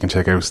iTunes, you can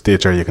check out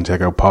Stitcher, you can check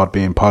out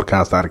Podbean,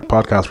 Podcast Addict,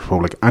 Podcast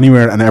Republic,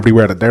 anywhere and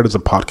everywhere that there's a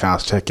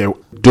podcast. Check out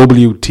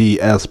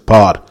WTS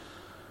Pod,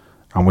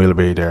 and we'll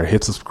be there.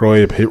 Hit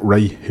subscribe, hit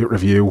rate, hit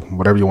review,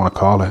 whatever you want to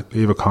call it.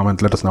 Leave a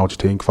comment, let us know what you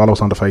think. Follow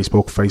us on the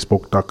Facebook,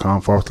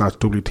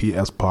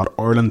 facebook.com/WTS Pod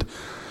Ireland.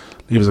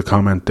 Leave us a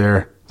comment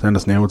there, send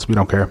us nudes, we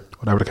don't care,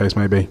 whatever the case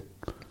may be.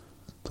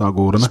 It's all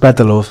good, isn't it? Spread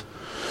the love.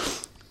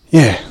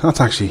 Yeah, that's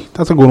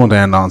a good one to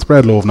end on.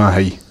 Spread love, not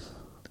hate,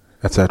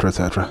 etc,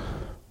 etc.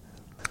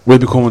 We'll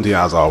be coming to you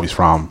as always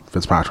from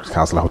Fitzpatrick's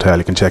Castle Hotel.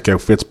 You can check out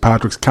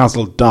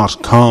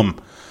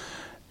fitzpatrickscastle.com.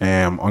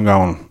 I'm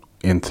going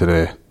into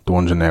the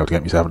dungeon now to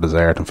get myself a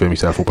dessert and fill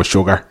myself up with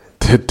sugar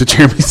to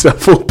cheer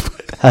myself up.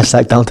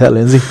 Hashtag don't tell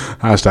Lindsay.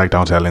 Hashtag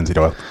don't tell Lindsay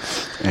Doyle.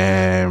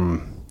 Yeah,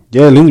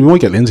 Lindsay, we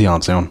might get Lindsay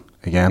on soon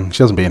again.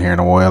 She hasn't been here in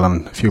a while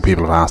and a few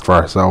people have asked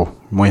for her, so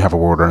we might have a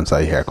word with her and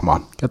say, here, come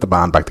on, get the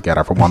band back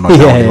together for one night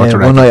only. What's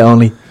your one night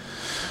only.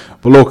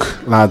 But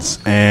look, lads,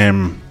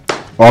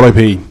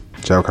 R.I.P.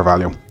 Joe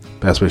Carvalho.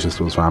 Best wishes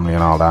to his family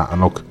and all that.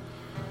 And look,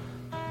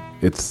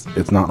 it's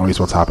not nice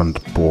what's happened,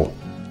 but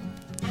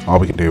all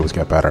we can do is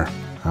get better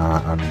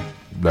and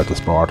let the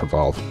sport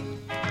evolve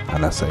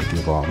and let safety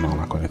evolve and all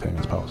that kind of thing,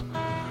 I suppose.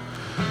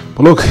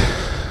 But look,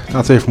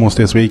 that's it from us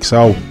this week.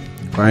 So,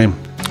 Graham,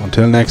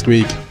 Until next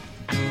week.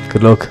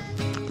 Good luck.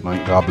 Good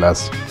night. God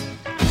bless.